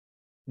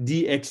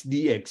dx,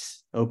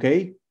 dx,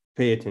 okay?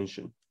 Pay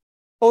attention.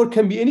 Or it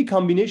can be any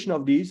combination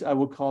of these. I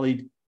will call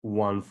it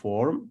one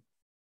form.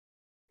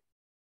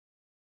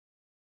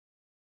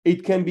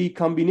 It can be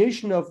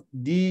combination of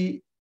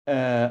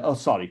oh,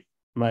 sorry,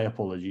 my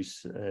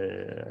apologies.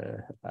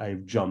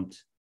 I've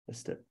jumped a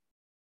step.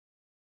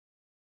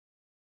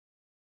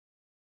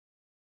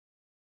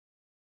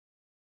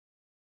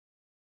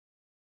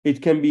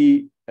 It can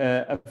be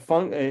a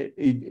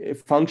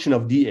function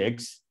of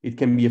dx. It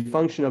can be a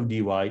function of dy.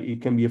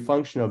 It can be a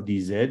function of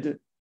dz,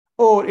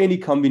 or any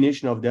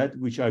combination of that,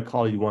 which I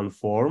call it one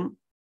form,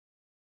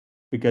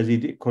 because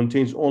it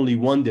contains only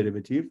one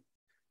derivative.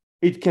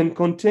 It can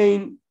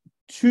contain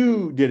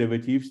two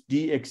derivatives,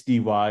 dx, dy,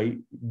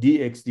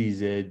 dx,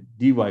 dz,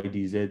 dy,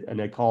 dz,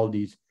 and I call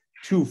these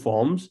two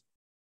forms,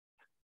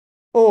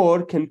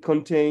 or can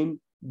contain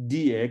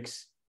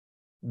dx,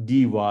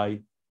 dy,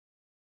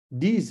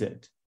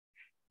 dz,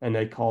 and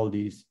I call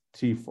these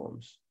three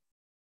forms.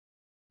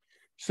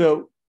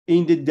 So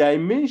in the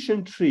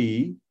dimension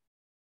 3,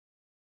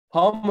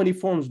 how many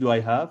forms do I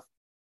have?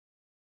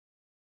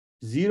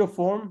 Zero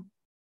form,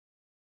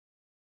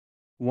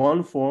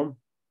 one form,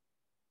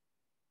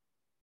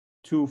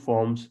 two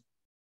forms,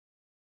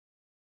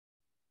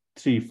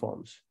 three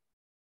forms.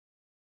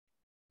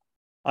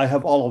 I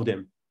have all of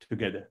them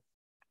together.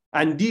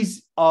 And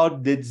these are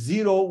the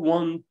 0,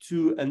 1,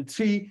 2, and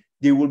 3.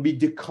 They will be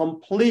the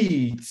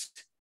complete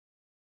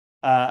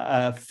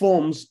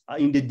forms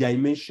in the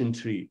dimension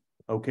 3,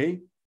 okay?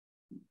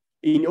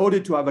 In order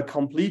to have a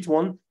complete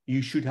one,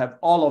 you should have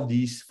all of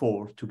these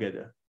 4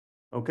 together,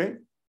 okay?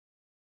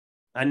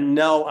 And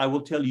now I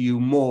will tell you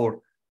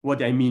more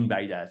what I mean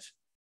by that.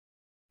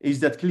 Is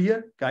that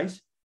clear,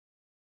 guys?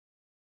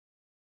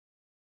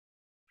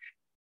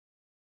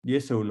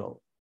 Yes or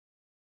no?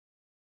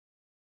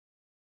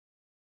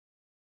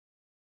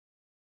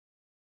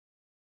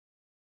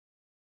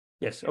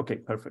 Yes, okay,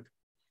 perfect.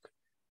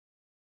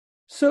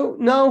 So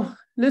now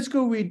let's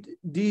go with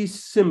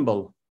this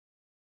symbol,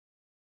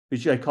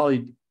 which I call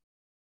it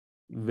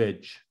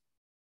wedge.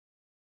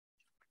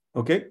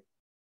 Okay.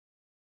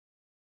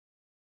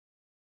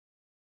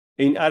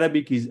 In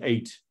Arabic is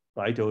 8,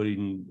 right? Or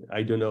in,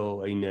 I don't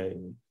know,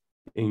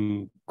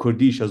 in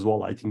Kurdish as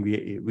well, I think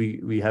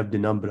we have the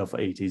number of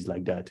 8 is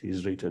like that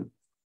is written,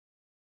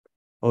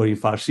 or in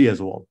Farsi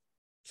as well.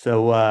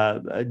 So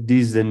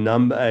this is the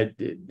number.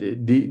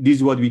 This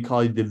is what we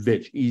call it. The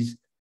wedge is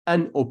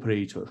an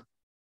operator,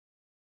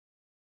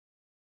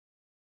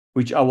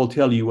 which I will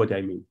tell you what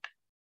I mean.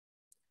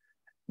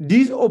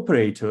 This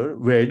operator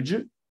wedge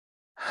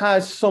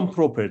has some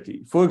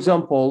property. For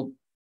example,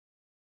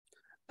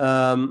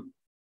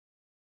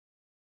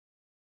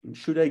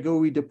 should I go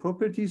with the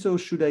properties or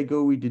should I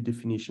go with the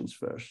definitions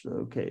first?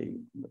 Okay,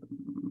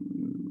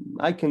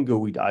 I can go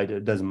with either,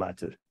 it doesn't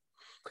matter.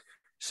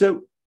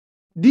 So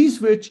this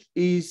wedge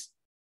is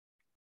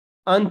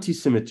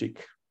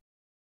anti-symmetric.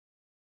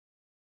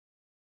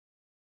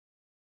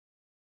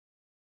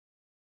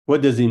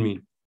 What does it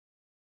mean?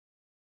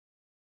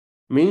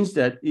 Means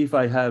that if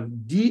I have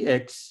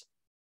dx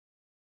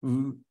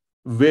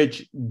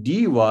wedge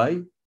dy,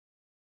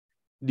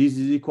 this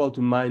is equal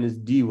to minus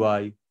dy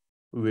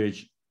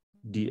wedge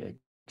dx.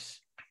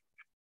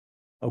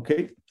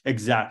 Okay,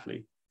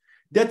 exactly.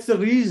 That's the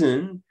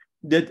reason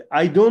that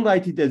I don't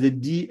write it as a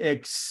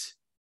dx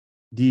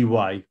dy.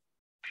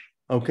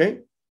 Okay,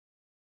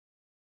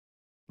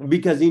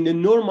 because in the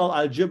normal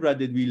algebra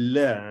that we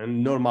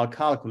learn, normal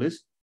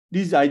calculus,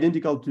 this is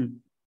identical to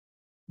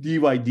dy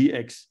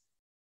dx.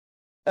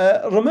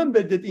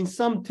 Remember that in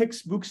some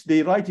textbooks,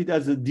 they write it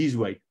as this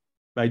way.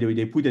 By the way,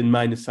 they put a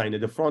minus sign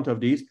at the front of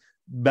this,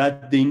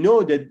 but they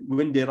know that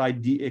when they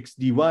write dx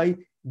dy,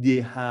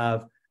 they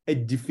have a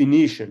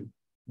definition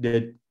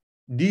that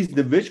this is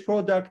the wedge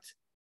product,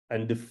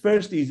 and the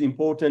first is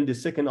important, the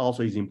second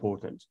also is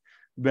important.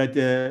 But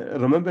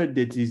remember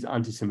that is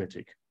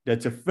anti-symmetric.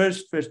 That's a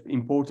first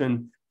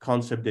important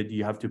concept that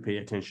you have to pay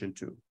attention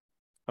to.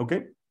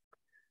 Okay.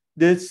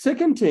 The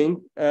second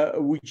thing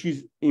which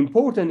is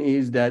important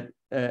is that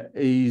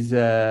is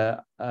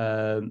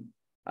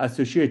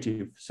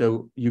associative.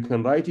 So you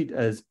can write it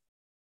as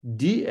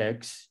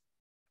dx.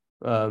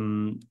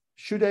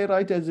 Should I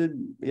write as a,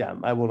 yeah,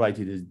 I will write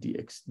it as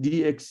dx.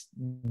 dx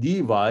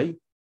dy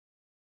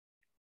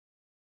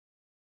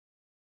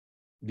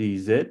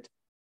dz,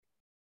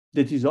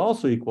 that is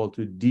also equal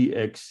to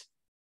dx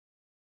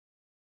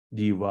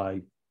dy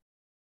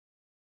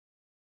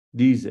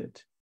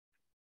dz.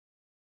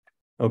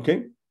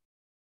 Okay.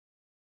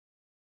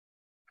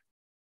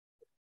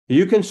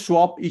 You can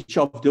swap each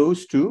of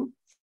those two.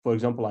 For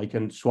example, I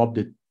can swap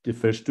the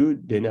first two,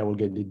 then I will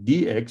get the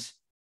dx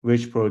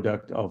wedge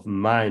product of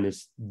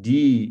minus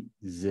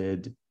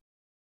dz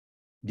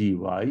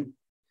dy,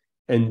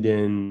 and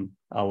then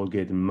I will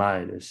get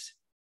minus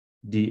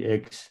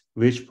dx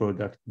wedge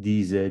product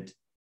dz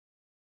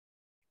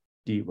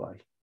dy.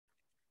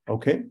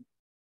 Okay.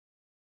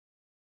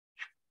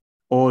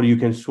 Or you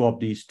can swap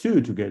these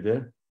two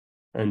together,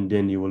 and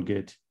then you will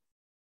get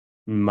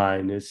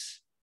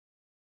minus,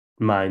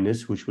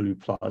 which will be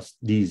plus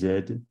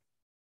dz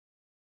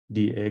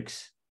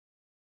dx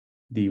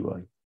dy.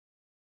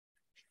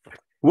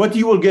 What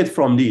you will get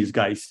from these,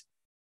 guys?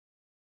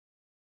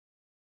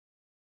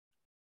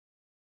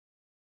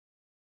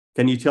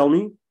 Can you tell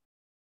me?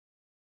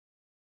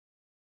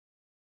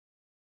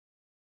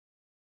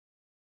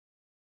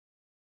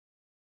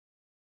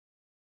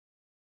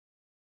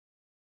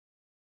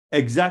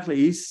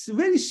 Exactly. It's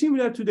very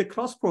similar to the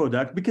cross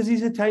product because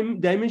it's a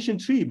dimension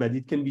 3, but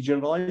it can be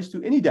generalized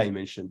to any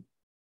dimension.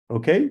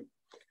 Okay.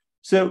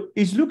 So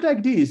it looks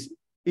like this.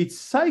 It's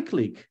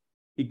cyclic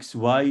x,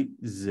 y,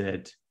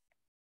 z.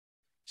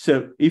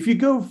 So if you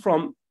go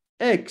from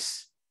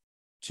x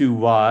to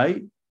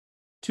y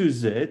to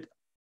z,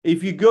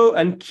 if you go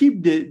and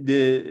keep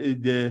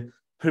the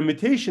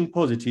permutation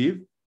positive,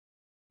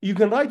 you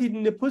can write it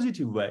in a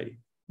positive way.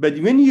 But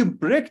when you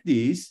break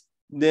this,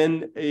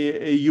 then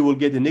you will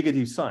get a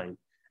negative sign.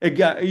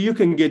 Again, you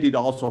can get it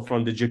also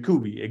from the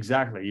Jacobi.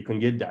 Exactly, you can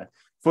get that.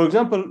 For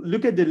example,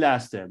 look at the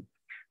last term.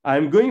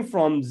 I'm going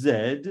from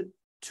z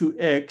to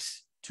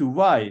x to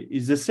y.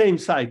 Is the same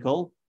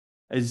cycle,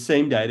 is the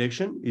same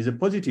direction, is a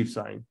positive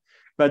sign.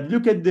 But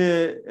look at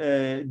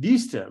the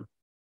this term.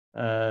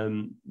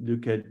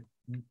 Look at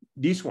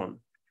this one.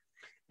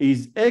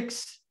 Is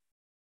x,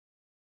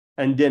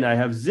 and then I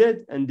have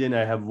z, and then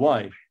I have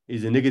y,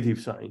 is a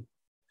negative sign.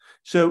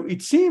 So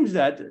it seems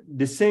that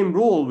the same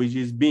rule, which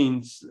is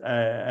being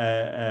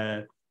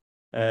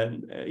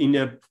in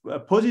a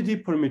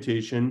positive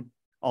permutation,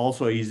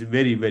 also is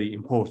very, very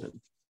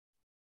important.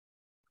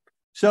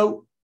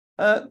 So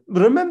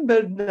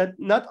remember that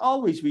not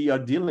always we are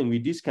dealing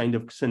with this kind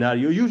of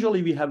scenario.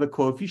 Usually we have a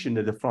coefficient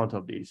at the front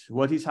of this.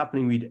 What is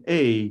happening with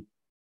a,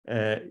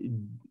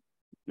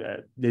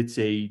 let's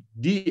say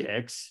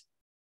dx,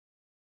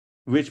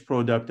 which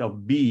product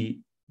of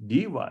B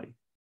dy.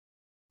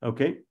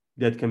 Okay,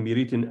 that can be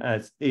written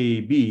as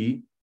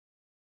AB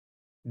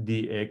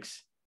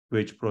dx,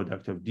 which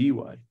product of dy.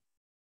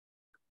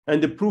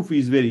 And the proof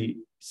is very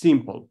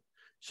simple.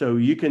 So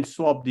you can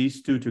swap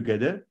these two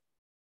together.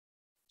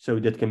 So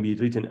that can be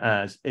written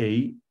as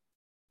A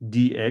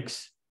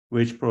dx,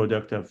 which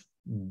product of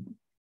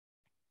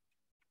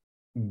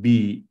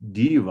B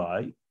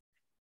dy.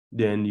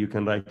 Then you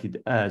can write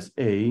it as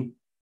A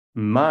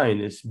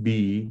minus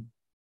B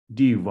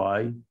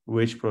dy,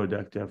 which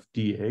product of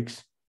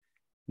dx.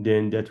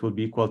 Then that will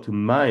be equal to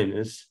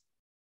minus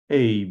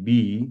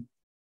AB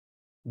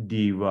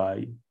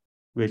dy,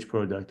 which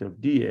product of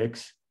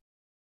dx.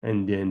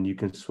 And then you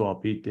can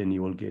swap it, and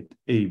you will get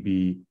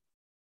AB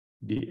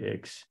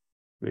dx,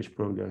 which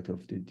product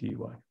of the dy.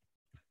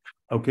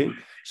 Okay,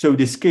 so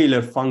the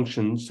scalar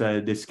functions,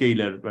 the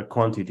scalar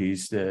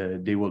quantities,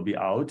 they will be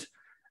out.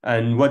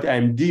 And what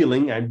I'm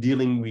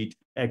dealing with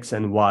x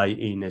and y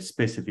in a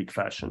specific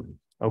fashion.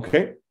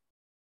 Okay.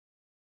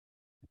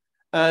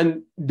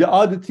 And the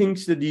other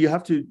things that you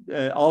have to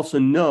also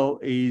know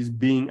is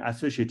being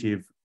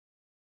associative,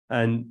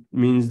 and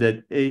means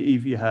that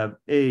if you have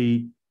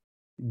A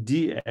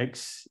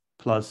dx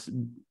plus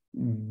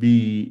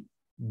B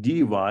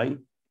dy,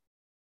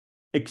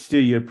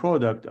 exterior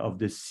product of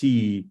the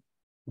C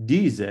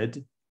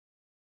dz,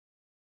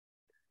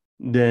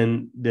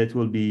 then that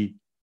will be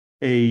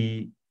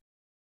A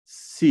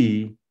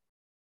C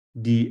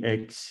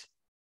dx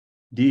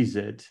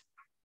dz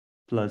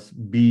plus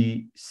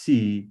B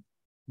C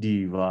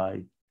dy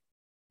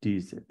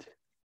dz.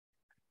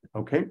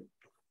 Okay,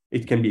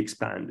 it can be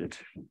expanded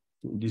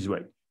this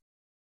way.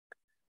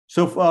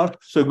 So far,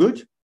 so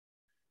good.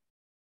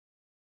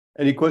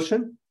 Any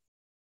question?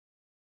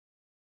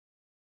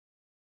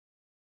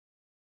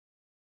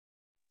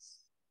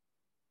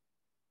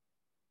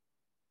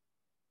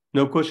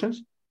 No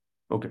questions?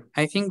 Okay.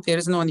 I think there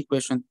is no any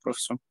question,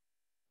 Professor.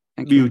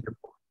 Thank Beautiful.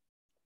 you.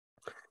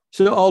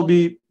 So I'll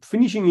be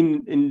finishing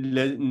in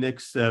the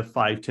next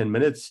 5-10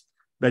 minutes.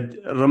 But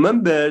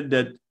remember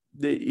that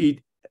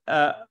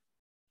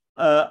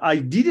I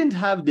didn't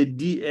have the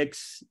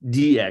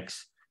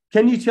dx.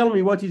 Can you tell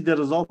me what is the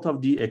result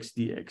of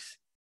dx?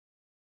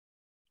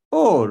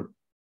 Or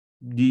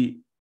the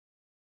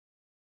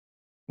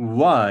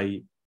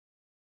y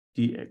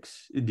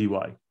dx dy?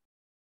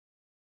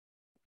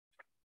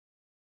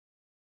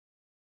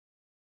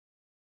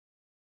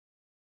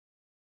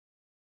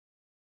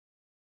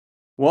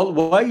 Well,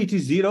 why it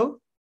is 0?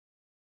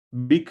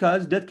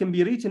 Because that can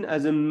be written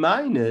as a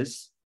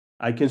minus.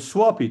 I can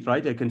swap it,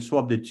 right? I can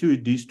swap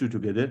these two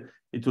together.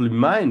 It will be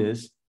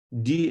minus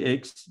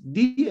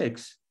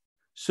dx.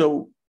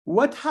 So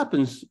what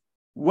happens?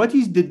 What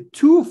is the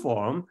 2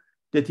 form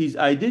that is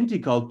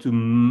identical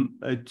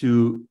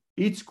to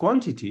its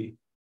quantity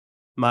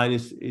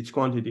minus its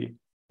quantity,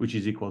 which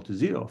is equal to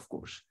 0, of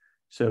course.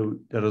 So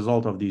the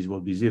result of these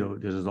will be 0.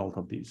 The result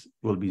of these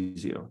will be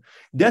 0.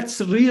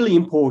 That's really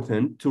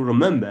important to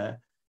remember,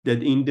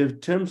 that in the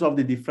terms of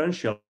the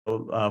differential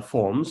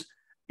forms,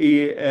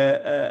 we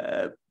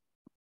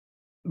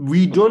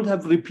don't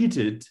have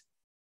repeated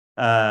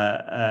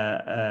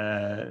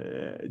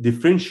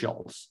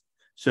differentials.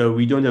 So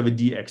we don't have a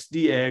dx,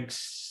 dy,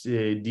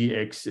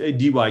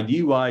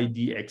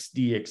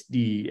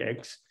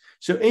 dx.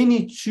 So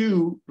any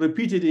 2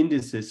 repeated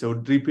indices or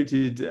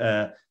repeated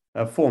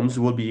forms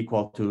will be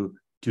equal to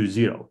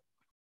 0.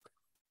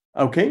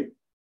 Okay.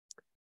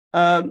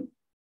 I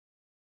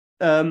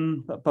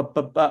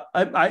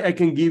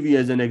can give you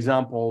as an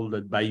example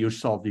that by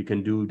yourself you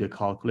can do the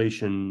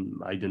calculation.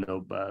 I don't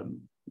know,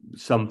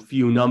 some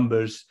few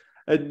numbers.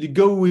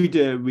 Go with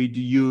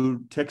your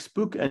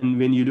textbook, and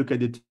when you look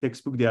at the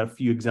textbook, there are a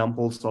few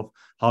examples of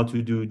how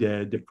to do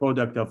the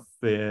product of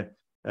a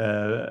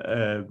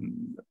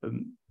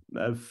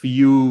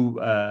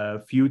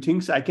few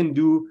things. I can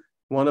do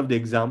one of the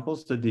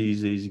examples that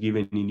is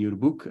given in your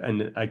book,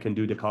 and I can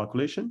do the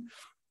calculation.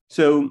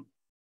 So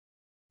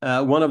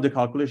one of the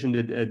calculations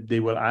that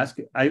they will ask,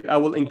 I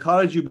will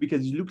encourage you,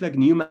 because it looks like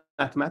new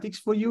mathematics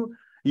for you.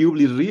 You will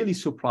be really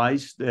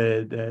surprised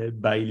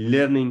by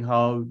learning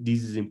how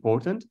this is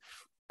important.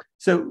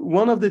 So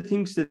one of the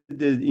things that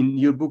in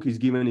your book is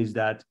given is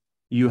that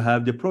you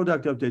have the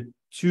product of the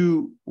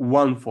 2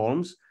 1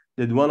 forms,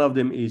 that one of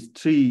them is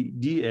 3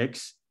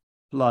 dx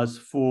plus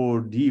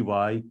 4 dy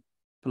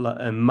plus,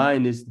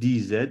 minus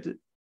dz,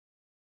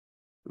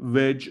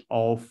 wedge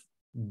of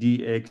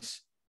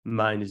dx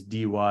minus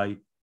dy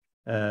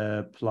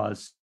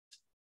plus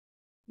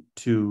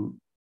 2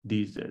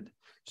 dz.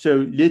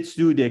 So let's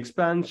do the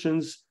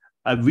expansions.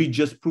 We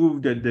just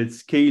proved that the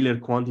scalar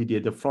quantity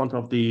at the front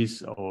of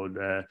this, or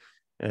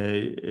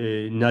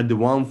not the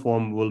 1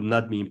 form, will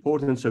not be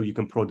important. So you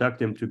can product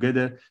them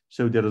together.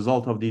 So the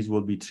result of these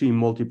will be 3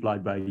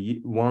 multiplied by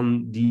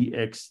 1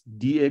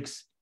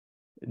 dx.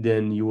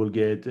 Then you will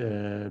get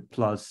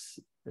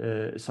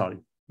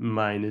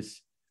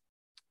minus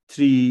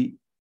 3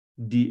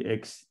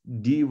 dx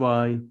dy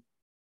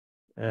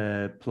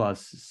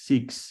plus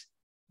 6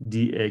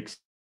 dx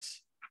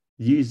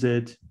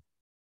dz,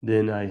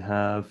 Then I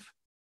have,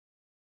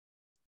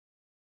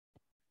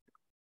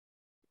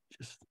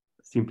 just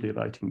simply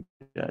writing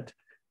that.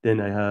 Then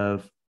I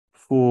have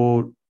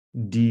 4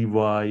 dy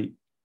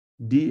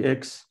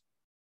dx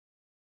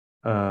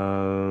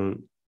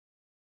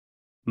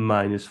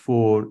minus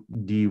 4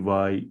 dy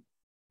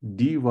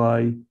dy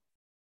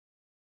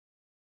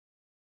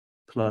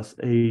plus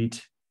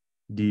 8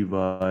 dy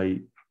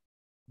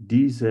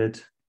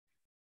dz,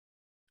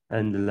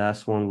 and the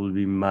last one will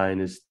be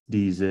minus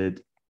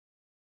dz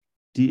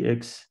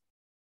dx,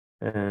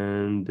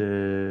 and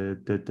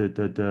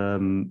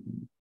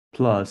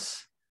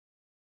plus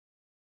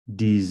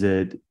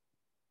dz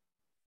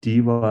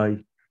dy,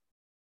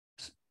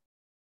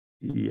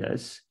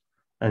 yes,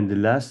 and the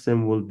last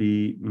term will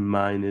be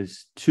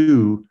minus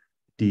 2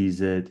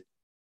 dz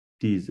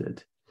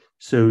dz.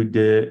 So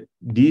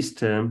this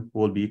term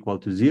will be equal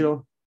to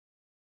 0,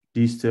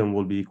 this term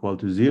will be equal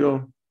to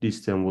 0,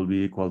 this term will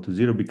be equal to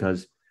 0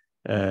 because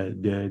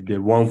the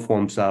one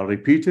forms are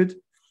repeated.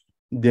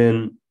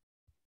 Then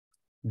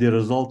the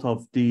result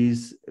of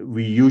these,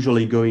 we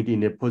usually go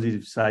in a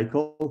positive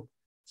cycle.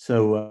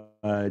 So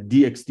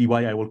dx dy,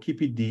 I will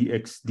keep it,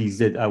 dx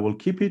dz, I will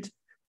keep it.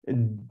 Dy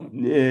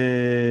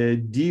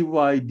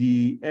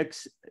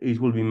dx, it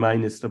will be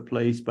minus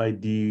replaced by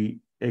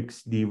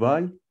dx dy.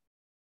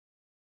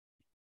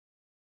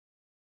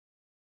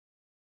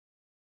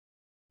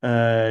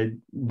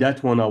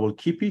 That one I will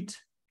keep it.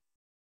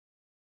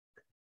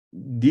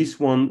 This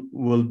one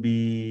will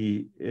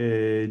be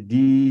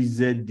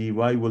dz dy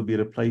will be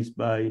replaced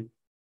by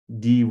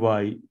dy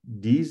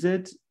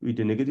dz with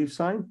a negative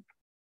sign,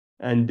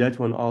 and that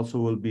one also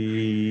will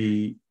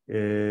be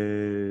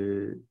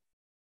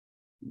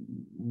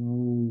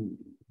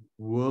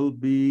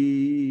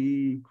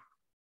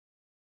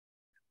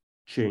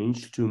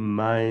changed to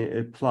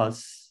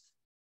plus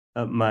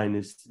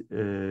minus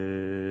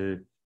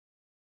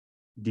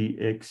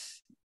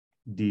dx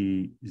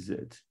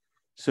dz.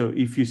 So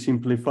if you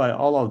simplify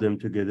all of them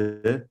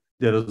together,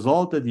 the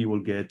result that you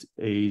will get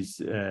is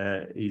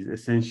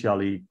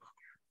essentially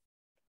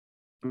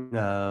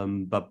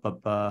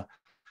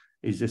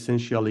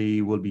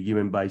will be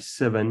given by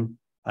 7.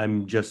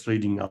 I'm just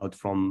reading out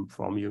from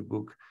your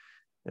book.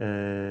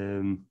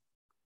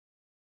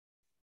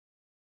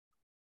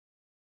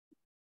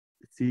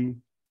 See,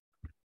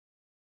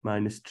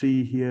 minus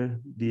 3 here,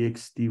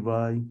 dx dy,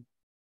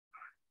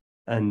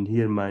 and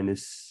here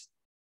minus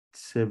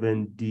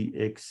 7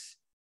 dx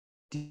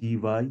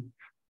dy,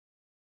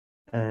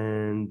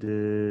 and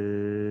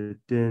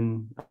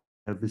then I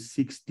have a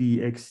 6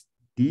 dx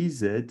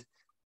dz.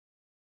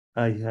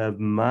 I have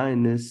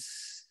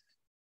minus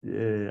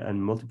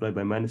and multiplied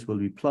by minus will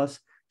be plus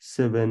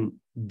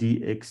 7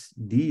 dx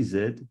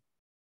dz,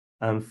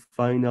 and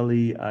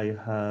finally I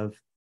have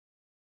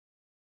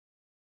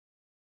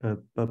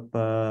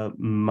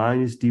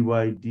minus dy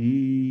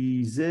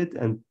dz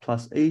and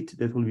plus 8,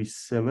 that will be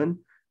 7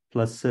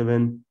 plus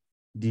 7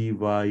 dy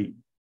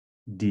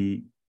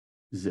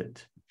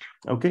dz.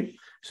 Okay,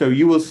 so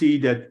you will see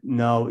that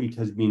now it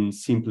has been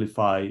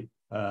simplified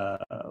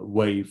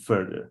way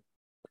further.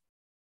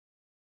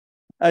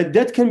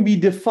 That can be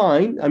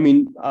defined. I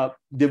mean,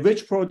 the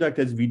wedge product,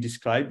 as we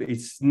described,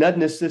 it's not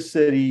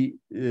necessarily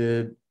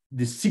the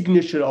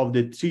signature of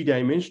the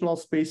 3-dimensional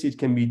space. It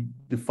can be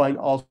defined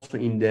also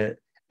in the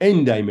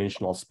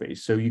n-dimensional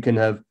space. So you can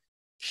have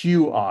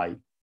qi,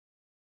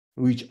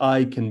 which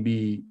I can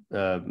be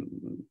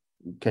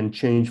can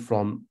change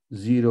from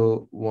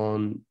 0,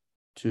 1,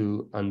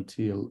 2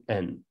 until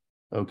n.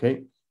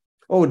 Okay,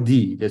 or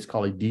d. Let's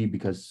call it d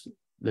because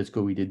let's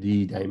go with the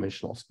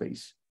d-dimensional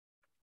space.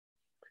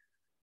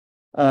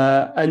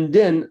 And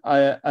then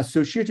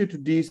associated to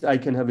this, I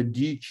can have a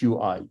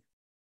dqi,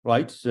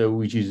 right? So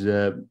which is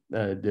the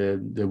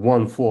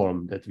one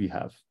form that we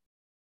have.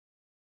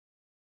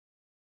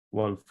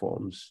 One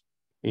forms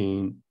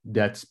in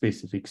that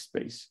specific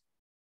space.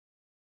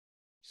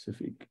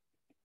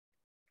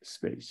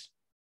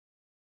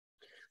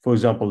 For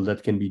example,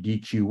 that can be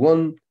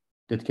dq1,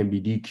 that can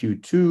be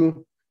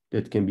dq2,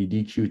 that can be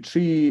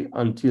dq3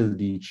 until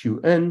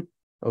dqn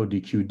or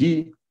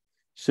dqd.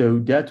 So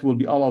that will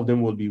be, all of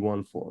them will be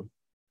one form.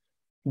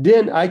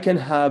 Then I can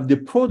have the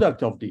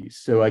product of these.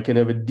 So I can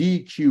have a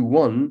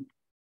dq1,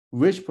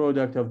 which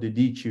product of the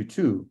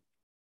dq2,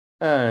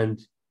 and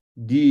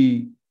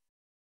dq1,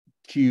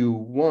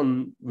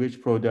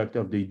 which product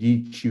of the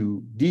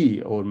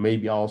dqd, or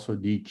maybe also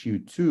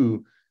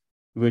dq2,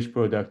 which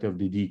product of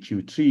the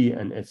dq3,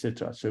 and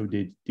etc. So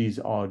these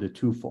are the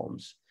two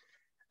forms.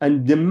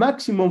 And the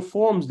maximum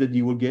forms that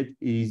you will get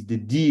is the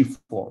d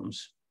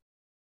forms.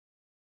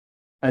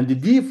 And the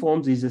d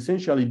forms is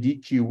essentially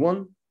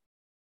dq1,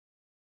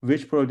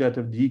 which product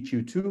of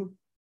dq2,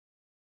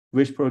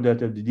 which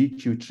product of the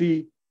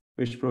dq3,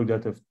 which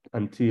product of,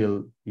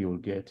 until you will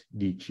get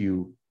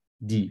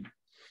dqd.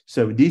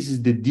 So this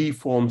is the d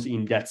forms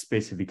in that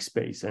specific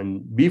space.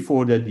 And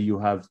before that, you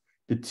have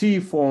the t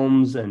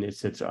forms and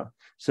etc.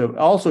 So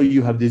also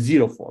you have the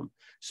 0 form.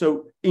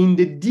 So in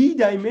the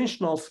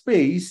d-dimensional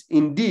space,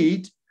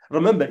 indeed,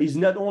 Remember, it's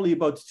not only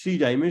about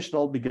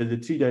three-dimensional, because the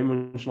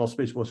three-dimensional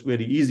space was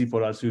very easy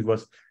for us. It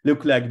was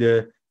look like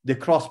the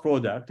cross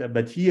product,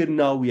 but here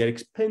now we are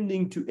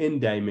expanding to n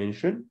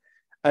dimension.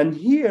 And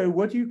here,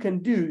 what you can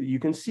do, you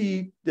can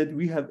see that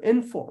we have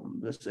n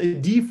forms,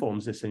 d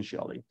forms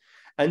essentially.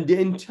 And the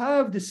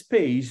entire of the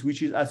space,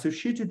 which is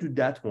associated to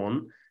that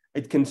one,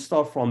 it can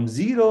start from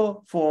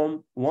 0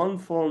 form, 1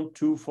 form,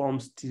 2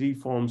 forms, 3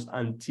 forms,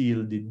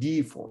 until the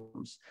d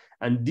forms.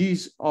 And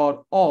these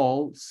are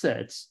all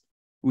sets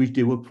which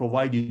they will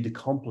provide you the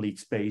complete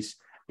space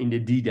in the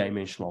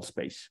d-dimensional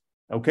space,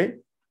 okay?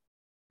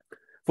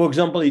 For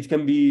example, it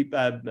can be,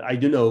 I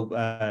don't know,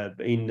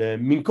 in the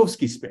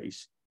Minkowski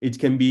space, it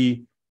can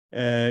be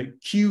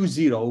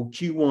Q0,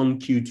 Q1,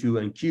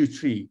 Q2, and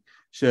Q3.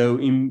 So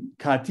in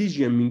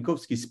Cartesian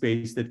Minkowski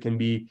space, that can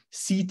be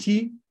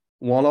CT,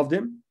 one of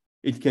them.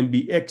 It can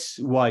be X,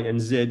 Y,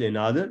 and Z,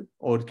 another,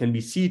 or it can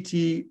be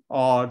CT,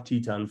 R,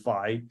 theta, and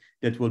phi.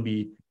 That will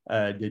be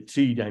the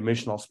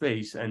three-dimensional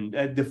space and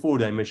the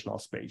four-dimensional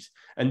space.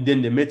 And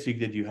then the metric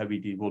that you have,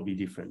 it will be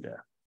different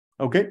there,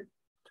 okay?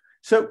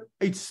 So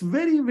it's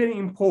very, very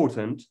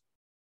important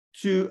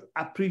to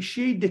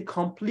appreciate the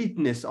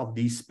completeness of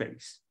this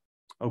space,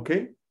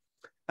 okay?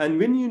 And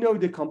when you know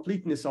the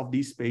completeness of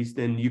this space,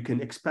 then you can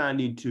expand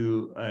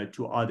into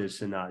to other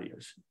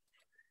scenarios.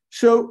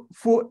 So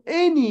for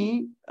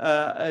any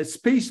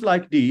space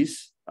like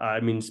this, I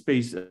mean,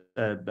 space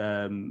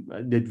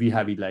that we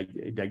have it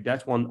like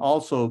that one,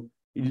 also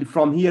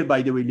from here,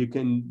 by the way, you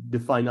can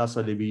define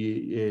also the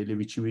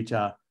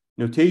Levi-Civita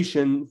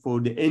notation for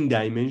the n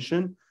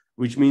dimension,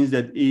 which means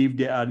that if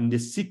they are in the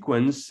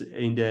sequence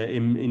in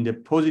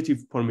the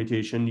positive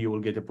permutation, you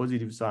will get a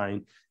positive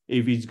sign.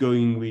 If it's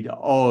going with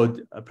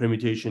odd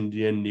permutation,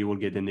 then you will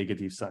get a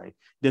negative sign.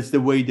 That's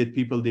the way that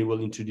people, they will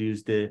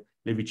introduce the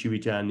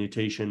Levi-Civita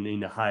notation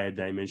in a higher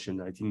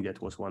dimension. I think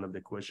that was one of the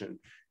questions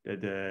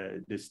that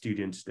the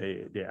students,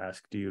 they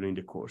asked during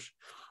the course.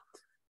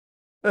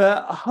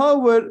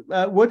 However,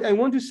 what I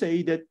want to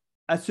say that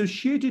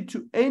associated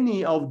to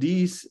any of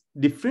these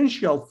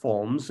differential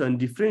forms and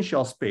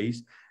differential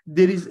space,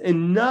 there is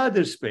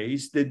another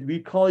space that we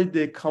call it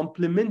the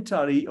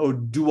complementary or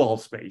dual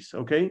space,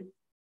 okay?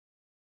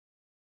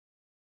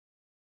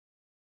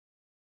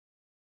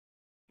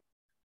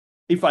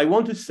 If I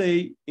want to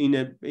say in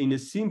a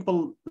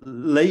simple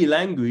lay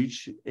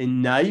language,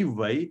 in naive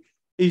way,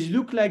 is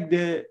look like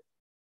the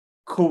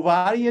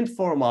covariant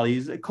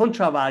formalism,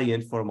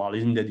 contravariant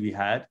formalism that we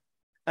had,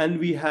 and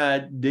we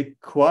had the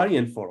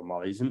covariant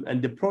formalism,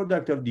 and the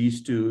product of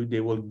these two,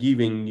 they were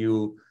giving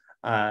you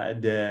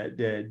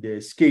the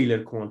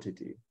scalar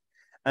quantity.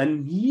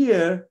 And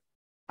here,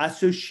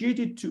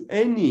 associated to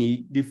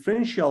any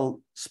differential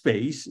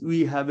space,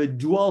 we have a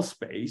dual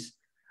space,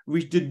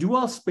 which the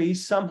dual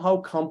space somehow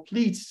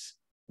completes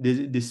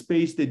the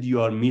space that you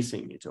are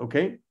missing it,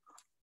 okay?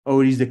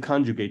 Or is the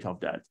conjugate of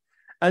that.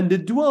 And the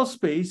dual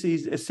space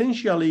is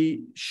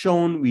essentially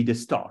shown with a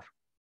star.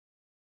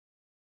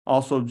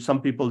 Also,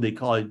 some people, they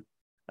call it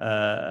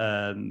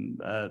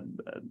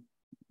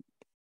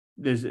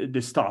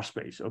the star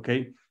space,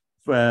 okay?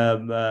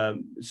 And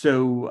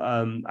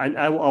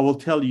I will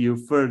tell you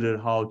further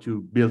how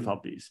to build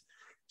up this.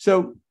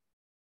 So,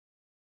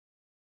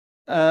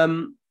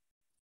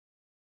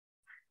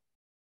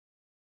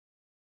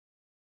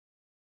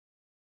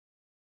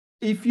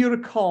 if you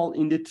recall,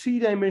 in the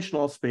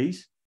three-dimensional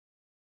space,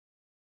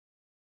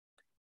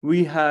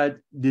 we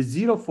had the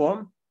 0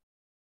 form,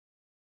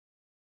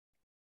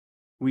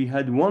 we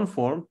had 1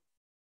 form,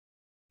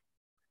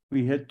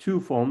 we had 2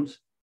 forms,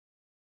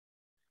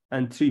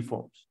 and 3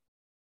 forms.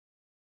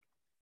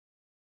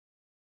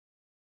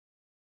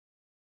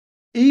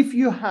 If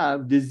you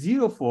have the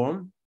 0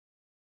 form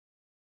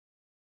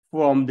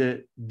from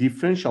the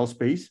differential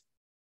space,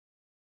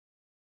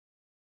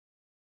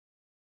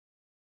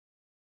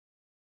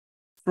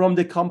 from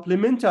the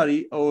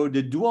complementary or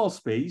the dual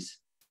space,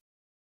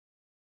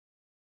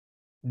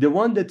 the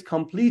one that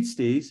completes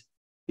this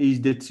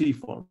is the 3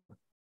 form,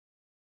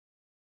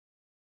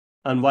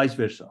 and vice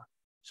versa.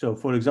 So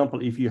for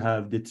example, if you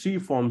have the 3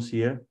 forms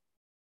here,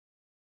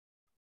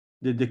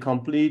 the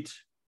complete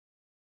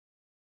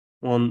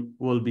one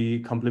will be,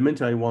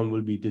 complementary one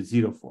will be the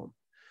 0 form.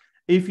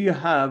 If you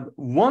have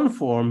 1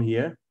 form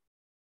here,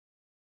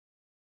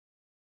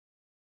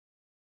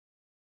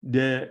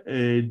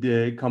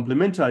 the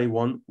complementary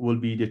one will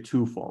be the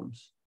 2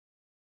 forms.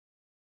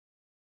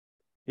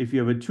 If you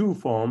have a 2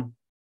 form,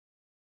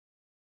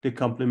 the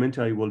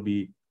complementary will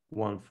be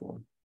 1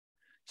 form.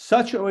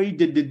 Such a way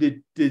that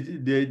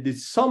the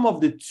sum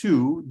of the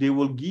two, they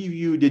will give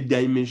you the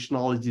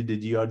dimensionality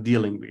that you are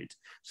dealing with.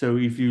 So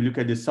if you look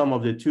at the sum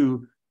of the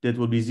two, that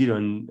will be 0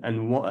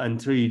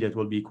 and 3, that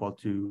will be equal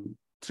to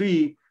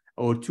 3,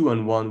 or 2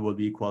 and 1 will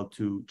be equal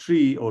to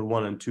 3, or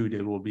 1 and 2,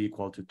 they will be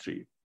equal to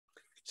 3.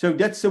 So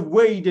that's a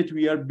way that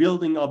we are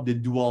building up the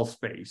dual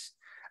space.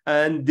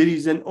 And there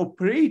is an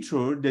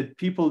operator that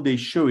people, they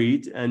show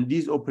it, and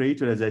this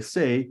operator, as I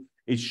say,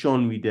 is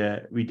shown with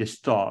the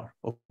star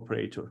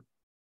operator.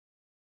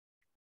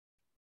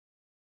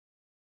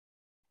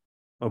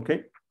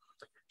 Okay,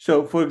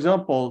 So, for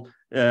example,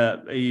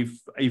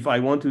 if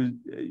I want to,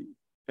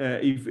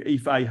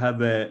 if I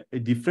have a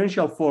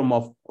differential form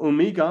of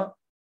omega,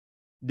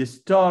 the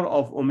star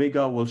of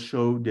omega will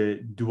show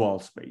the dual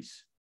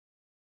space.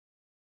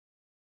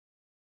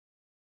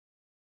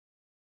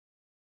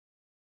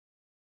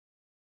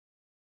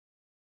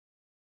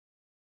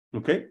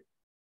 Okay.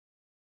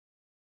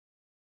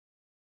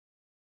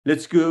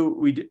 Let's go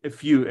with a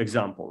few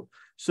examples.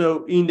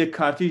 So in the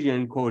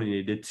Cartesian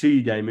coordinate, the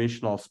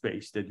three-dimensional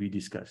space that we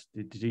discussed,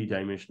 the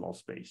three-dimensional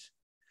space.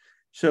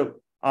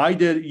 So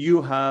either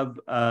you have,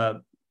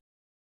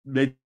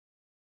 let's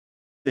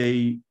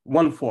say,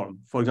 one form,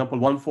 for example,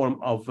 one form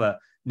of the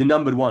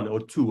number 1 or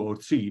 2 or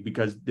 3,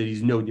 because there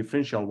is no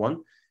differential one.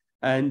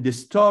 And the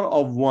star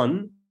of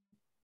 1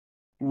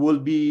 will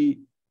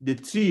be the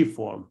 3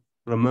 form.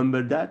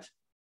 Remember that?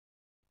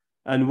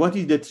 And what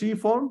is the 3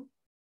 form?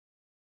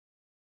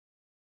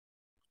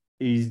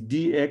 Is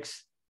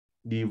dx,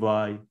 dy,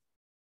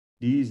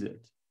 dz.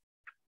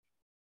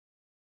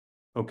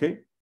 Okay,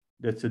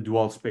 that's a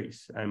dual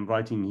space. I'm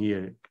writing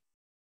here.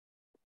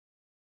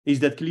 Is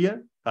that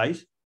clear,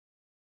 guys?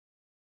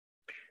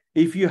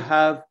 If you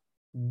have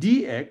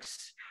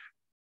dx,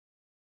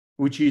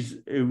 which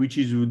is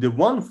the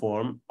 1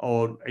 form,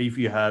 or if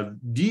you have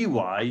dy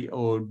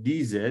or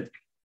dz,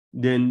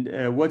 then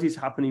what is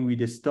happening with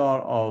the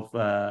star of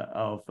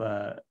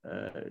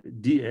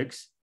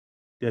dx?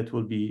 That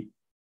will be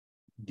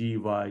dy,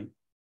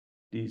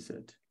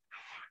 dz.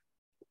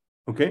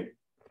 Okay.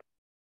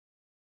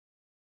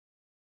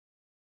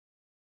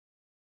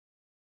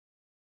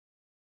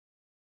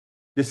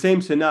 The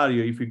same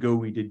scenario, if you go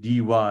with the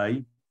dy,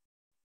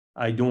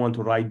 I don't want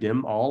to write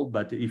them all,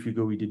 but if you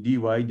go with the dy,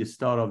 the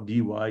star of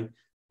dy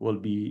will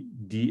be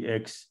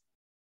dx,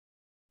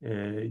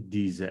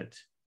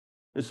 dz.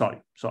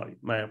 Sorry,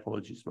 my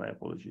apologies.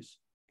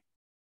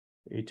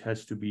 It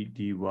has to be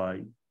dy,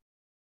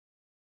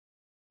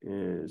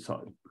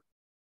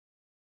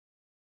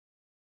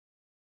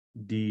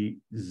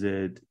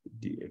 dz,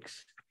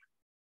 dx.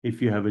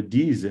 If you have a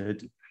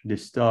dz, the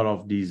star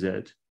of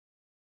dz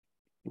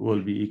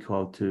will be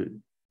equal to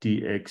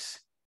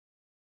dx,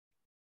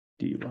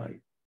 dy.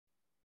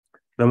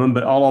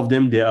 Remember, all of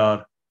them,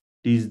 this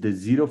is the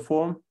 0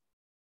 form,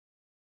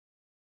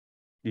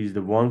 this is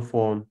the 1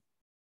 form,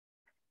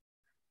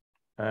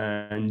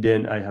 and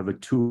then I have a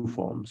 2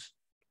 forms,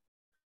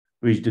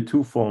 which the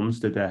 2 forms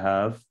that I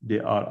have, they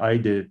are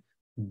either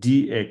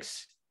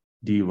dx,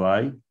 dy,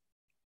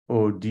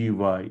 or dy,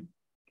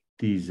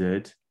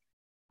 dz,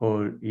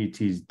 or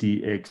it is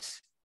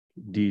dx,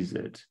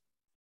 dz.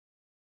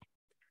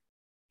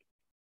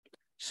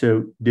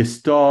 So the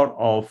star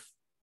of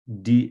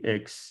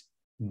dx,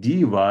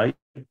 dy, what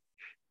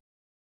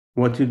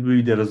will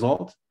be the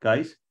result,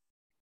 guys?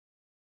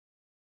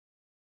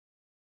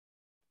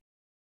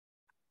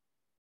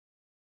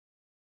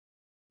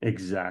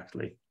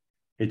 Exactly.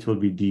 It will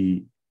be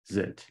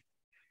dz.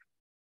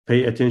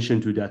 Pay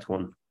attention to that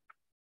one.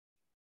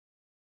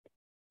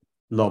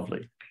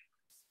 Lovely.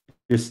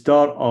 The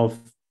star of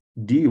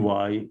dy,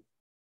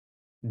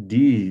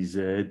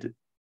 dz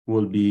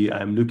will be,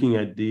 I'm looking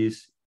at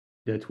this,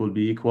 that will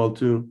be equal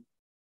to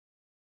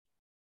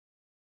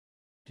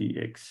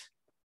dx.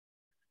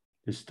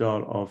 The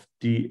star of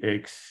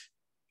dx,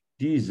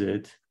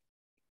 dz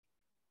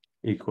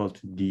equal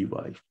to dy.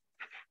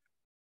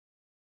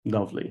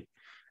 Lovely.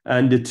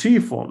 And the 3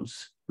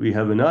 forms, we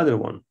have another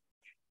one,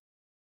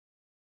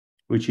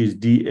 which is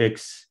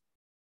dx,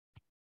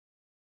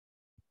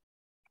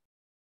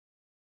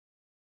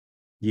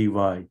 dy,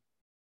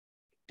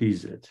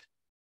 dz.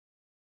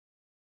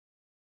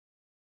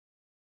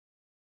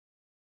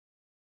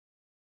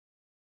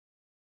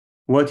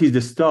 What is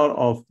the star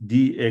of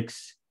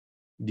dx,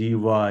 dy,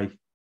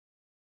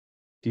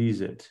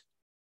 dz?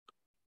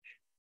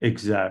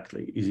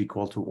 Exactly, is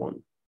equal to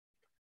 1,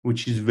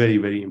 which is very,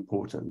 very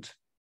important.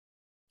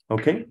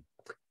 Okay.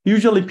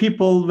 Usually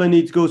people, when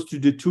it goes to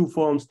the 2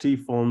 forms, 3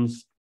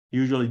 forms,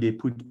 usually they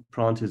put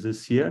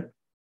parentheses here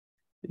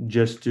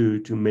just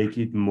to make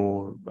it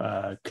more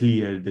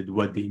clear that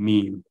what they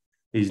mean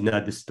is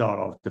not the star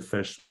of the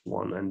first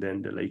one and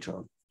then the later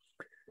on.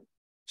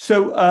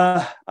 So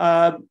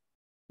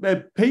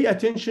pay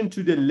attention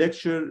to the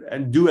lecture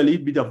and do a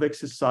little bit of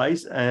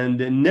exercise. And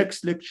the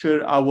next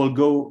lecture, I will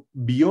go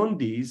beyond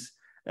these,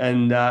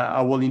 and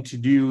I will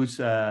introduce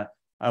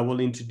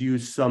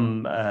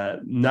some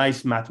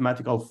nice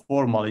mathematical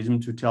formalism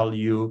to tell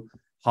you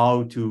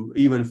how to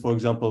even, for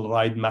example,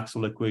 write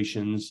Maxwell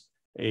equations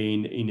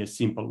in a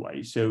simple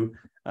way. So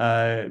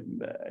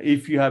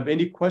if you have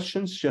any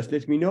questions, just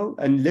let me know.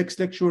 And next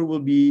lecture will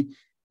be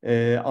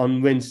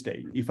on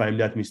Wednesday, if I'm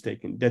not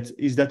mistaken.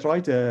 Is that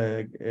right,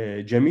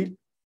 Jamil?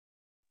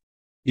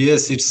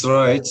 Yes, it's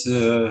right.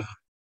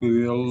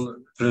 We will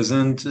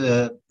present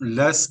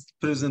last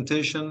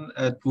presentation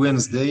at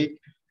Wednesday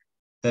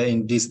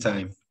in this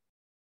time.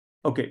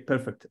 Okay,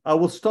 perfect. I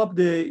will stop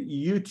the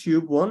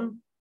YouTube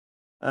one,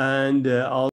 and I'll